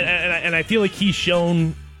 And I feel like he's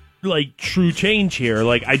shown like true change here.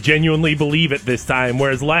 Like I genuinely believe it this time,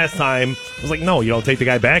 whereas last time I was like, no, you don't take the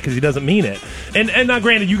guy back because he doesn't mean it. And now,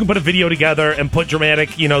 granted, you can put a video together and put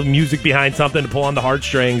dramatic, music behind something to pull on the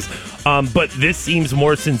heartstrings. But this seems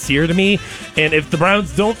more sincere to me. And if the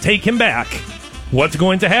Browns don't take him back, what's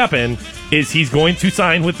going to happen is he's going to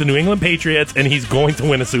sign with the New England Patriots and he's going to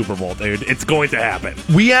win a Super Bowl, dude. It's going to happen.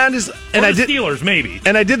 Steelers, maybe.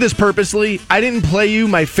 And I did this purposely. I didn't play you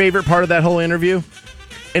my favorite part of that whole interview.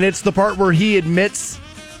 And it's the part where he admits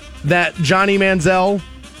that Johnny Manziel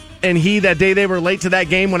and he, that day they were late to that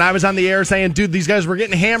game, when I was on the air saying, dude, these guys were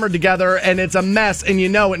getting hammered together and it's a mess and you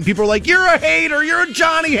know it. And people are like, you're a hater. You're a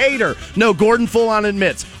Johnny hater. No, Gordon full on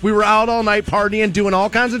admits. We were out all night partying, doing all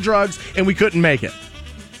kinds of drugs, and we couldn't make it.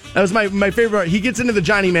 That was my favorite part. He gets into the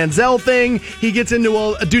Johnny Manziel thing. He gets into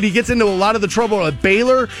a lot of the trouble at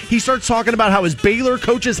Baylor. He starts talking about how his Baylor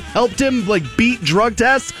coaches helped him beat drug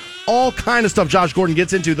tests. All kind of stuff Josh Gordon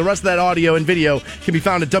gets into. The rest of that audio and video can be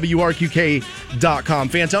found at WRQK.com.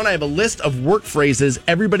 Fantone, I have a list of work phrases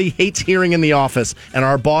everybody hates hearing in the office, and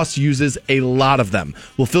our boss uses a lot of them.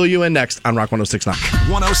 We'll fill you in next on Rock 106.9.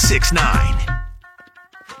 106.9.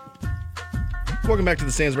 Welcome back to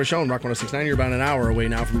the Stansbury Show on Rock 106.9. You're about an hour away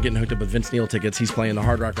now from getting hooked up with Vince Neil tickets. He's playing the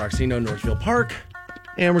Hard Rock Rocksino, Northfield Park.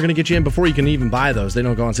 And we're going to get you in before you can even buy those. They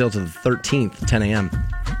don't go on sale until the 13th, 10 a.m.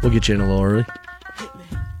 We'll get you in a little early.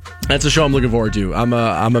 That's a show I'm looking forward to. I'm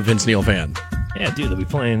a Vince Neil fan. Yeah, dude, they'll be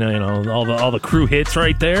playing all the crew hits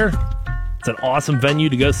right there. It's an awesome venue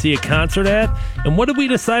to go see a concert at. And what did we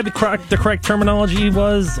decide the correct terminology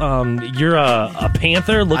was? You're a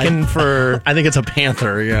panther looking for... I think it's a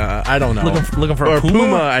panther, yeah. I don't know. Looking for a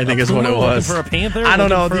puma, I think is what it was. Looking for a panther? I don't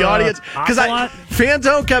know. The audience... Because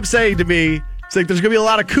Fantone kept saying to me... It's like, there's going to be a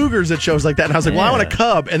lot of cougars at shows like that. And I was like, well, I want a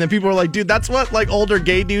cub. And then people were like, dude, that's what older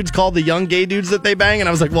gay dudes call the young gay dudes that they bang. And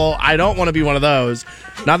I was like, well, I don't want to be one of those.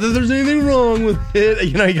 Not that there's anything wrong with it.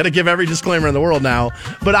 You got to give every disclaimer in the world now.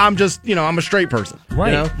 But I'm just, I'm a straight person.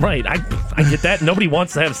 Right, right. I get that. Nobody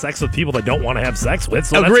wants to have sex with people they don't want to have sex with.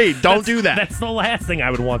 So agreed. Don't do that. That's the last thing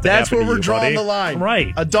I would want to happen to you, That's where we're drawing the line.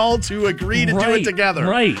 Right. Adults who agree to do it together.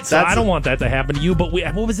 Right. So I don't want that to happen to you. But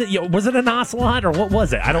what was it? Was it an ocelot or what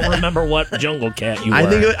was it? I don't remember what jungle cat you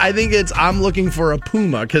were. I think it's I'm looking for a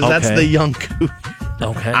puma because that's the young cougar.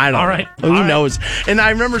 Okay. I don't know. All right. Who knows? And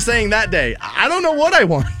I remember saying that day, I don't know what I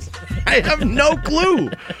want. I have no clue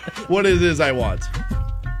what it is I want.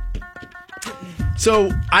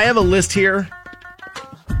 So I have a list here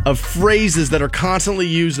of phrases that are constantly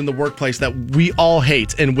used in the workplace that we all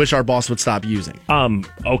hate and wish our boss would stop using.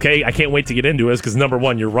 Okay, I can't wait to get into it because number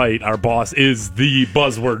one, you're right. Our boss is the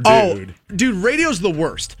buzzword dude. Oh, dude, radio's the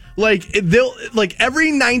worst. They'll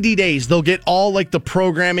every 90 days they'll get all the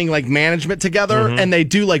programming management together and they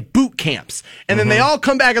do boot camps. And then they all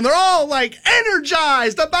come back and they're all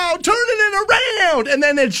energized about turning it around. And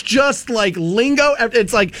then it's just lingo.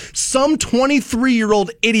 It's like some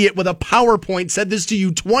 23-year-old idiot with a PowerPoint said this to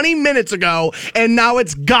you 20 minutes ago and now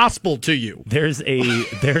it's gospel to you. There's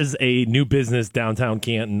a new business downtown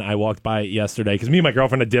Canton. I walked by it yesterday because me and my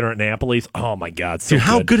girlfriend had dinner at Napoli's. Oh my God. So dude,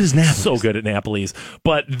 how good is Napoli's? So good at Napoli's.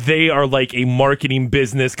 But they are a marketing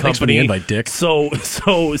business company. Thanks for the invite, Dick. So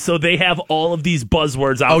they have all of these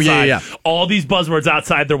buzzwords outside. Oh, yeah. All these buzzwords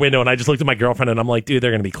outside their window. And I just looked at my girlfriend and I'm like, dude,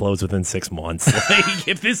 they're going to be closed within 6 months.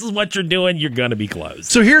 If this is what you're doing, you're going to be closed.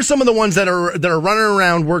 So here's some of the ones that are running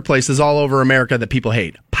around workplaces all over America that people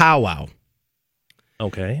hate. Powwow.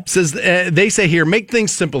 Okay. Says they say here, make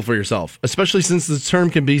things simple for yourself, especially since the term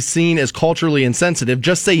can be seen as culturally insensitive.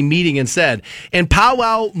 Just say meeting instead. And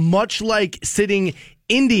powwow, much like sitting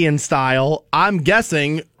Indian style, I'm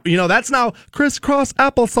guessing, that's now crisscross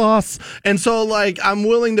applesauce. And so I'm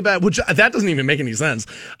willing to bet, which that doesn't even make any sense.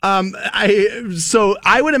 So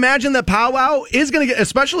I would imagine that powwow is going to get,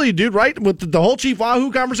 especially dude, right? With the whole Chief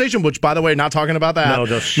Wahoo conversation, which by the way, not talking about that.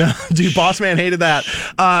 No, dude, boss man hated that.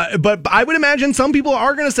 But I would imagine some people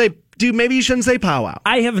are going to say, dude, maybe you shouldn't say powwow.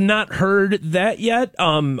 I have not heard that yet.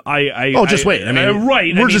 Just wait.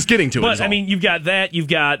 Right. We're just getting to it. But you've got that. You've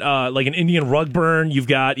got an Indian rug burn. You've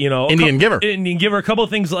got Indian giver, a couple of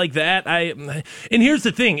things like that. And here's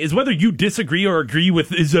the thing: is whether you disagree or agree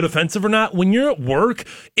with is it offensive or not. When you're at work,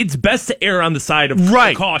 it's best to err on the side of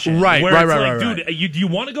caution. Right. Dude, do you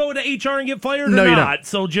want to go to HR and get fired or no, not? You don't.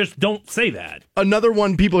 So just don't say that. Another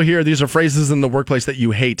one people hear, these are phrases in the workplace that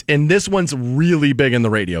you hate, and this one's really big in the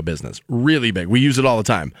radio business. Really big. We use it all the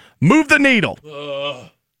time. Move the needle.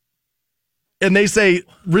 And they say,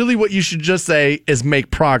 really what you should just say is make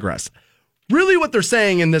progress. Really what they're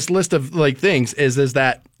saying in this list of things is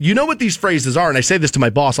that, what these phrases are, and I say this to my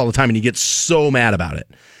boss all the time and he gets so mad about it,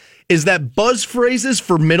 is that buzz phrases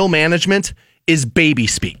for middle management is baby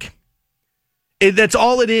speak. That's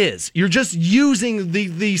all it is. You're just using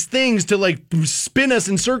these things to like spin us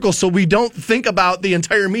in circles so we don't think about the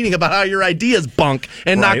entire meeting about how your idea is bunk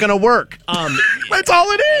and not going to work. That's all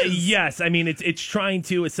it is. Yes, I mean it's trying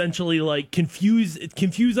to essentially like confuse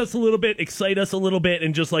us a little bit, excite us a little bit,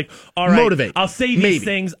 and just like all right, motivate. I'll say these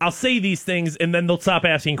things. I'll say these things, and then they'll stop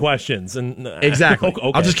asking questions. And exactly.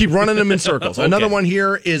 Okay. I'll just keep running them in circles. Okay. Another one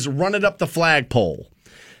here is run it up the flagpole.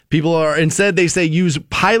 People are, instead they say use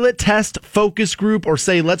pilot test, focus group, or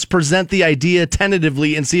say let's present the idea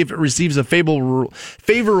tentatively and see if it receives a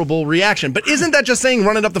favorable reaction. But isn't that just saying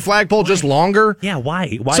run it up the flagpole just longer? Yeah,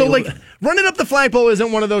 why? So like run it up the flagpole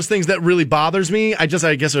isn't one of those things that really bothers me. I guess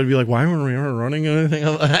it would be like, why weren't we running anything?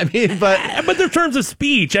 I mean, but they're terms of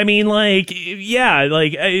speech. I mean, like, yeah,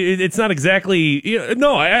 like it's not exactly.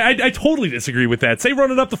 No, I totally disagree with that. Say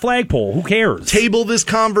run it up the flagpole. Who cares? Table this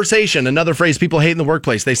conversation. Another phrase people hate in the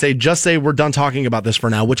workplace. They just say we're done talking about this for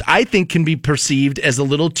now, which I think can be perceived as a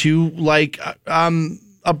little too like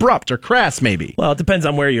abrupt or crass, maybe. Well, it depends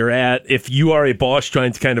on where you're at. If you are a boss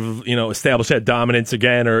trying to kind of establish that dominance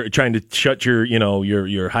again, or trying to shut your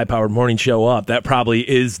your high powered morning show up, that probably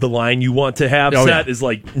is the line you want to have set. Is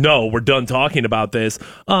like, no, we're done talking about this.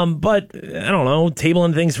 But I don't know,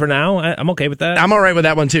 tabling things for now. I'm okay with that. I'm all right with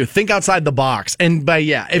that one too. Think outside the box, and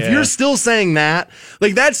if you're still saying that,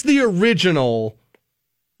 like that's the original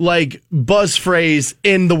like buzz phrase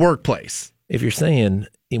in the workplace. If you're saying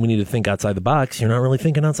we need to think outside the box, you're not really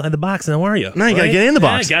thinking outside the box now, are you? No, you got to get in the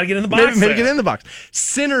box. Yeah, got to get in the box. Maybe get in the box.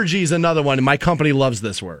 Synergy is another one, and my company loves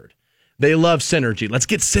this word. They love synergy. Let's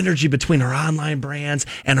get synergy between our online brands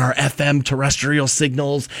and our FM terrestrial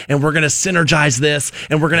signals, and we're going to synergize this,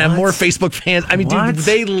 and we're going to have more Facebook fans. I mean, dude,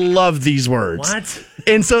 they love these words. What?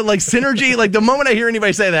 And so, like, synergy, like, the moment I hear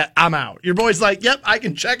anybody say that, I'm out. Your boy's like, yep, I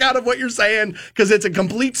can check out of what you're saying because it's a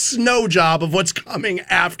complete snow job of what's coming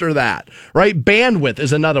after that, right? Bandwidth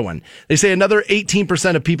is another one. They say another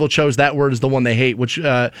 18% of people chose that word as the one they hate, which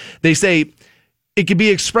they say it could be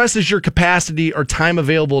expressed as your capacity or time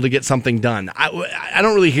available to get something done. I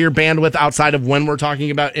don't really hear bandwidth outside of when we're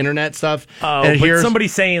talking about internet stuff. Oh, but somebody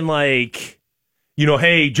saying like,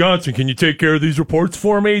 hey, Johnson, can you take care of these reports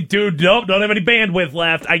for me? Dude, nope, don't have any bandwidth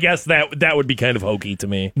left. I guess that would be kind of hokey to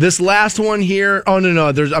me. This last one here,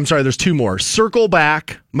 there's two more. Circle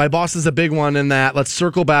back. My boss is a big one in that. Let's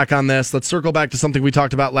circle back on this. Let's circle back to something we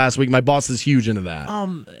talked about last week. My boss is huge into that.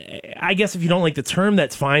 I guess if you don't like the term,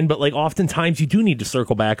 that's fine. But like oftentimes you do need to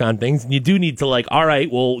circle back on things. And you do need to like, all right,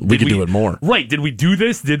 well, we could do it more. Right. Did we do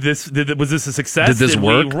this? Was this a success? Did this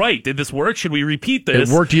work? Did this work? Should we repeat this?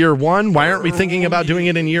 It worked year one. Why aren't we thinking about doing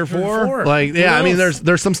it in year four? Like, yeah, I mean,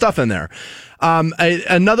 there's some stuff in there.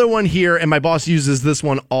 Another one here, and my boss uses this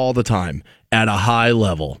one all the time, at a high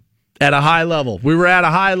level. At a high level. We were at a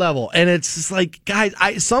high level. And it's just like, guys,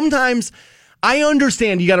 sometimes I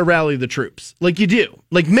understand you got to rally the troops. Like you do.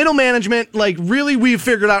 Like middle management, like really we've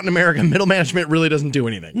figured out in America, middle management really doesn't do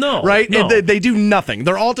anything. No. Right? No. They do nothing.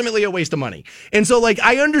 They're ultimately a waste of money. And so like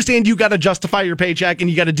I understand you got to justify your paycheck and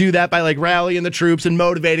you got to do that by like rallying the troops and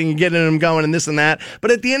motivating and getting them going and this and that. But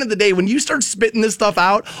at the end of the day, when you start spitting this stuff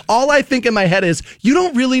out, all I think in my head is you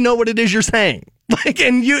don't really know what it is you're saying. Like,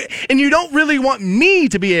 and you don't really want me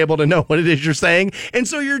to be able to know what it is you're saying. And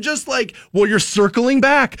so you're just like, well, you're circling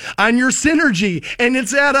back on your synergy and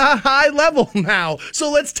it's at a high level now.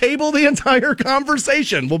 So let's table the entire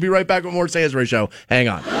conversation. We'll be right back with more Stansbury Show. Hang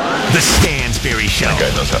on. The Stansbury Show. That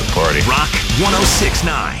guy knows how to party. Rock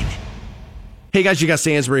 106.9. Hey guys, you got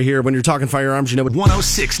Stansbury here. When you're talking firearms, you know what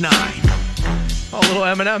 106.9. Oh, little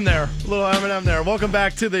Eminem there. Welcome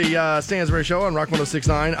back to the Stansbury Show on Rock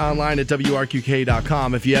 106.9, online at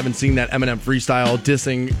WRQK.com. If you haven't seen that Eminem freestyle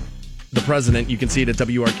dissing the president, you can see it at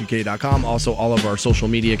WRQK.com. Also, all of our social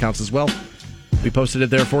media accounts as well. We posted it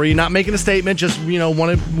there for you. Not making a statement, just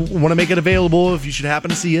want to make it available if you should happen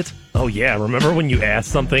to see it. Oh yeah, remember when you asked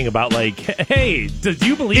something about like, hey, do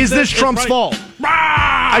you believe is this Trump's fault?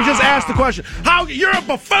 I just asked the question. How you're a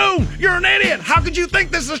buffoon? You're an idiot. How could you think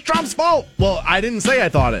this is Trump's fault? Well, I didn't say I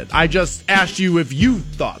thought it. I just asked you if you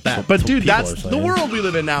thought that. But dude, that's the world we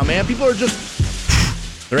live in now, man. People are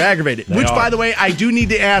just they're aggravated. Which, by the way, I do need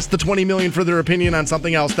to ask the 20 million for their opinion on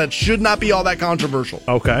something else that should not be all that controversial.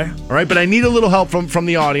 Okay. All right, but I need a little help from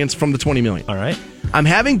the audience, from the 20 million. All right. I'm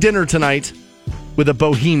having dinner tonight with a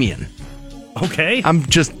bohemian. Okay. I'm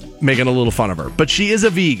just making a little fun of her, but she is a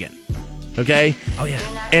vegan. Okay? Oh,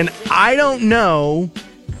 yeah. And I don't know.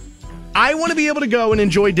 I want to be able to go and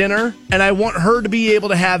enjoy dinner, and I want her to be able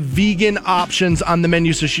to have vegan options on the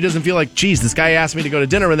menu so she doesn't feel like, geez, this guy asked me to go to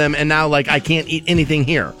dinner with him, and now, like, I can't eat anything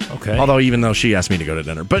here. Okay. Although, even though she asked me to go to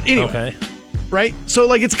dinner. But anyway. Okay. right? So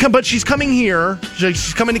like but she's coming here.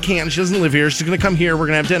 She's coming to Canton. She doesn't live here. She's going to come here. We're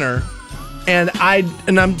going to have dinner. And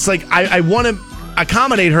I'm just like, I want to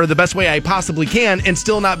accommodate her the best way I possibly can and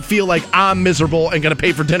still not feel like I'm miserable and going to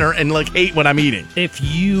pay for dinner and like hate what I'm eating. If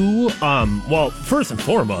you, well, first and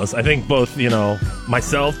foremost, I think both,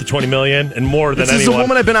 myself, the 20 million, and more than anyone. This is a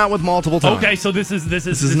woman I've been out with multiple times. Okay, so this is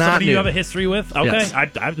not somebody new. you have a history with? Okay, Yes.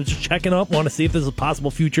 I'm just checking up, want to see if there's a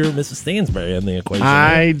possible future Mrs. Stansbury in the equation.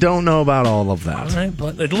 I don't know about all of that. All right,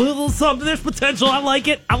 but a little something, there's potential. I like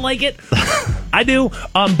it. I do.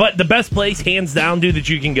 But the best place, hands down, dude, that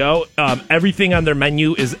you can go, everything on their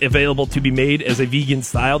menu is available to be made as a vegan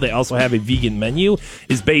style. They also have a vegan menu,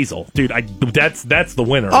 is basil. Dude, that's the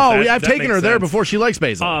winner. Oh, yeah, I've taken her there before. She likes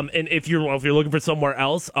basil. And if you're looking for somewhere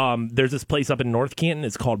else, there's this place up in North Canton.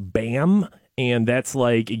 It's called BAM. And that's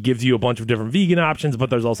like, it gives you a bunch of different vegan options, but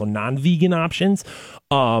there's also non-vegan options.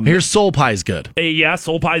 Here's soul pie's good. Yeah,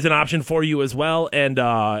 soul pie's an option for you as well. And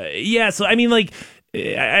so I mean, like,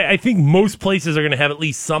 I think most places are going to have at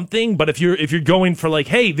least something, but if you're going for like,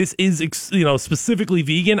 hey, this is specifically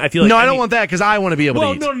vegan, I feel like I don't want that because I want to be able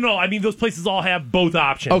to eat. No. I mean, those places all have both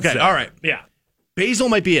options. Okay, all right, yeah. Basil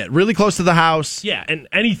might be it. Really close to the house. Yeah, and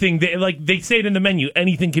anything they say it in the menu,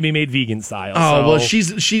 anything can be made vegan style. Oh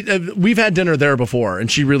well, we've had dinner there before,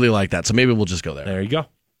 and she really liked that, so maybe we'll just go there. There you go. All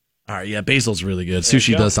right, yeah, basil's really good.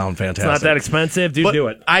 Sushi does sound fantastic. It's not that expensive, dude. Do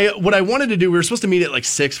it. What I wanted to do, we were supposed to meet at like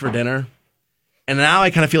 6 for dinner. And now I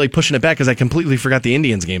kind of feel like pushing it back because I completely forgot the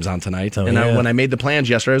Indians game's on tonight. When I made the plans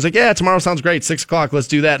yesterday, I was like, yeah, tomorrow sounds great. 6 o'clock, let's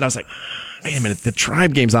do that. And I was like, wait a minute, the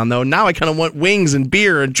Tribe game's on, though. Now I kind of want wings and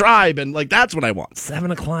beer and Tribe, and like that's what I want.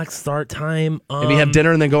 7 o'clock start time. Maybe have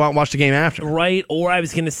dinner and then go out and watch the game after. Right, or I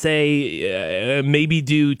was going to say maybe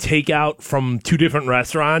do takeout from 2 different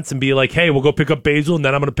restaurants and be like, hey, we'll go pick up basil, and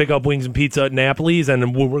then I'm going to pick up wings and pizza at Napoli's, and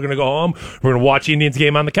then we're going to go home. We're going to watch the Indians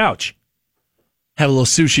game on the couch. Have a little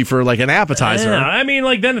sushi for like an appetizer. Yeah, I mean,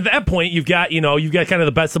 like then at that point you've got kind of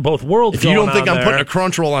the best of both worlds. If you don't think I'm putting a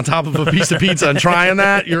crunch roll on top of a piece of pizza and trying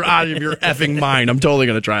that, you're out of your effing mind. I'm totally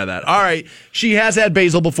going to try that. All right, she has had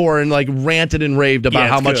basil before and like ranted and raved about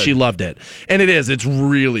how much she loved it, and it's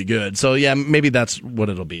really good. So yeah, maybe that's what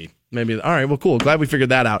it'll be. Maybe. All right, well, cool. Glad we figured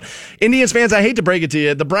that out. Indians fans, I hate to break it to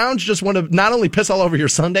you, the Browns just want to not only piss all over your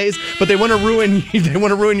Sundays, but they want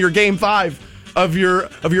to ruin your Game 5 of your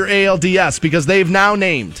ALDS because they've now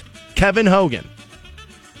named Kevin Hogan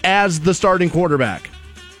as the starting quarterback.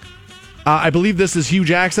 I believe this is Hugh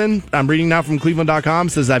Jackson. I'm reading now from Cleveland.com.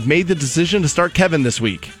 Says, I've made the decision to start Kevin this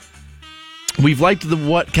week. We've liked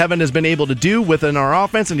what Kevin has been able to do within our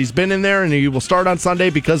offense, and he's been in there, and he will start on Sunday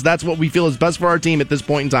because that's what we feel is best for our team at this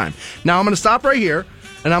point in time. Now, I'm going to stop right here,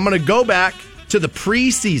 and I'm going to go back to the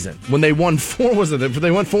preseason when they won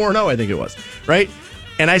 4-0, I think it was, right?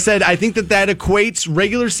 And I said, I think that equates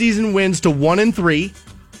regular season wins to 1-3,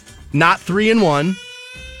 not 3-1.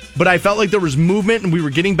 But I felt like there was movement and we were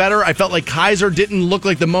getting better. I felt like Kaiser didn't look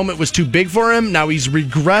like the moment was too big for him. Now he's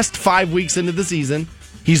regressed 5 weeks into the season.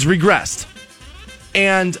 He's regressed.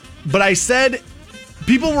 But I said,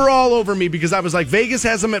 people were all over me because I was like, Vegas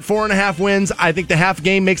has him at 4.5 wins. I think the half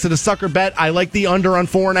game makes it a sucker bet. I like the under on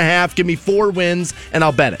 4.5. Give me 4 wins and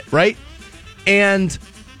I'll bet it, right? And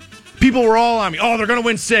people were all on me. Oh, they're going to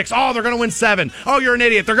win 6. Oh, they're going to win 7. Oh, you're an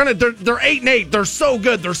idiot. They're 8-8. They're so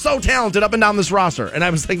good. They're so talented up and down this roster. And I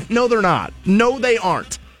was like, no, they're not. No, they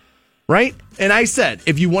aren't. Right? And I said,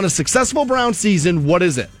 if you want a successful Browns season, what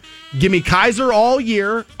is it? Give me Kaiser all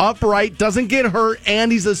year, upright, doesn't get hurt,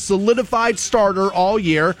 and he's a solidified starter all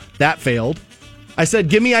year. That failed. I said,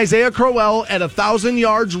 give me Isaiah Crowell at 1,000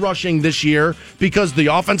 yards rushing this year because the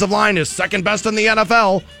offensive line is second best in the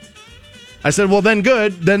NFL. I said, well, then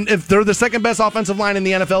good. Then if they're the second best offensive line in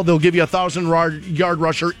the NFL, they'll give you a 1,000-yard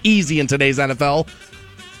rusher easy in today's NFL.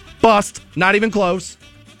 Bust. Not even close.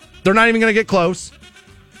 They're not even going to get close.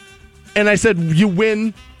 And I said, you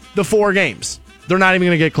win the 4 games. They're not even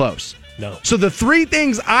going to get close. No. So the 3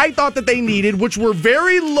 things I thought that they needed, which were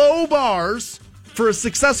very low bars for a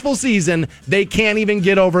successful season, they can't even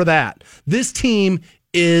get over that. This team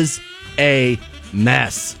is a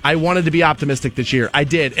mess. I wanted to be optimistic this year. I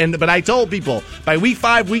did. But I told people by week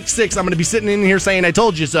 5, week 6, I'm going to be sitting in here saying I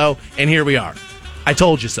told you so, and here we are. I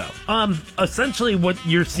told you so. Essentially what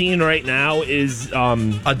you're seeing right now is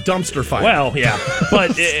a dumpster fire. Well, yeah.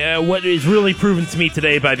 But what is really proven to me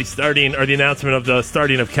today by the announcement of the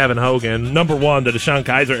starting of Kevin Hogan, number one, the Deshaun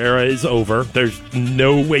Kaiser era is over. There's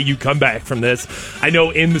no way you come back from this. I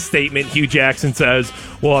know in the statement Hugh Jackson says,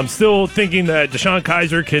 well, I'm still thinking that Deshaun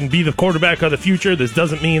Kaiser can be the quarterback of the future. This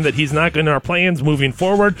doesn't mean that he's not in our plans moving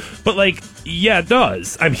forward. But, like, yeah, it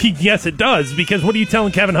does. I mean, yes, it does. Because what are you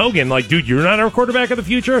telling Kevin Hogan? Like, dude, you're not our quarterback of the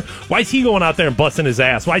future? Why is he going out there and busting his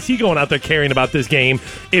ass? Why is he going out there caring about this game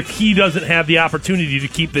if he doesn't have the opportunity to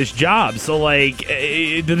keep this job? So, like,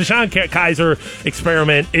 the Deshaun Kaiser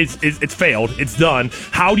experiment, it's failed. It's done.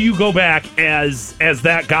 How do you go back as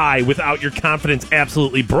that guy without your confidence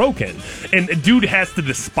absolutely broken? And dude has to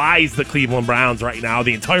despise the Cleveland Browns right now,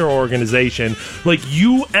 the entire organization. Like,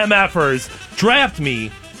 you MFers draft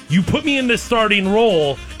me, you put me in this starting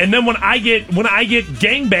role, and then when I get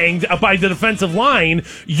gangbanged by the defensive line,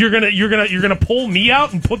 you're gonna pull me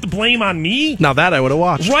out and put the blame on me. Now that I would have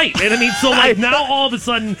watched, right? And I mean, so like now all of a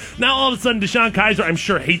sudden, Deshaun Kaiser, I'm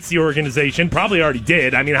sure, hates the organization. Probably already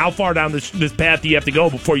did. I mean, how far down this path do you have to go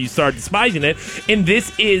before you start despising it? And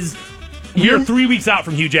this is. We're 3 weeks out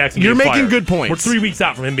from Hugh Jackson. You're making fired. good points. We're 3 weeks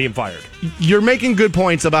out from him being fired. You're making good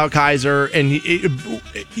points about Kaiser, and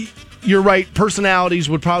you're right. Personalities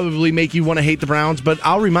would probably make you want to hate the Browns, but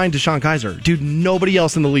I'll remind Deshaun Kaiser, dude, nobody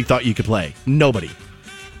else in the league thought you could play. Nobody.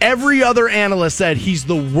 Every other analyst said he's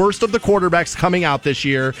the worst of the quarterbacks coming out this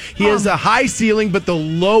year. He has a high ceiling, but the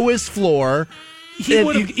lowest floor.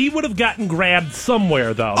 He would have gotten grabbed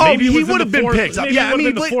somewhere, though. Oh, maybe he would have been picked up. Yeah, I mean,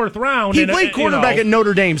 in the fourth round. He played quarterback at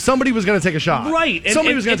Notre Dame. Somebody was going to take a shot. Right.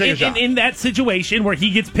 Somebody was going to take a shot. In that situation where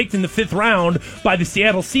he gets picked in the 5th round by the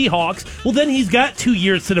Seattle Seahawks, well, then he's got 2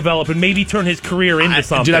 years to develop and maybe turn his career into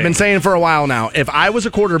something. Dude, I've been saying for a while now, if I was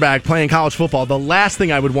a quarterback playing college football, the last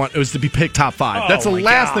thing I would want was to be picked top 5. That's the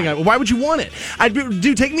last thing. Why would you want it?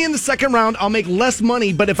 Dude, take me in the 2nd round. I'll make less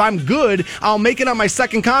money, but if I'm good, I'll make it on my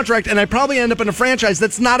 2nd contract, and I probably end up in a franchise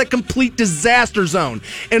that's not a complete disaster zone.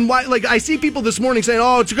 And why? Like, I see people this morning saying,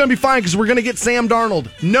 "Oh, it's going to be fine because we're going to get Sam Darnold."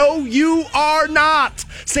 No, you are not.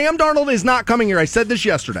 Sam Darnold is not coming here. I said this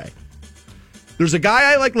yesterday. There's a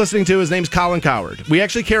guy I like listening to. His name's Colin Cowherd. We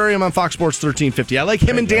actually carry him on Fox Sports 1350. I like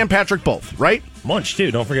him and Dan Patrick both, right? Munch, too.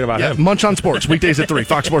 Don't forget about him. Munch on Sports, weekdays at 3.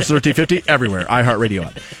 Fox Sports 1350, everywhere. iHeartRadio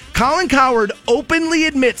app. Colin Cowherd openly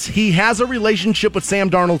admits he has a relationship with Sam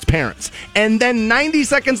Darnold's parents. And then 90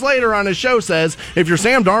 seconds later on his show says, if you're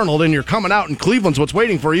Sam Darnold and you're coming out and Cleveland's what's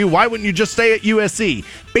waiting for you, why wouldn't you just stay at USC?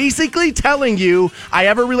 Basically telling you, I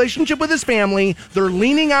have a relationship with his family. They're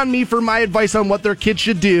leaning on me for my advice on what their kids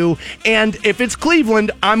should do. And if it's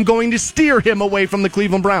Cleveland, I'm going to steer him away from the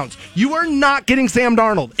Cleveland Browns. You are not getting Sam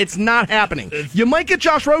Darnold. It's not happening. You might get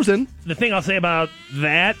Josh Rosen. The thing I'll say about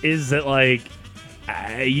that is that, like,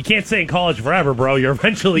 you can't stay in college forever, bro. You're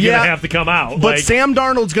eventually going to have to come out. But Sam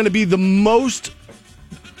Darnold's going to be the most...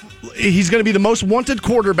 He's going to be the most wanted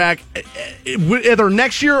quarterback either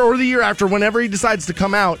next year or the year after, whenever he decides to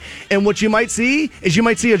come out. And what you might see is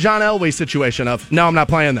a John Elway situation of, no, I'm not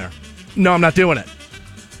playing there. No, I'm not doing it.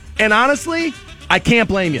 And honestly, I can't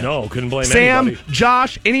blame you. No, couldn't blame Sam, anybody.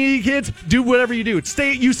 Josh, any of you kids, do whatever you do.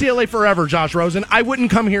 Stay at UCLA forever, Josh Rosen. I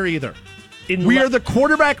wouldn't come here either. We are the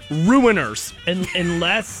quarterback ruiners.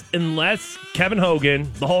 Unless Kevin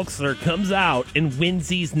Hogan, the Hulkster, comes out and wins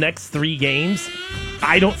these next 3 games,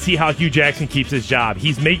 I don't see how Hugh Jackson keeps his job.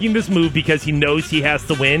 He's making this move because he knows he has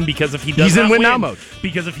to win. Because if he does not win, now mode.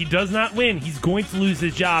 Because if he does not win, he's going to lose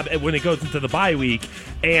his job when it goes into the bye week.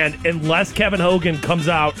 And unless Kevin Hogan comes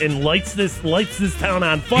out and lights this town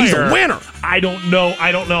on fire, he's a winner. I don't know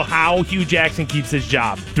how Hugh Jackson keeps his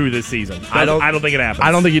job through this season. I don't think it happens.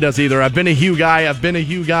 I don't think he does either. I've been a Hugh guy.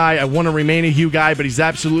 I want to remain a Hugh guy, but he's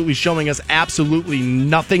absolutely showing us absolutely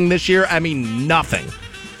nothing this year. I mean, nothing.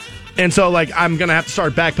 And so, like, I'm going to have to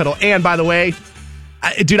start backpedal. And, by the way,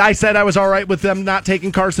 I said I was all right with them not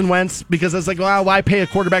taking Carson Wentz because I was like, well, why pay a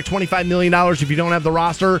quarterback $25 million if you don't have the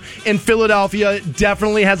roster? And Philadelphia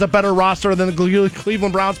definitely has a better roster than the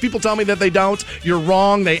Cleveland Browns. People tell me that they don't. You're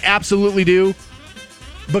wrong. They absolutely do.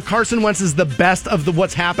 But Carson Wentz is the best of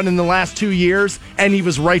what's happened in the last 2 years, and he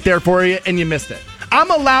was right there for you, and you missed it. I'm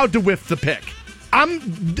allowed to whiff the pick.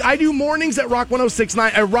 I do mornings at Rock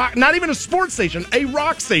 106.9, a rock, not even a sports station, a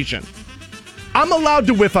rock station. I'm allowed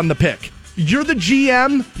to whiff on the pick. You're the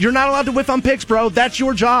GM. You're not allowed to whiff on picks, bro. That's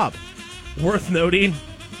your job. Worth noting,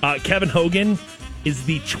 Kevin Hogan is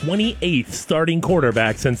the 28th starting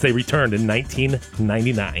quarterback since they returned in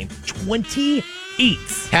 1999. 28.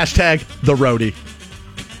 Hashtag the roadie.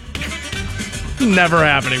 Never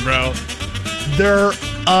happening, bro. They're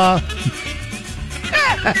a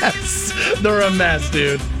mess. They're a mess,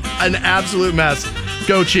 dude. An absolute mess.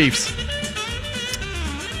 Go Chiefs.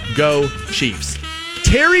 Go Chiefs.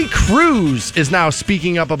 Terry Crews is now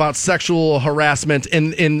speaking up about sexual harassment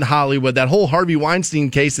in Hollywood. That whole Harvey Weinstein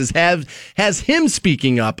case has him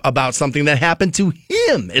speaking up about something that happened to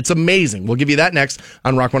him. It's amazing. We'll give you that next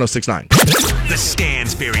on Rock 106.9. The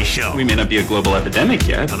Stansbury Show We may not be a global epidemic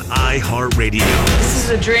yet. on iHeartRadio. This is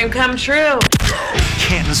a dream come true.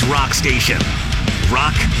 Canton's Rock Station.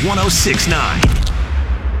 Rock 106.9.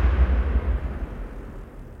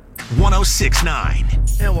 106.9.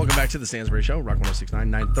 And welcome back to the Stansbury Show, Rock 106.9,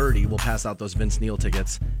 9:30. We'll pass out those Vince Neil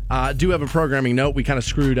tickets. Do have a programming note. We kind of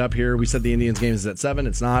screwed up here. We said the Indians game is at 7.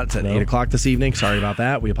 It's not. It's at 8 o'clock this evening. Sorry about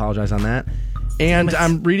that. We apologize on that. And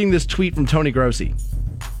I'm reading this tweet from Tony Grossi.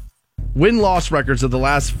 Win-loss records of the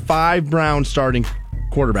last 5 Browns starting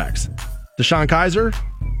quarterbacks. Deshaun Kaiser,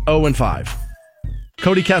 0-5.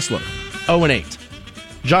 Cody Kessler, 0-8.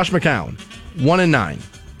 Josh McCown, 1-9.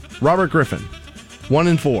 Robert Griffin,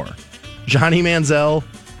 1-4. Johnny Manziel,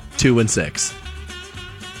 2-6.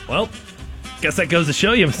 Well, guess that goes to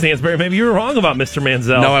show you, Stansbury, maybe you were wrong about Mr.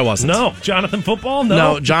 Manziel. No, I wasn't. No. Jonathan Football?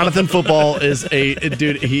 No. Jonathan Football is a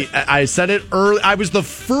dude. I said it early. I was the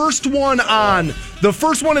first one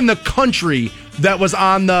in the country that was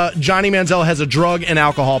on the Johnny Manziel has a drug and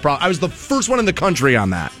alcohol problem. I was the first one in the country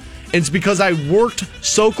on that. It's because I worked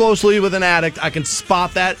so closely with an addict, I can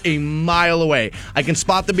spot that a mile away. I can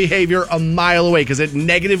spot the behavior a mile away because it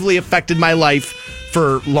negatively affected my life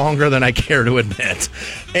for longer than I care to admit.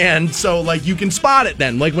 And so, like, you can spot it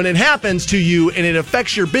then. Like, when it happens to you and it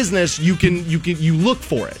affects your business, you look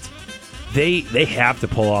for it. They have to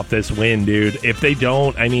pull off this win, dude. If they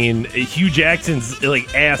don't, I mean, Hugh Jackson's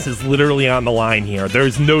ass is literally on the line here.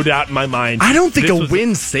 There's no doubt in my mind. I don't think a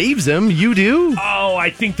win saves him. You do? Oh,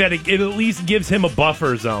 I think that it at least gives him a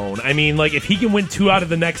buffer zone. I mean, if he can win 2 out of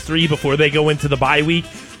the next 3 before they go into the bye week,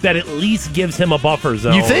 that at least gives him a buffer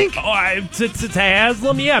zone. You think? To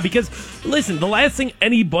Haslam, yeah, because, listen, the last thing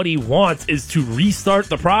anybody wants is to restart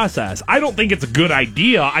the process. I don't think it's a good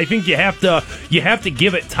idea. I think you have to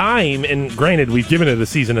give it time, and granted, we've given it a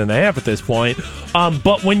season and a half at this point,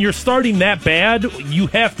 but when you're starting that bad, you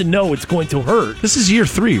have to know it's going to hurt. This is year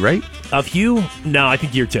 3, right? Of Hugh? No, I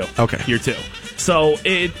think year 2. Okay. Year 2. So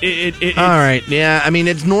it all right, yeah. I mean,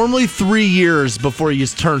 it's normally 3 years before you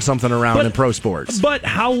turn something around in pro sports. But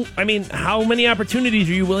how many opportunities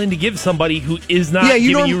are you willing to give somebody who is not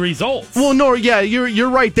giving you results? Well, no, yeah, you're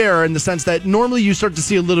right there in the sense that normally you start to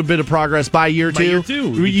see a little bit of progress by year 2. By year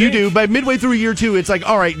 2, you do. By midway through year 2, it's like,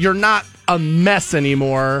 all right, you're not a mess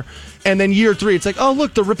anymore. And then year 3, it's like, oh,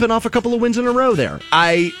 look, they're ripping off a couple of wins in a row there.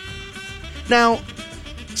 Now,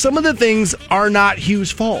 some of the things are not Hugh's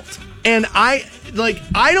fault. And I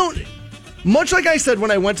don't, much like I said when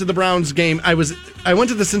I went to the Browns game, I went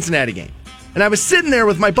to the Cincinnati game, and I was sitting there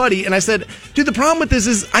with my buddy, and I said, dude, the problem with this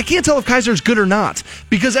is I can't tell if Kaiser's good or not,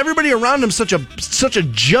 because everybody around him's such a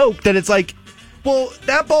joke that it's like, well,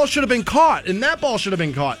 that ball should have been caught, and that ball should have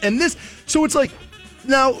been caught, and this, so it's like,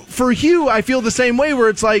 now, for Hugh, I feel the same way, where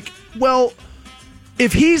it's like, well,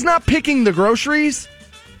 if he's not picking the groceries,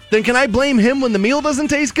 then can I blame him when the meal doesn't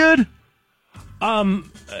taste good?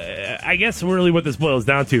 I guess really what this boils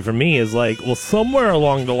down to for me is somewhere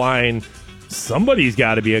along the line, somebody's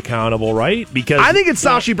got to be accountable, right? Because I think it's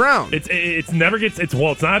Sashi Brown. It's not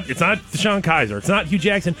Deshaun Kaiser, it's not Hugh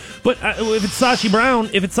Jackson, but if it's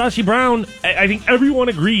Sashi Brown, I think everyone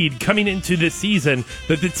agreed coming into this season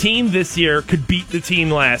that the team this year could beat the team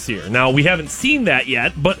last year. Now we haven't seen that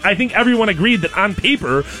yet, but I think everyone agreed that on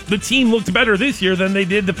paper the team looked better this year than they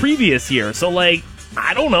did the previous year. So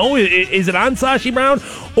I don't know. Is it on Sashi Brown,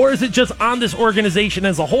 or is it just on this organization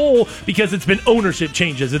as a whole because it's been ownership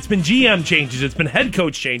changes, it's been GM changes, it's been head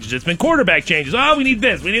coach changes, it's been quarterback changes. Oh, we need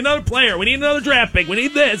this. We need another player. We need another draft pick. We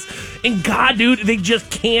need this. And God, dude, they just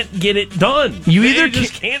can't get it done. They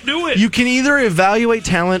just can't do it. You can either evaluate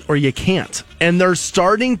talent or you can't. And they're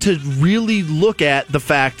starting to really look at the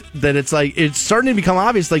fact that it's starting to become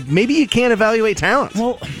obvious, maybe you can't evaluate talent.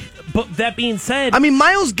 Well, but that being said, I mean,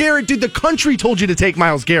 Myles Garrett, dude, the country told you to take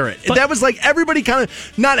Myles Garrett. That was everybody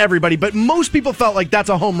not everybody, but most people felt like that's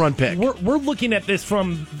a home run pick. We're looking at this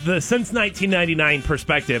from the since 1999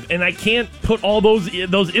 perspective, and I can't put all those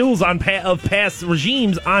ills of past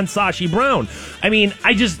regimes on Sashi Brown. I mean,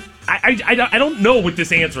 I don't know what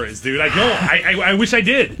this answer is, dude. I don't. I wish I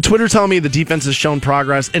did. Twitter telling me the defense has shown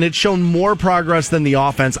progress, and it's shown more progress than the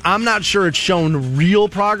offense. I'm not sure it's shown real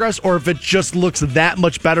progress or if it just looks that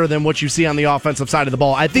much better than what you see on the offensive side of the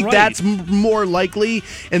ball. I think that's more likely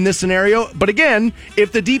in this scenario. But again,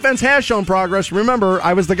 if the defense has shown progress, remember,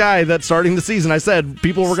 I was the guy that starting the season, I said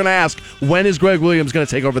people were going to ask, when is Greg Williams going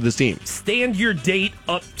to take over this team? Stand your date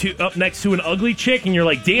up next to an ugly chick, and you're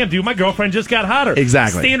like, damn, dude, my girlfriend just got hotter.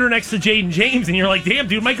 Exactly. Stand her next to Jaden James, and you're like, damn,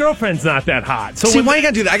 dude, my girlfriend's not that hot. So see, why you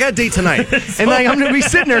gotta do that? I got a date tonight. And like, I'm gonna be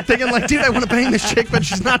sitting there thinking, like, dude, I want to bang this chick, but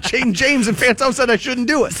she's not Jaden James, and Fanto said I shouldn't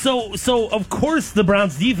do it. So of course the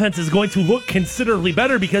Browns defense is going to look considerably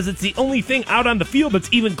better because it's the only thing out on the field that's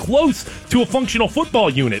even close to a functional football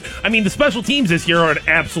unit. I mean, the special teams this year are an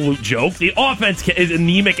absolute joke. The offense is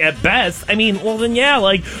anemic at best. I mean, well then yeah,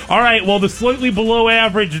 like, all right, well the slightly below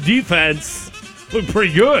average defense look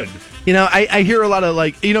pretty good. You know, I hear a lot of,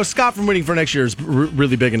 like, you know, Scott from Waiting for Next Year is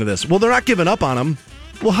really big into this. Well, they're not giving up on him.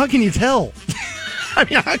 Well, how can you tell? How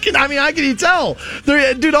can you tell?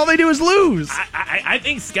 Dude, all they do is lose. I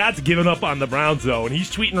think Scott's giving up on the Browns, though, and he's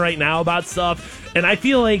tweeting right now about stuff. And I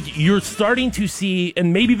feel like you're starting to see,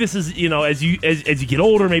 and maybe this is, you know, as you get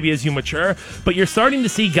older, maybe as you mature, but you're starting to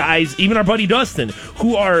see guys, even our buddy Dustin,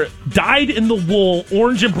 who are dyed in the wool,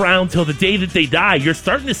 orange and brown till the day that they die. You're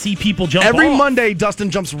starting to see people jump Every off. Monday, Dustin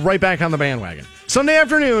jumps right back on the bandwagon. Sunday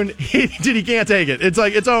afternoon, he can't take it. It's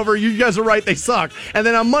like, it's over. You guys are right. They suck. And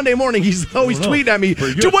then on Monday morning, he's always tweeting at me,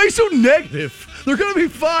 why so negative? They're going to be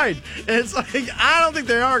fine. And it's like, I don't think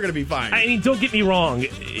they are going to be fine. I mean, don't get me wrong.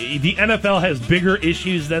 The NFL has bigger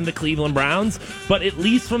issues than the Cleveland Browns, but at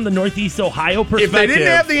least from the Northeast Ohio perspective. If they didn't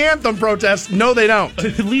have the anthem protest, no, they don't.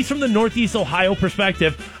 At least from the Northeast Ohio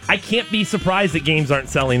perspective, I can't be surprised that games aren't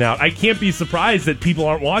selling out. I can't be surprised that people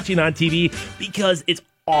aren't watching on TV because it's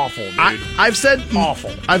awful, dude. I've said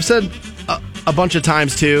awful. I've said a bunch of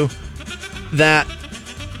times, too, that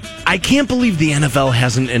I can't believe the NFL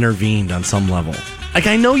hasn't intervened on some level. Like,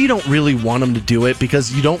 I know you don't really want them to do it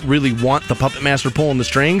because you don't really want the puppet master pulling the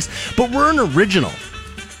strings, but we're an original.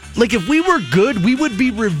 Like, if we were good, we would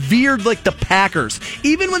be revered like the Packers.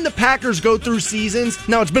 Even when the Packers go through seasons,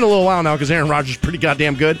 now it's been a little while now because Aaron Rodgers is pretty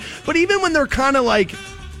goddamn good, but even when they're kind of like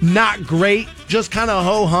not great, just kind of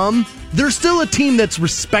ho-hum, they're still a team that's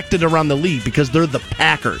respected around the league because they're the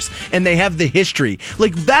Packers and they have the history.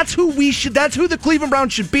 Like, that's who the Cleveland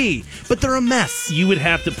Browns should be, but they're a mess. You would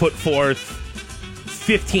have to put forth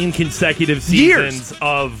 15 consecutive seasons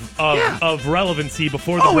of relevancy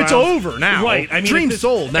before the Browns. It's over now. Right. I mean, dream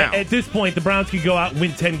sold now. At this point, the Browns could go out and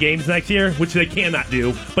win 10 games next year, which they cannot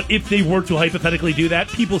do. But if they were to hypothetically do that,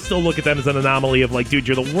 people still look at them as an anomaly of like, dude,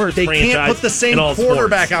 you're the worst franchise. They can't put the same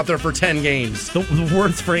quarterback sports out there for 10 games. The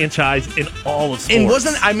worst franchise in all of sports.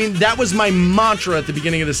 And that was my mantra at the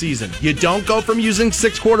beginning of the season. You don't go from using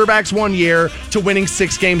 6 quarterbacks one year to winning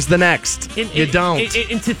 6 games the next. You don't.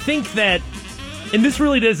 And to think that, and this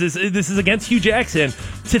really does, this is against Hugh Jackson,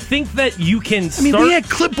 to think that you can start... I mean, we had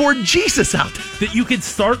clipboard Jesus out there. That you could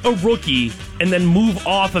start a rookie and then move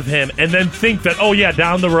off of him and then think that, oh yeah,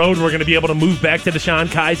 down the road we're going to be able to move back to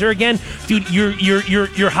Deshaun Kaiser again. Dude,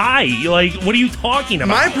 you're high. Like, what are you talking about?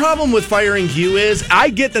 My problem with firing Hugh is, I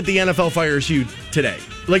get that the NFL fires Hugh today.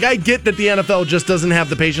 Like, I get that the NFL just doesn't have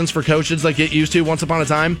the patience for coaches like it used to once upon a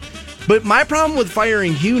time. But my problem with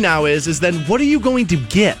firing Hugh now is then what are you going to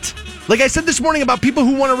get? Like I said this morning about people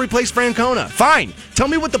who want to replace Francona. Fine. Tell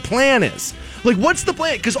me what the plan is. Like, what's the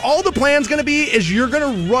plan? Because all the plan's going to be is you're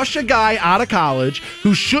going to rush a guy out of college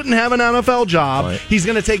who shouldn't have an NFL job. Right. He's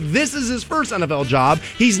going to take this as his first NFL job.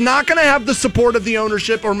 He's not going to have the support of the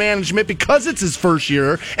ownership or management because it's his first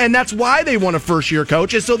year, and that's why they want a first-year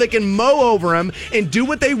coach, is so they can mow over him and do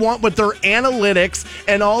what they want with their analytics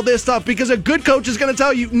and all this stuff, because a good coach is going to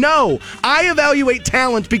tell you, no, I evaluate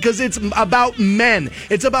talent because it's about men.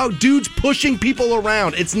 It's about dudes pushing people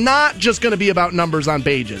around. It's not just going to be about numbers on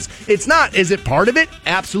pages. It's not. Is it part of it?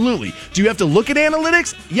 Absolutely. Do you have to look at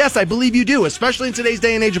analytics? Yes, I believe you do, especially in today's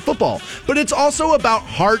day and age of football. But it's also about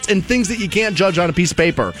heart and things that you can't judge on a piece of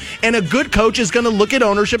paper. And a good coach is going to look at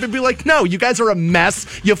ownership and be like, no, you guys are a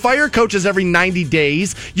mess. You fire coaches every 90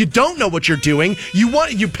 days. You don't know what you're doing.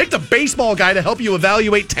 You picked a baseball guy to help you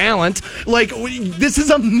evaluate talent. Like, this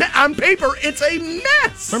is on paper, it's a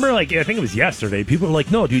mess. Remember, like, I think it was yesterday, people were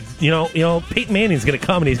like, no, dude, you know, Peyton Manning's going to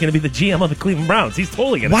come and he's going to be the GM of the Cleveland Browns. He's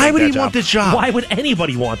totally going to Why would he want this job? Why would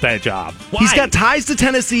anybody want that job? Why? He's got ties to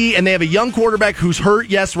Tennessee, and they have a young quarterback who's hurt,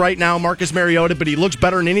 yes, right now, Marcus Mariota, but he looks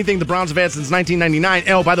better than anything the Browns have had since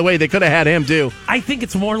 1999. Oh, by the way, they could have had him, too. I think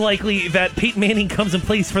it's more likely that Peyton Manning comes and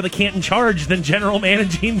plays for the Canton Charge than general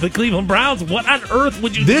managing the Cleveland Browns. What on earth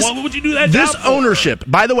would you do? What would you do that job This for? ownership,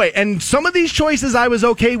 by the way, and some of these choices I was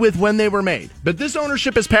okay with when they were made, but this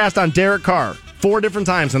ownership has passed on Derek Carr 4 different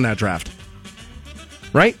times in that draft.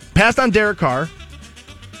 Right? Passed on Derek Carr.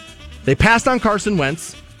 They passed on Carson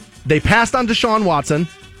Wentz. They passed on Deshaun Watson.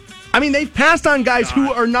 I mean, they've passed on guys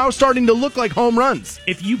who are now starting to look like home runs.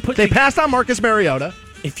 They passed on Marcus Mariota.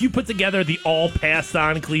 If you put together the all passed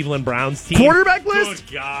on Cleveland Browns team, quarterback list?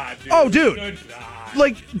 Good God, dude. Oh, dude. Good God.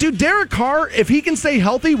 Like, dude, Derek Carr, if he can stay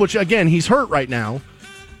healthy, which, again, he's hurt right now,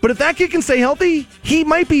 But if that kid can stay healthy, he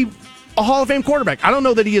might be a Hall of Fame quarterback. I don't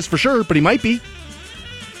know that he is for sure, but he might be.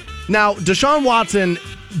 Now, Deshaun Watson,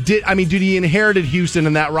 he inherited Houston,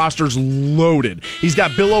 and that roster's loaded. He's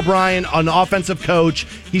got Bill O'Brien, an offensive coach.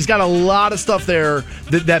 He's got a lot of stuff there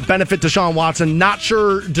that benefit Deshaun Watson. Not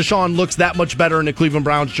sure Deshaun looks that much better in a Cleveland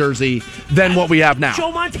Browns jersey than what we have now.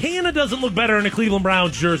 Joe Montana doesn't look better in a Cleveland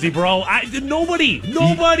Browns jersey, bro.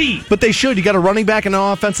 Nobody. But they should. You got a running back and an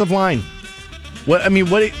offensive line.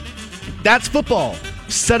 That's football.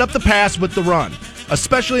 Set up the pass with the run,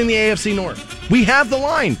 especially in the AFC North. We have the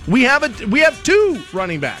line. We have two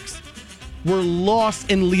running backs. We're lost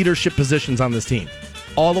in leadership positions on this team,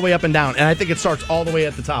 all the way up and down. And I think it starts all the way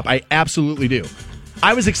at the top. I absolutely do.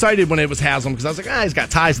 I was excited when it was Haslam because I was like, he's got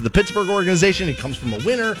ties to the Pittsburgh organization. He comes from a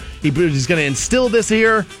winner. He's going to instill this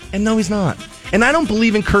here. And no, he's not. And I don't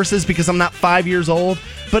believe in curses because I'm not 5 years old.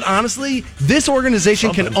 But honestly, this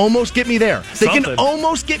organization can almost get me there. They can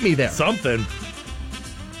almost get me there. Something.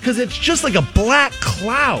 Because it's just like a black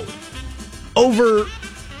cloud over.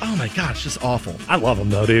 Oh my God, it's just awful. I love them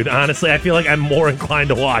though, dude. Honestly, I feel like I'm more inclined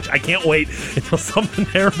to watch. I can't wait until something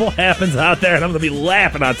terrible happens out there and I'm going to be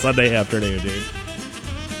laughing on Sunday afternoon, dude.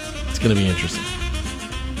 It's going to be interesting.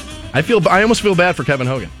 I almost feel bad for Kevin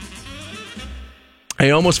Hogan.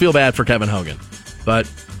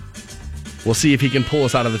 But we'll see if he can pull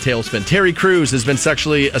us out of the tailspin. Terry Crews has been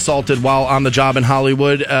sexually assaulted while on the job in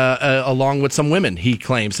Hollywood, along with some women, he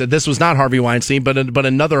claims. This was not Harvey Weinstein, but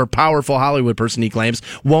another powerful Hollywood person, he claims.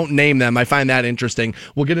 Won't name them. I find that interesting.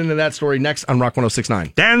 We'll get into that story next on Rock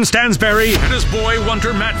 106.9. Dan Stansbury and his boy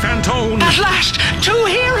wonder Matt Fantone. At last, two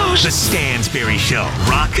heroes. The Stansbury Show,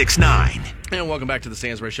 Rock 69. And welcome back to the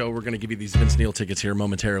Stansbury Show. We're going to give you these Vince Neil tickets here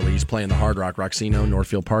momentarily. He's playing the Hard Rock Roxino,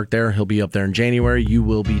 Northfield Park there. He'll be up there in January. You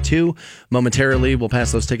will be too. Momentarily, we'll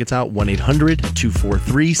pass those tickets out.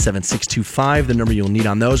 1-800-243-7625, the number you'll need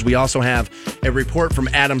on those. We also have a report from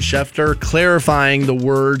Adam Schefter clarifying the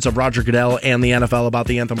words of Roger Goodell and the NFL about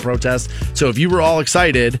the anthem protest. So if you were all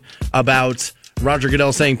excited about Roger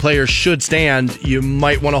Goodell saying players should stand, you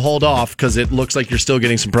might want to hold off because it looks like you're still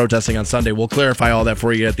getting some protesting on Sunday. We'll clarify all that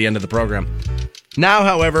for you at the end of the program. Now,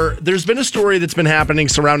 however, there's been a story that's been happening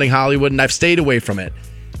surrounding Hollywood, and I've stayed away from it.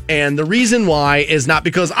 And the reason why is not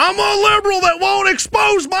because I'm a liberal that won't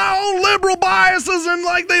expose my own liberal biases and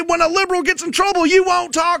when a liberal gets in trouble, you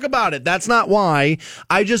won't talk about it. That's not why.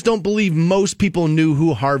 I just don't believe most people knew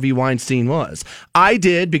who Harvey Weinstein was. I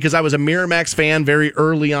did because I was a Miramax fan very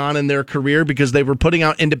early on in their career because they were putting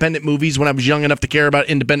out independent movies when I was young enough to care about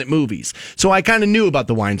independent movies. So I kind of knew about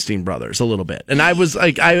the Weinstein brothers a little bit. And I was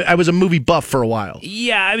I was a movie buff for a while.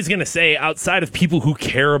 Yeah, I was going to say, outside of people who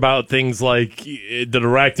care about things like the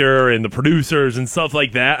director and the producers and stuff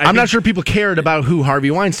like that. I'm not sure people cared about who Harvey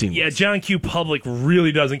Weinstein was. Yeah, John Q. Public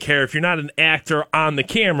really doesn't care. If you're not an actor on the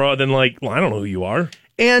camera, then I don't know who you are.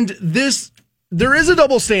 And there is a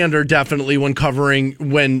double standard definitely when covering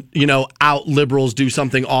when, out liberals do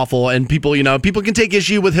something awful and people can take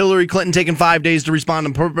issue with Hillary Clinton taking 5 days to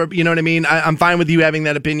respond. You know what I mean? I'm fine with you having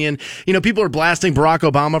that opinion. People are blasting Barack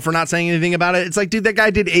Obama for not saying anything about it. It's like, dude, that guy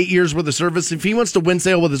did 8 years worth of service. If he wants to wind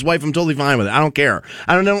sail with his wife, I'm totally fine with it. I don't care.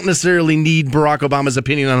 I don't necessarily need Barack Obama's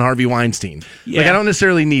opinion on Harvey Weinstein. Yeah. I don't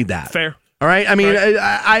necessarily need that. Fair. All right. I mean, right.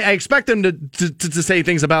 I expect him to say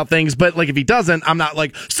things about things, but if he doesn't, I'm not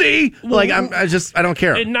see, I don't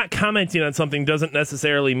care. And not commenting on something doesn't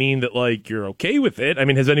necessarily mean that you're okay with it. I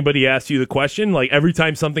mean, has anybody asked you the question? Every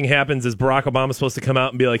time something happens, is Barack Obama supposed to come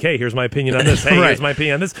out and be like, hey, here's my opinion on this. Hey, right. Here's my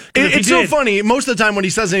opinion on this. It's so funny. Most of the time when he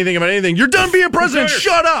says anything about anything, you're done being president.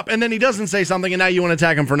 Shut up. And then he doesn't say something, and now you want to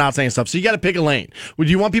attack him for not saying stuff. So you got to pick a lane. Would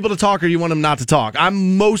you want people to talk or you want them not to talk?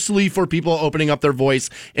 I'm mostly for people opening up their voice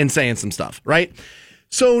and saying some stuff, right?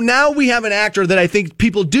 So now we have an actor that I think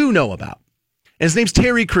people do know about. And his name's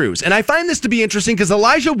Terry Crews. And I find this to be interesting because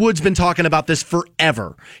Elijah Wood's been talking about this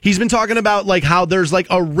forever. He's been talking about how there's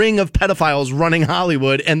a ring of pedophiles running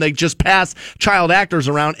Hollywood and they just pass child actors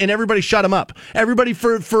around and everybody shut him up. Everybody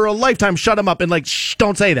for a lifetime shut him up and shh,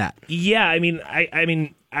 don't say that. Yeah, I mean,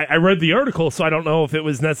 I read the article, so I don't know if it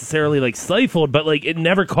was necessarily stifled, but it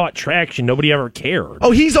never caught traction. Nobody ever cared. Oh,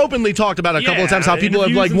 he's openly talked about a couple of times how people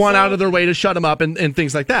have gone out of their way to shut him up and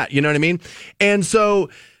things like that. You know what I mean? And so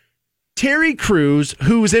Terry Crews,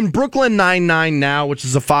 who's in Brooklyn Nine-Nine now, which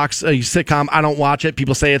is a Fox sitcom. I don't watch it.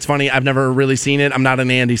 People say it's funny. I've never really seen it. I'm not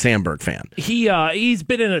an Andy Samberg fan. He's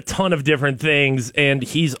been in a ton of different things, and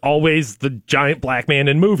he's always the giant black man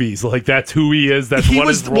in movies. That's who he is. That's what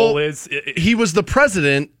his role is. He was the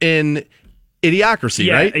president in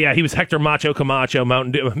Idiocracy, right? Yeah, he was Hector Macho Camacho,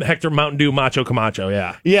 Hector Mountain Dew Macho Camacho,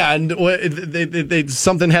 yeah. Yeah, and they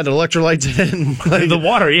something had electrolytes in like, the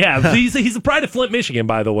water, yeah. He's the pride of Flint, Michigan,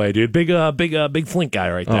 by the way, dude. Big Flint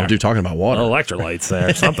guy right there. Oh, dude, talking about water. Electrolytes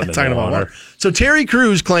there, something in talking the about water. water. So Terry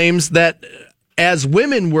Crews claims that as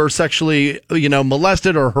women were sexually,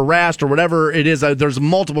 molested or harassed or whatever it is, there's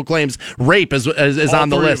multiple claims. Rape is on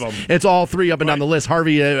the list. It's all three up and down the list.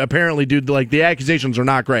 Harvey apparently, dude, like the accusations are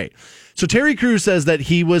not great. So Terry Crews says that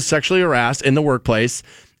he was sexually harassed in the workplace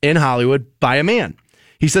in Hollywood by a man.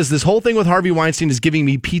 He says, this whole thing with Harvey Weinstein is giving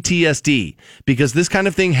me PTSD because this kind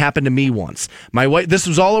of thing happened to me once. My wife, this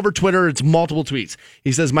was all over Twitter. It's multiple tweets.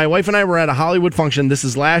 He says, my wife and I were at a Hollywood function. This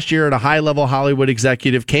is last year at a high-level Hollywood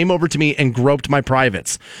executive came over to me and groped my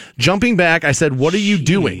privates. Jumping back, I said, what are you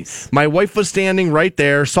doing? My wife was standing right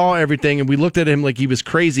there, saw everything, and we looked at him like he was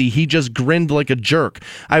crazy. He just grinned like a jerk.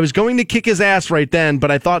 I was going to kick his ass right then,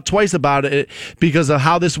 but I thought twice about it because of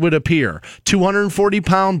how this would appear.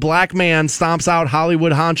 240-pound black man stomps out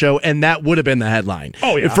Hollywood honcho, and that would have been the headline.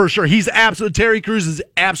 Oh, yeah. For sure. Terry Crews is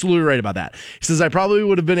absolutely right about that. He says, I probably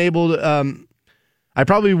wouldn't have been able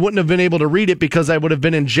to read it because I would have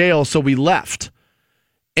been in jail, so we left.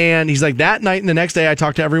 And he's like, that night and the next day, I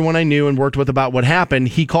talked to everyone I knew and worked with about what happened.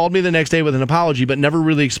 He called me the next day with an apology, but never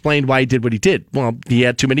really explained why he did what he did. Well, he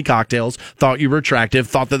had too many cocktails, thought you were attractive,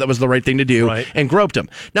 thought that was the right thing to do, and groped him.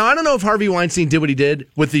 Now, I don't know if Harvey Weinstein did what he did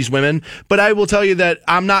with these women, but I will tell you that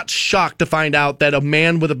I'm not shocked to find out that a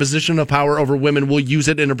man with a position of power over women will use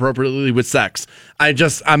it inappropriately with sex.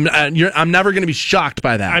 I'm never going to be shocked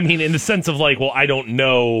by that. I mean, in the sense of like, well, I don't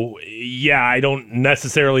know. Yeah, I don't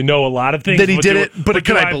necessarily know a lot of things. That he did it, but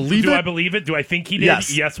could I believe it? Do I believe it? Do I think he did?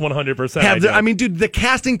 Yes, 100%. I mean, dude, the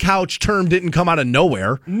casting couch term didn't come out of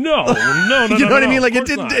nowhere. No. You know what I mean? Like, it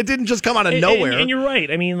didn't just come out of nowhere. And you're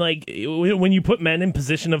right. I mean, like, when you put men in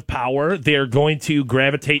position of power, they're going to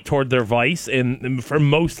gravitate toward their vice. And for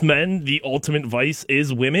most men, the ultimate vice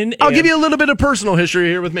is women. I'll give you a little bit of personal history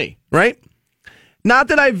here with me, right? Not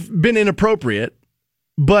that I've been inappropriate,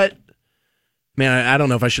 but man, I don't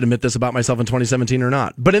know if I should admit this about myself in 2017 or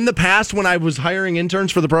not. But in the past, when I was hiring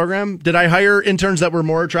interns for the program, did I hire interns that were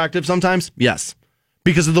more attractive sometimes? Yes.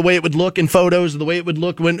 Because of the way it would look in photos, the way it would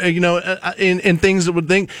look when, in things that would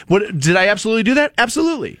think. Did I absolutely do that?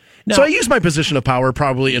 Absolutely. No. So I use my position of power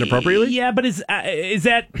probably inappropriately. Yeah, but is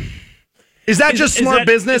that... Is that just smart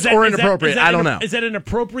business or inappropriate? I don't know. Is that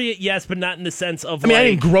inappropriate? Yes, but not in the sense of. I mean, I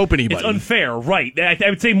didn't grope anybody. It's unfair, right? I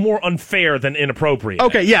would say more unfair than inappropriate.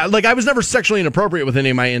 Okay, yeah. Like, I was never sexually inappropriate with any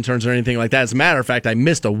of my interns or anything like that. As a matter of fact, I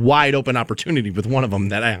missed a wide open opportunity with one of them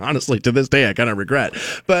that I honestly, to this day, I kind of regret.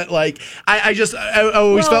 But, like, I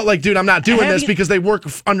always felt like, dude, I'm not doing this because they work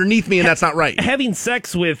underneath me and that's not right. Having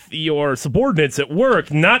sex with your subordinates at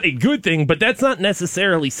work, not a good thing, but that's not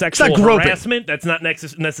necessarily sexual harassment. That's not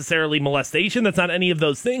necessarily molestation. That's not any of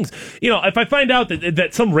those things. If I find out that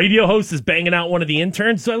some radio host is banging out one of the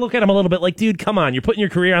interns, so I look at him a little bit like, dude, come on, you're putting your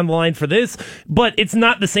career on the line for this, but it's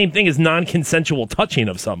not the same thing as non-consensual touching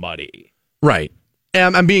of somebody. Right.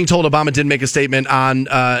 I'm being told Obama did make a statement on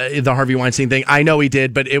the Harvey Weinstein thing. I know he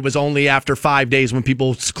did, but it was only after 5 days when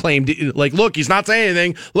people claimed, like, look, he's not saying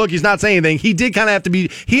anything. Look, he's not saying anything. He did kind of have to be,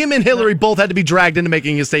 him and Hillary both had to be dragged into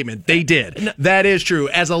making a statement. They did. That is true.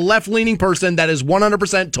 As a left-leaning person, that is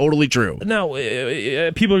 100% totally true. Now,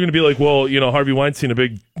 people are going to be like, well, Harvey Weinstein, a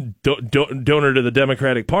big donor to the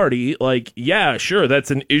Democratic Party. Like, yeah, sure, that's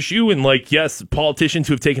an issue. And, like, yes, politicians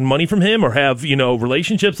who have taken money from him or have,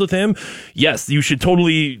 relationships with him, yes, you should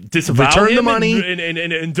totally disavow return him the money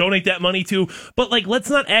and donate that money to. But like,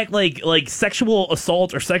 let's not act like sexual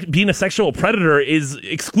assault or being a sexual predator is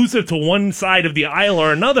exclusive to one side of the aisle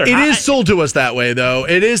or another. It is sold to us that way, though.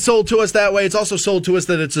 It is sold to us that way. It's also sold to us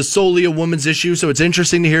that it's solely a woman's issue. So it's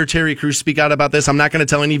interesting to hear Terry Crews speak out about this. I'm not going to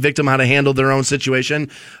tell any victim how to handle their own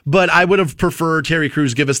situation, but I would have preferred Terry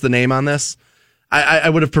Crews give us the name on this.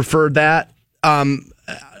 I would have preferred that.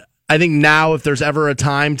 I think now, if there's ever a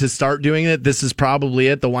time to start doing it, this is probably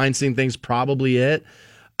it. The Weinstein thing's probably it.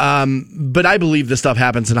 But I believe this stuff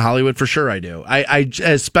happens in Hollywood for sure. I do.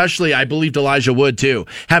 I believed Elijah Wood too.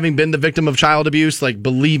 Having been the victim of child abuse, like,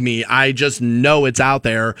 believe me, I just know it's out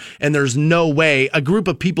there, and there's no way a group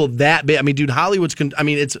of people that big. I mean, dude,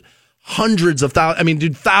 it's hundreds of thousands. I mean,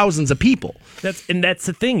 dude, thousands of people. That's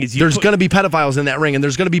the thing is there's going to be pedophiles in that ring, and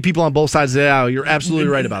there's going to be people on both sides of the aisle. You're absolutely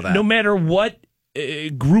right about that. No matter what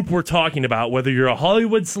group we're talking about, whether you're a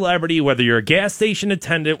Hollywood celebrity, whether you're a gas station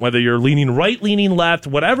attendant, whether you're leaning right, leaning left,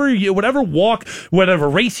 whatever walk, whatever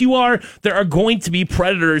race you are, there are going to be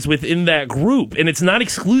predators within that group, and it's not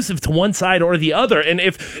exclusive to one side or the other. And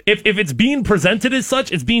if it's being presented as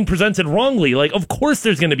such, it's being presented wrongly. Like, of course,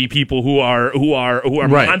 there's going to be people who are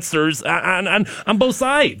Right. monsters on both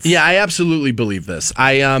sides. Yeah, I absolutely believe this.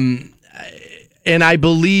 And I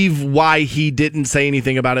believe why he didn't say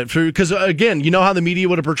anything about it. Because, again, you know how the media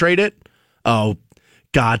would have portrayed it? Oh,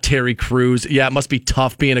 God, Terry Crews. Yeah, it must be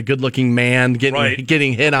tough being a good-looking man,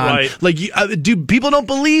 getting hit on. Right. Like, dude, people don't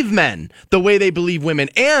believe men the way they believe women.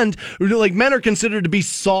 And, like, men are considered to be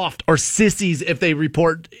soft or sissies if they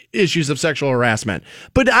report issues of sexual harassment.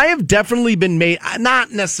 But I have definitely been made,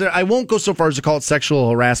 not necessarily, I won't go so far as to call it sexual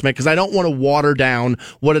harassment because I don't want to water down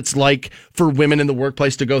what it's like for women in the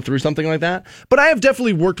workplace to go through something like that. But I have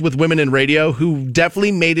definitely worked with women in radio who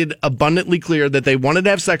definitely made it abundantly clear that they wanted to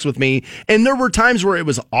have sex with me. And there were times where it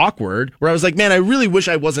was awkward, where I was like, man, I really wish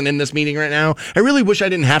I wasn't in this meeting right now. I really wish I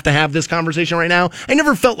didn't have to have this conversation right now. I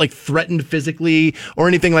never felt like threatened physically or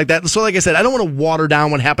anything like that. So like I said, I don't want to water down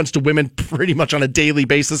what happens to women pretty much on a daily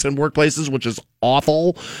basis in workplaces, which is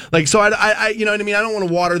awful. Like, so I you know what I mean? I don't want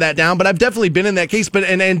to water that down, but I've definitely been in that case, but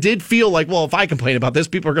and did feel like, well, if I complain about this,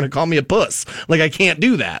 people are going to call me a puss. Like, I can't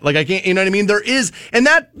do that. Like, I can't, you know what I mean? There is, and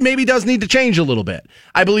that maybe does need to change a little bit.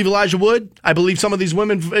 I believe Elijah Wood. I believe some of these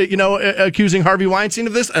women, accusing Harvey Weinstein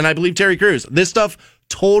of this, and I believe Terry Crews. This stuff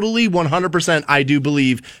totally 100% I do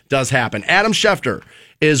believe does happen. Adam Schefter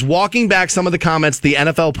is walking back some of the comments the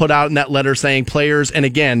NFL put out in that letter saying players, and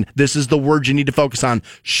again, this is the word you need to focus on,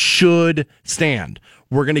 should stand.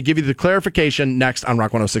 We're going to give you the clarification next on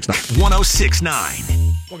Rock 106.9.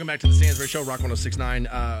 106.9. Welcome back to the Stansbury Show, Rock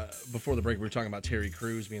 106.9. Before the break, we were talking about Terry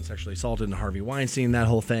Crews being sexually assaulted and Harvey Weinstein, that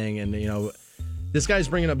whole thing, and this guy's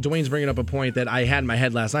Dwayne's bringing up a point that I had in my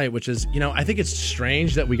head last night, which is, I think it's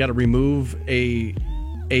strange that we got to remove a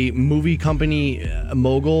movie company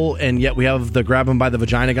mogul, and yet we have the grab him by the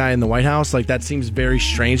vagina guy in the White House. Like, that seems very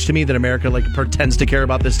strange to me that America pretends to care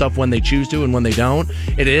about this stuff when they choose to and when they don't.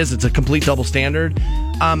 It's a complete double standard.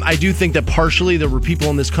 I do think that partially there were people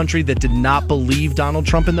in this country that did not believe Donald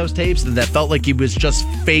Trump in those tapes, that felt like he was just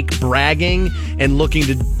fake bragging and looking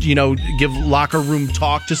to, give locker room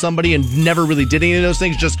talk to somebody and never really did any of those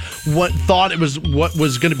things, just thought it was what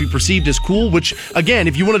was going to be perceived as cool, which, again,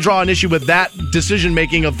 if you want to draw an issue with that decision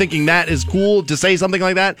making of thinking that is cool to say something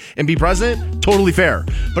like that and be president, totally fair.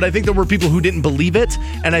 But I think there were people who didn't believe it,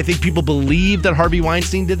 and I think people believe that Harvey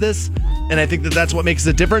Weinstein did this, and I think that that's what makes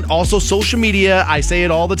it different. Also, social media, I say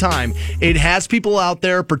it all the time, it has people out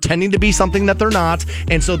there pretending to be something that they're not,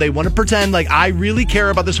 and so they want to pretend like I really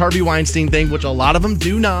care about this Harvey Weinstein thing, which a lot of them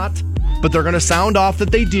do not, but they're going to sound off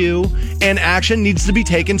that they do, and action needs to be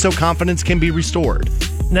taken so confidence can be restored.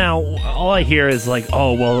 Now, all I hear is like,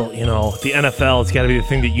 oh, well, the NFL, it's got to be the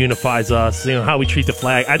thing that unifies us, how we treat the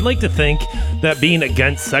flag. I'd like to think that being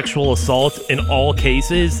against sexual assault in all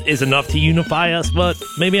cases is enough to unify us, but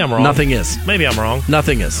maybe I'm wrong. Nothing is. Maybe I'm wrong.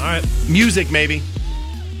 Nothing is. All right. Music, maybe.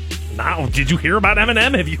 Now, did you hear about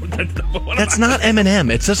Eminem? Have you? That's not Eminem.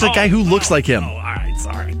 It's just a guy who looks like him. Oh, all right.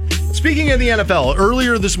 Sorry. Speaking of the NFL,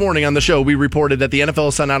 earlier this morning on the show, we reported that the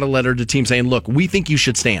NFL sent out a letter to teams saying, look, we think you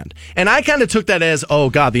should stand. And I kind of took that as, oh,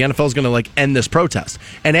 God, the NFL is going to end this protest.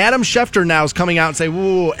 And Adam Schefter now is coming out and saying,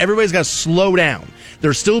 whoa, everybody's got to slow down.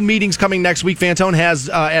 There's still meetings coming next week. Fantone has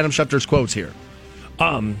Adam Schefter's quotes here.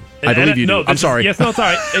 I believe you do. I'm sorry. Yes, no, it's all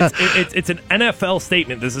right. It's an NFL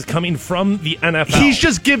statement. This is coming from the NFL. He's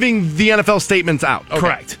just giving the NFL statements out. Okay.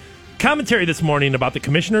 Correct. Commentary this morning about the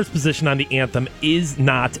commissioner's position on the anthem is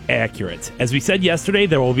not accurate. As we said yesterday,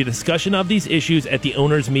 there will be discussion of these issues at the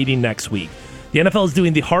owners' meeting next week. The NFL is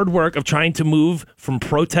doing the hard work of trying to move from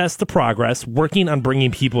protest to progress, working on bringing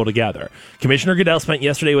people together. Commissioner Goodell spent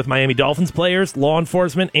yesterday with Miami Dolphins players, law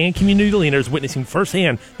enforcement, and community leaders witnessing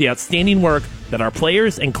firsthand the outstanding work that our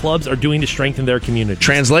players and clubs are doing to strengthen their community.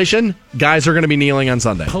 Translation, guys are going to be kneeling on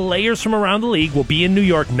Sunday. Players from around the league will be in New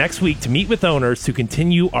York next week to meet with owners to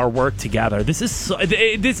continue our work together. This is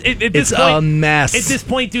it's a mess. At this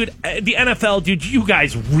point, dude, the NFL, dude, you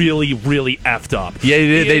guys really, really effed up. Yeah,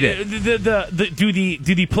 they did. Do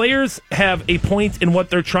the players have a point in what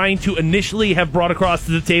they're trying to initially have brought across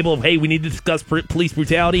to the table of, hey, we need to discuss police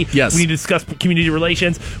brutality. Yes. We need to discuss community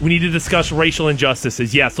relations. We need to discuss racial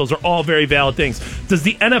injustices. Yes, those are all very valid things. Does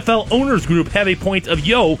the NFL owners group have a point of,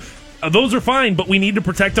 those are fine, but we need to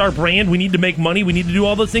protect our brand. We need to make money. We need to do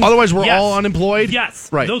all those things. Otherwise, we're all unemployed.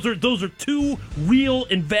 Yes, right. Those are two real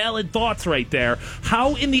and valid thoughts right there.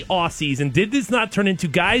 How in the off season did this not turn into,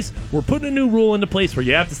 guys, we're putting a new rule into place where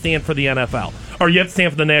you have to stand for the NFL? or you have to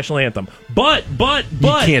stand for the national anthem. But You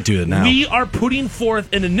can't do it now. We are putting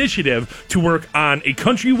forth an initiative to work on a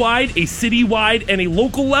countrywide, a citywide, and a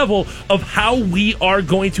local level of how we are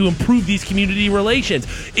going to improve these community relations.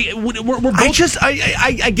 We're both,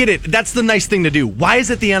 I get it. That's the nice thing to do. Why is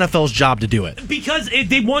it the NFL's job to do it? Because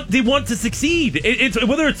they want to succeed. It's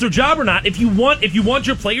whether it's their job or not. If you want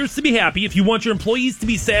your players to be happy, if you want your employees to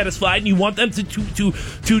be satisfied, and you want them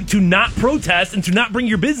to not protest and to not bring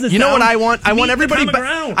your business. You know down, what I want? I want everybody.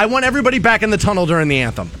 I I want everybody back in the tunnel during the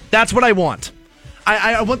anthem. That's what I want.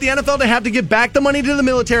 I want the NFL to have to give back the money to the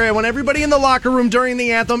military. I want everybody in the locker room during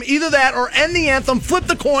the anthem. Either that or end the anthem, flip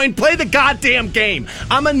the coin, play the goddamn game.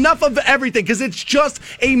 I'm enough of everything because it's just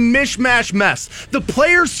a mishmash mess. The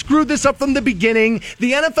players screwed this up from the beginning.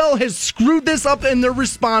 The NFL has screwed this up in their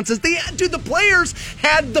responses. The players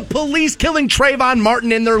had the police killing Trayvon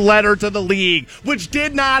Martin in their letter to the league, which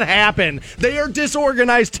did not happen. They are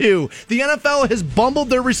disorganized too. The NFL has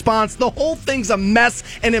bumbled their response. The whole thing's a mess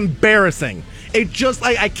and embarrassing.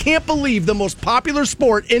 I can't believe the most popular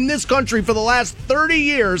sport in this country for the last 30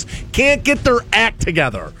 years can't get their act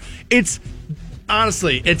together.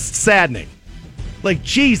 Honestly, it's saddening. Like,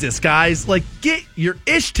 Jesus, guys, get your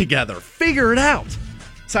ish together. Figure it out.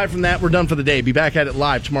 Aside from that, we're done for the day. Be back at it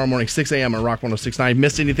live tomorrow morning, 6 a.m. on Rock 106.9.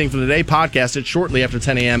 Missed anything from the day? Podcast it shortly after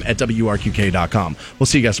 10 a.m. at WRQK.com. We'll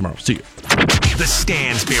see you guys tomorrow. See you. The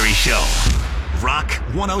Stansbury Show. Rock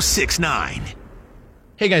 106.9.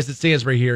 Hey, guys, it's Stansbury here.